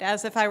denied,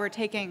 as if I were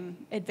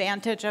taking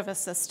advantage of a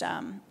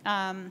system.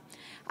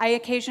 I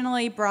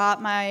occasionally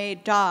brought my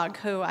dog,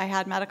 who I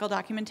had medical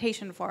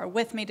documentation for,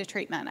 with me to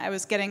treatment. I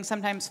was getting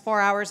sometimes 4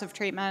 hours of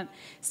treatment,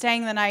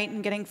 staying the night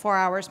and getting 4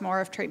 hours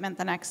more of treatment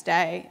the next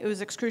day. It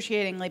was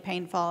excruciatingly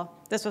painful.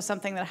 This was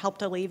something that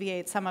helped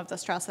alleviate some of the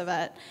stress of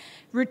it.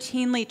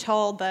 Routinely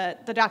told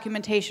that the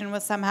documentation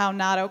was somehow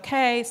not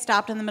okay,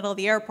 stopped in the middle of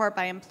the airport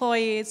by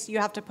employees. You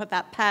have to put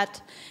that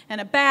pet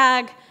in a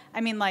bag. I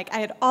mean, like, I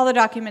had all the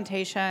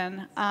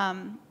documentation,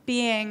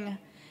 being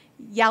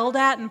yelled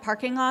at in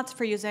parking lots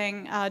for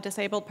using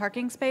disabled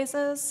parking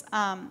spaces,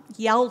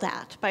 yelled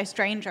at by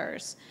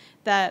strangers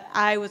that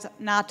I was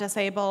not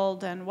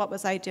disabled and what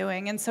was I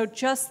doing. And so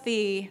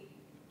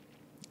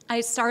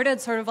I started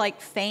sort of like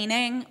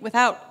feigning,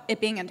 without it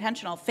being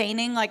intentional,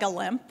 feigning like a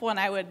limp when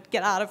I would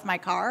get out of my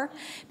car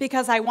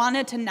because I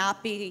wanted to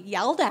not be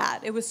yelled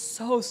at. It was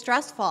so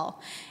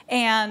stressful.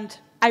 And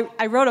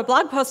I wrote a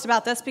blog post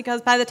about this because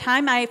by the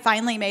time I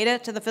finally made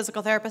it to the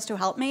physical therapist who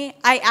helped me,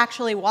 I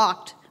actually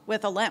walked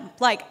with a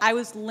limp. Like, I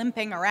was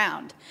limping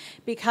around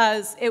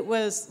because it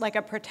was like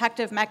a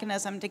protective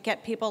mechanism to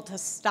get people to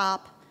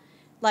stop,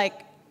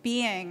 like,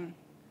 being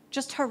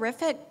just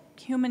horrific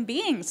human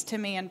beings to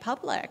me in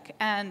public.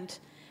 And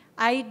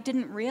I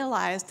didn't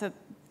realize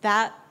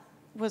that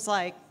was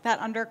like, that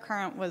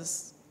undercurrent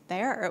was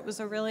there. It was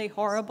a really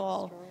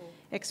horrible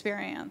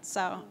experience.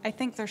 So I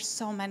think there's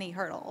so many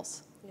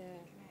hurdles.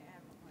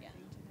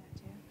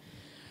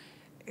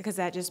 Because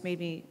that just made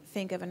me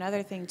think of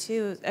another thing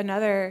too.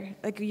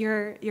 Like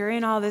you're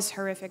in all this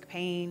horrific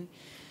pain,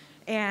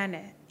 and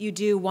you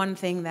do one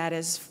thing that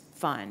is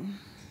fun.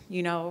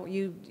 You know,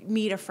 you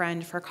meet a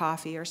friend for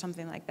coffee or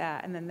something like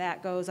that, and then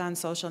that goes on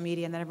social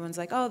media, and then everyone's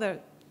like, oh,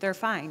 they're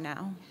fine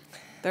now,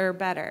 they're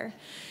better,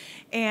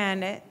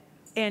 and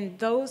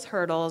those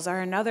hurdles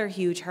are another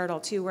huge hurdle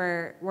too,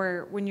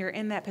 where when you're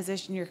in that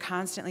position, you're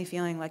constantly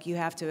feeling like you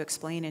have to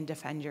explain and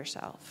defend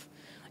yourself.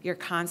 You're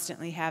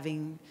constantly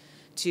having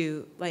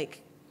to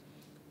like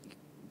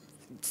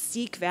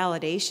seek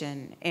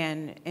validation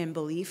and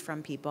belief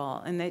from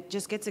people, and it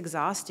just gets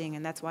exhausting,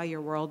 and that's why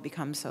your world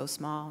becomes so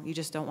small. You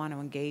just don't want to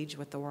engage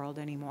with the world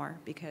anymore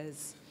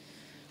because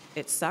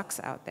it sucks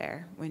out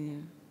there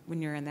when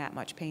you're in that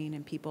much pain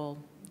and people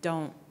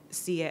don't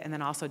see it and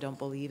then also don't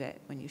believe it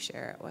when you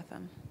share it with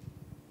them.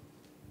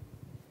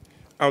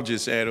 I'll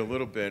just add a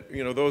little bit.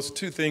 You know, those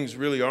two things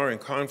really are in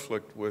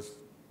conflict with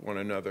one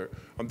another.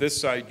 On this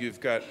side, you've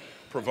got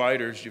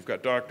providers, you've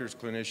got doctors,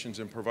 clinicians,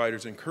 and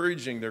providers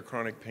encouraging their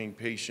chronic pain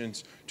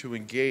patients to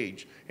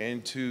engage,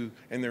 and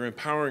they're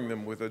empowering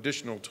them with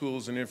additional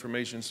tools and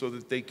information so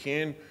that they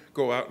can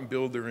go out and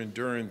build their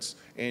endurance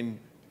and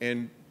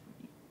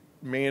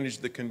manage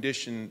the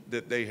condition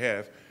that they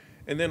have.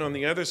 And then on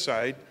the other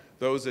side,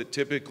 those that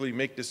typically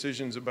make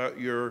decisions about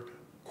your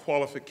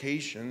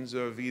qualifications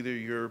of either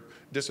your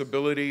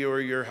disability or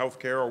your health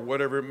care or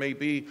whatever it may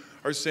be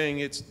are saying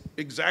it's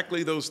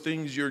exactly those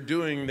things you're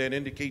doing that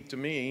indicate to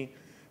me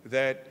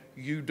that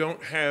you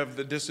don't have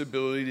the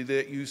disability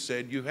that you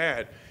said you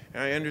had.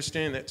 And I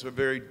understand that's a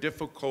very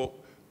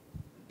difficult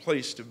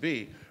place to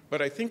be,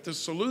 but I think the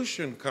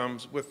solution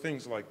comes with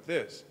things like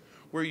this,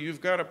 where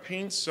you've got a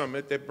pain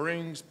summit that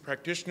brings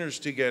practitioners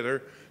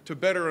together to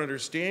better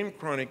understand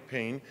chronic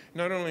pain,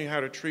 not only how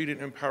to treat it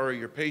and empower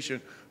your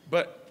patient,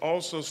 but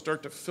also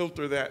start to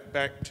filter that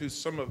back to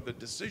some of the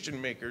decision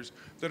makers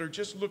that are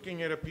just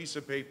looking at a piece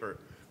of paper.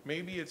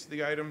 Maybe it's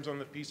the items on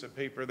the piece of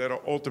paper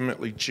that'll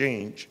ultimately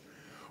change,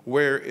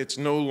 where it's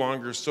no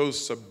longer so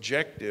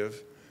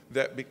subjective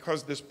that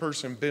because this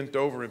person bent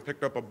over and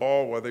picked up a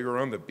ball while they were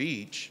on the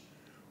beach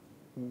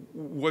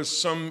was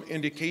some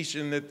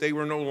indication that they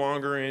were no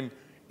longer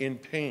in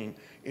pain.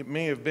 It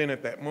may have been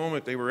at that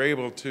moment they were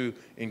able to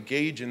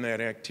engage in that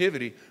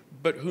activity,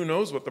 but who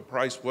knows what the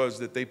price was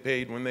that they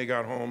paid when they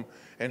got home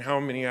and how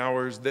many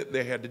hours that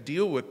they had to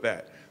deal with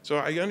that. So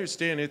I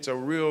understand it's a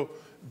real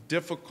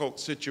difficult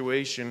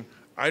situation.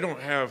 I don't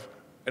have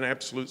an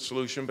absolute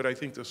solution, but I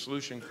think the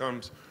solution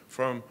comes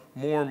from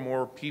more and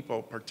more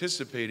people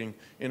participating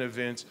in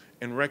events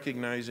and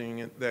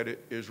recognizing that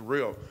it is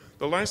real.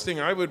 The last thing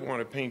I would want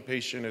a pain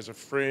patient as a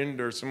friend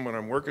or someone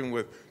I'm working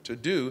with to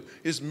do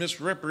is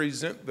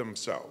misrepresent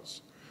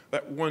themselves.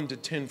 That 1 to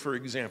 10, for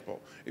example.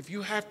 If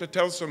you have to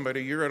tell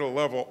somebody you're at a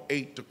level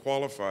 8 to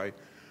qualify,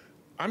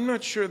 I'm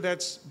not sure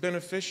that's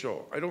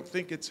beneficial. I don't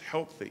think it's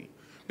healthy.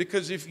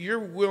 Because if you're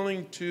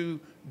willing to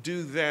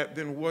do that,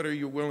 then what are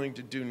you willing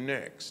to do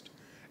next?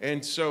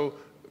 And so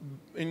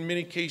in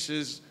many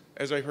cases,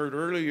 as I heard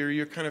earlier,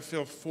 you kind of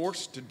feel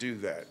forced to do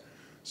that.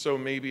 So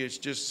maybe it's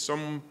just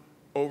some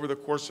over the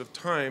course of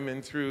time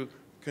and through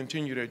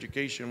continued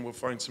education, we'll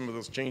find some of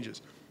those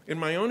changes. In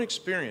my own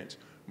experience,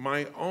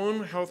 my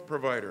own health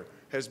provider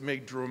has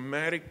made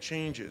dramatic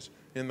changes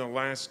in the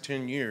last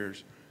 10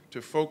 years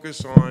to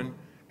focus on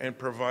and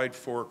provide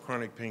for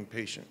chronic pain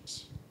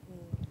patients.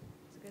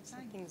 It's good to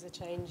see things are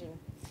changing.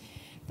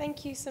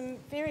 Thank you. Some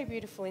very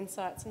beautiful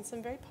insights and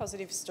some very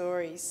positive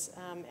stories.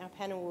 Our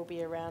panel will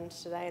be around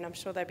today, and I'm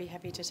sure they'll be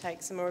happy to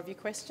take some more of your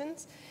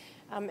questions.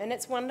 And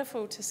it's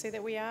wonderful to see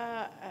that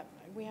we're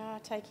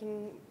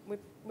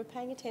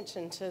paying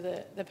attention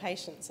to the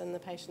patients and the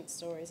patients'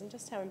 stories and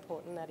just how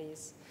important that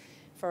is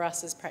for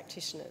us as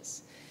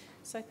practitioners.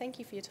 So thank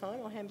you for your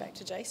time. I'll hand back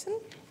to Jason.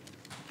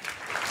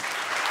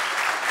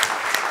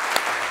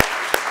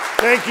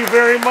 Thank you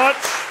very much.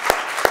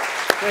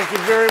 Thank you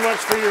very much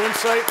for your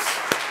insights.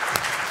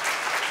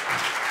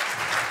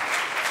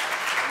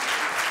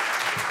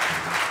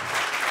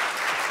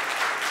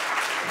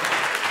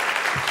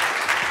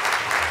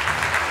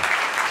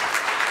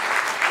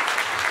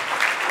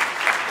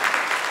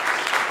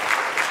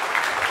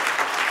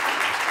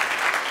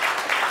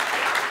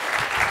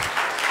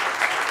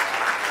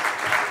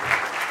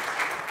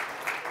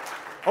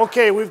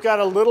 Okay, we've got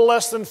a little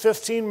less than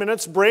 15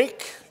 minutes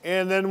break,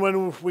 and then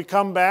when we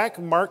come back,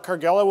 Mark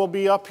Cargella will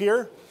be up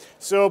here.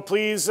 So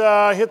please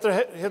hit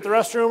the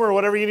restroom or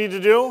whatever you need to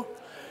do,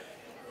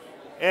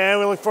 and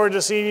we look forward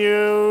to seeing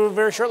you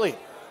very shortly.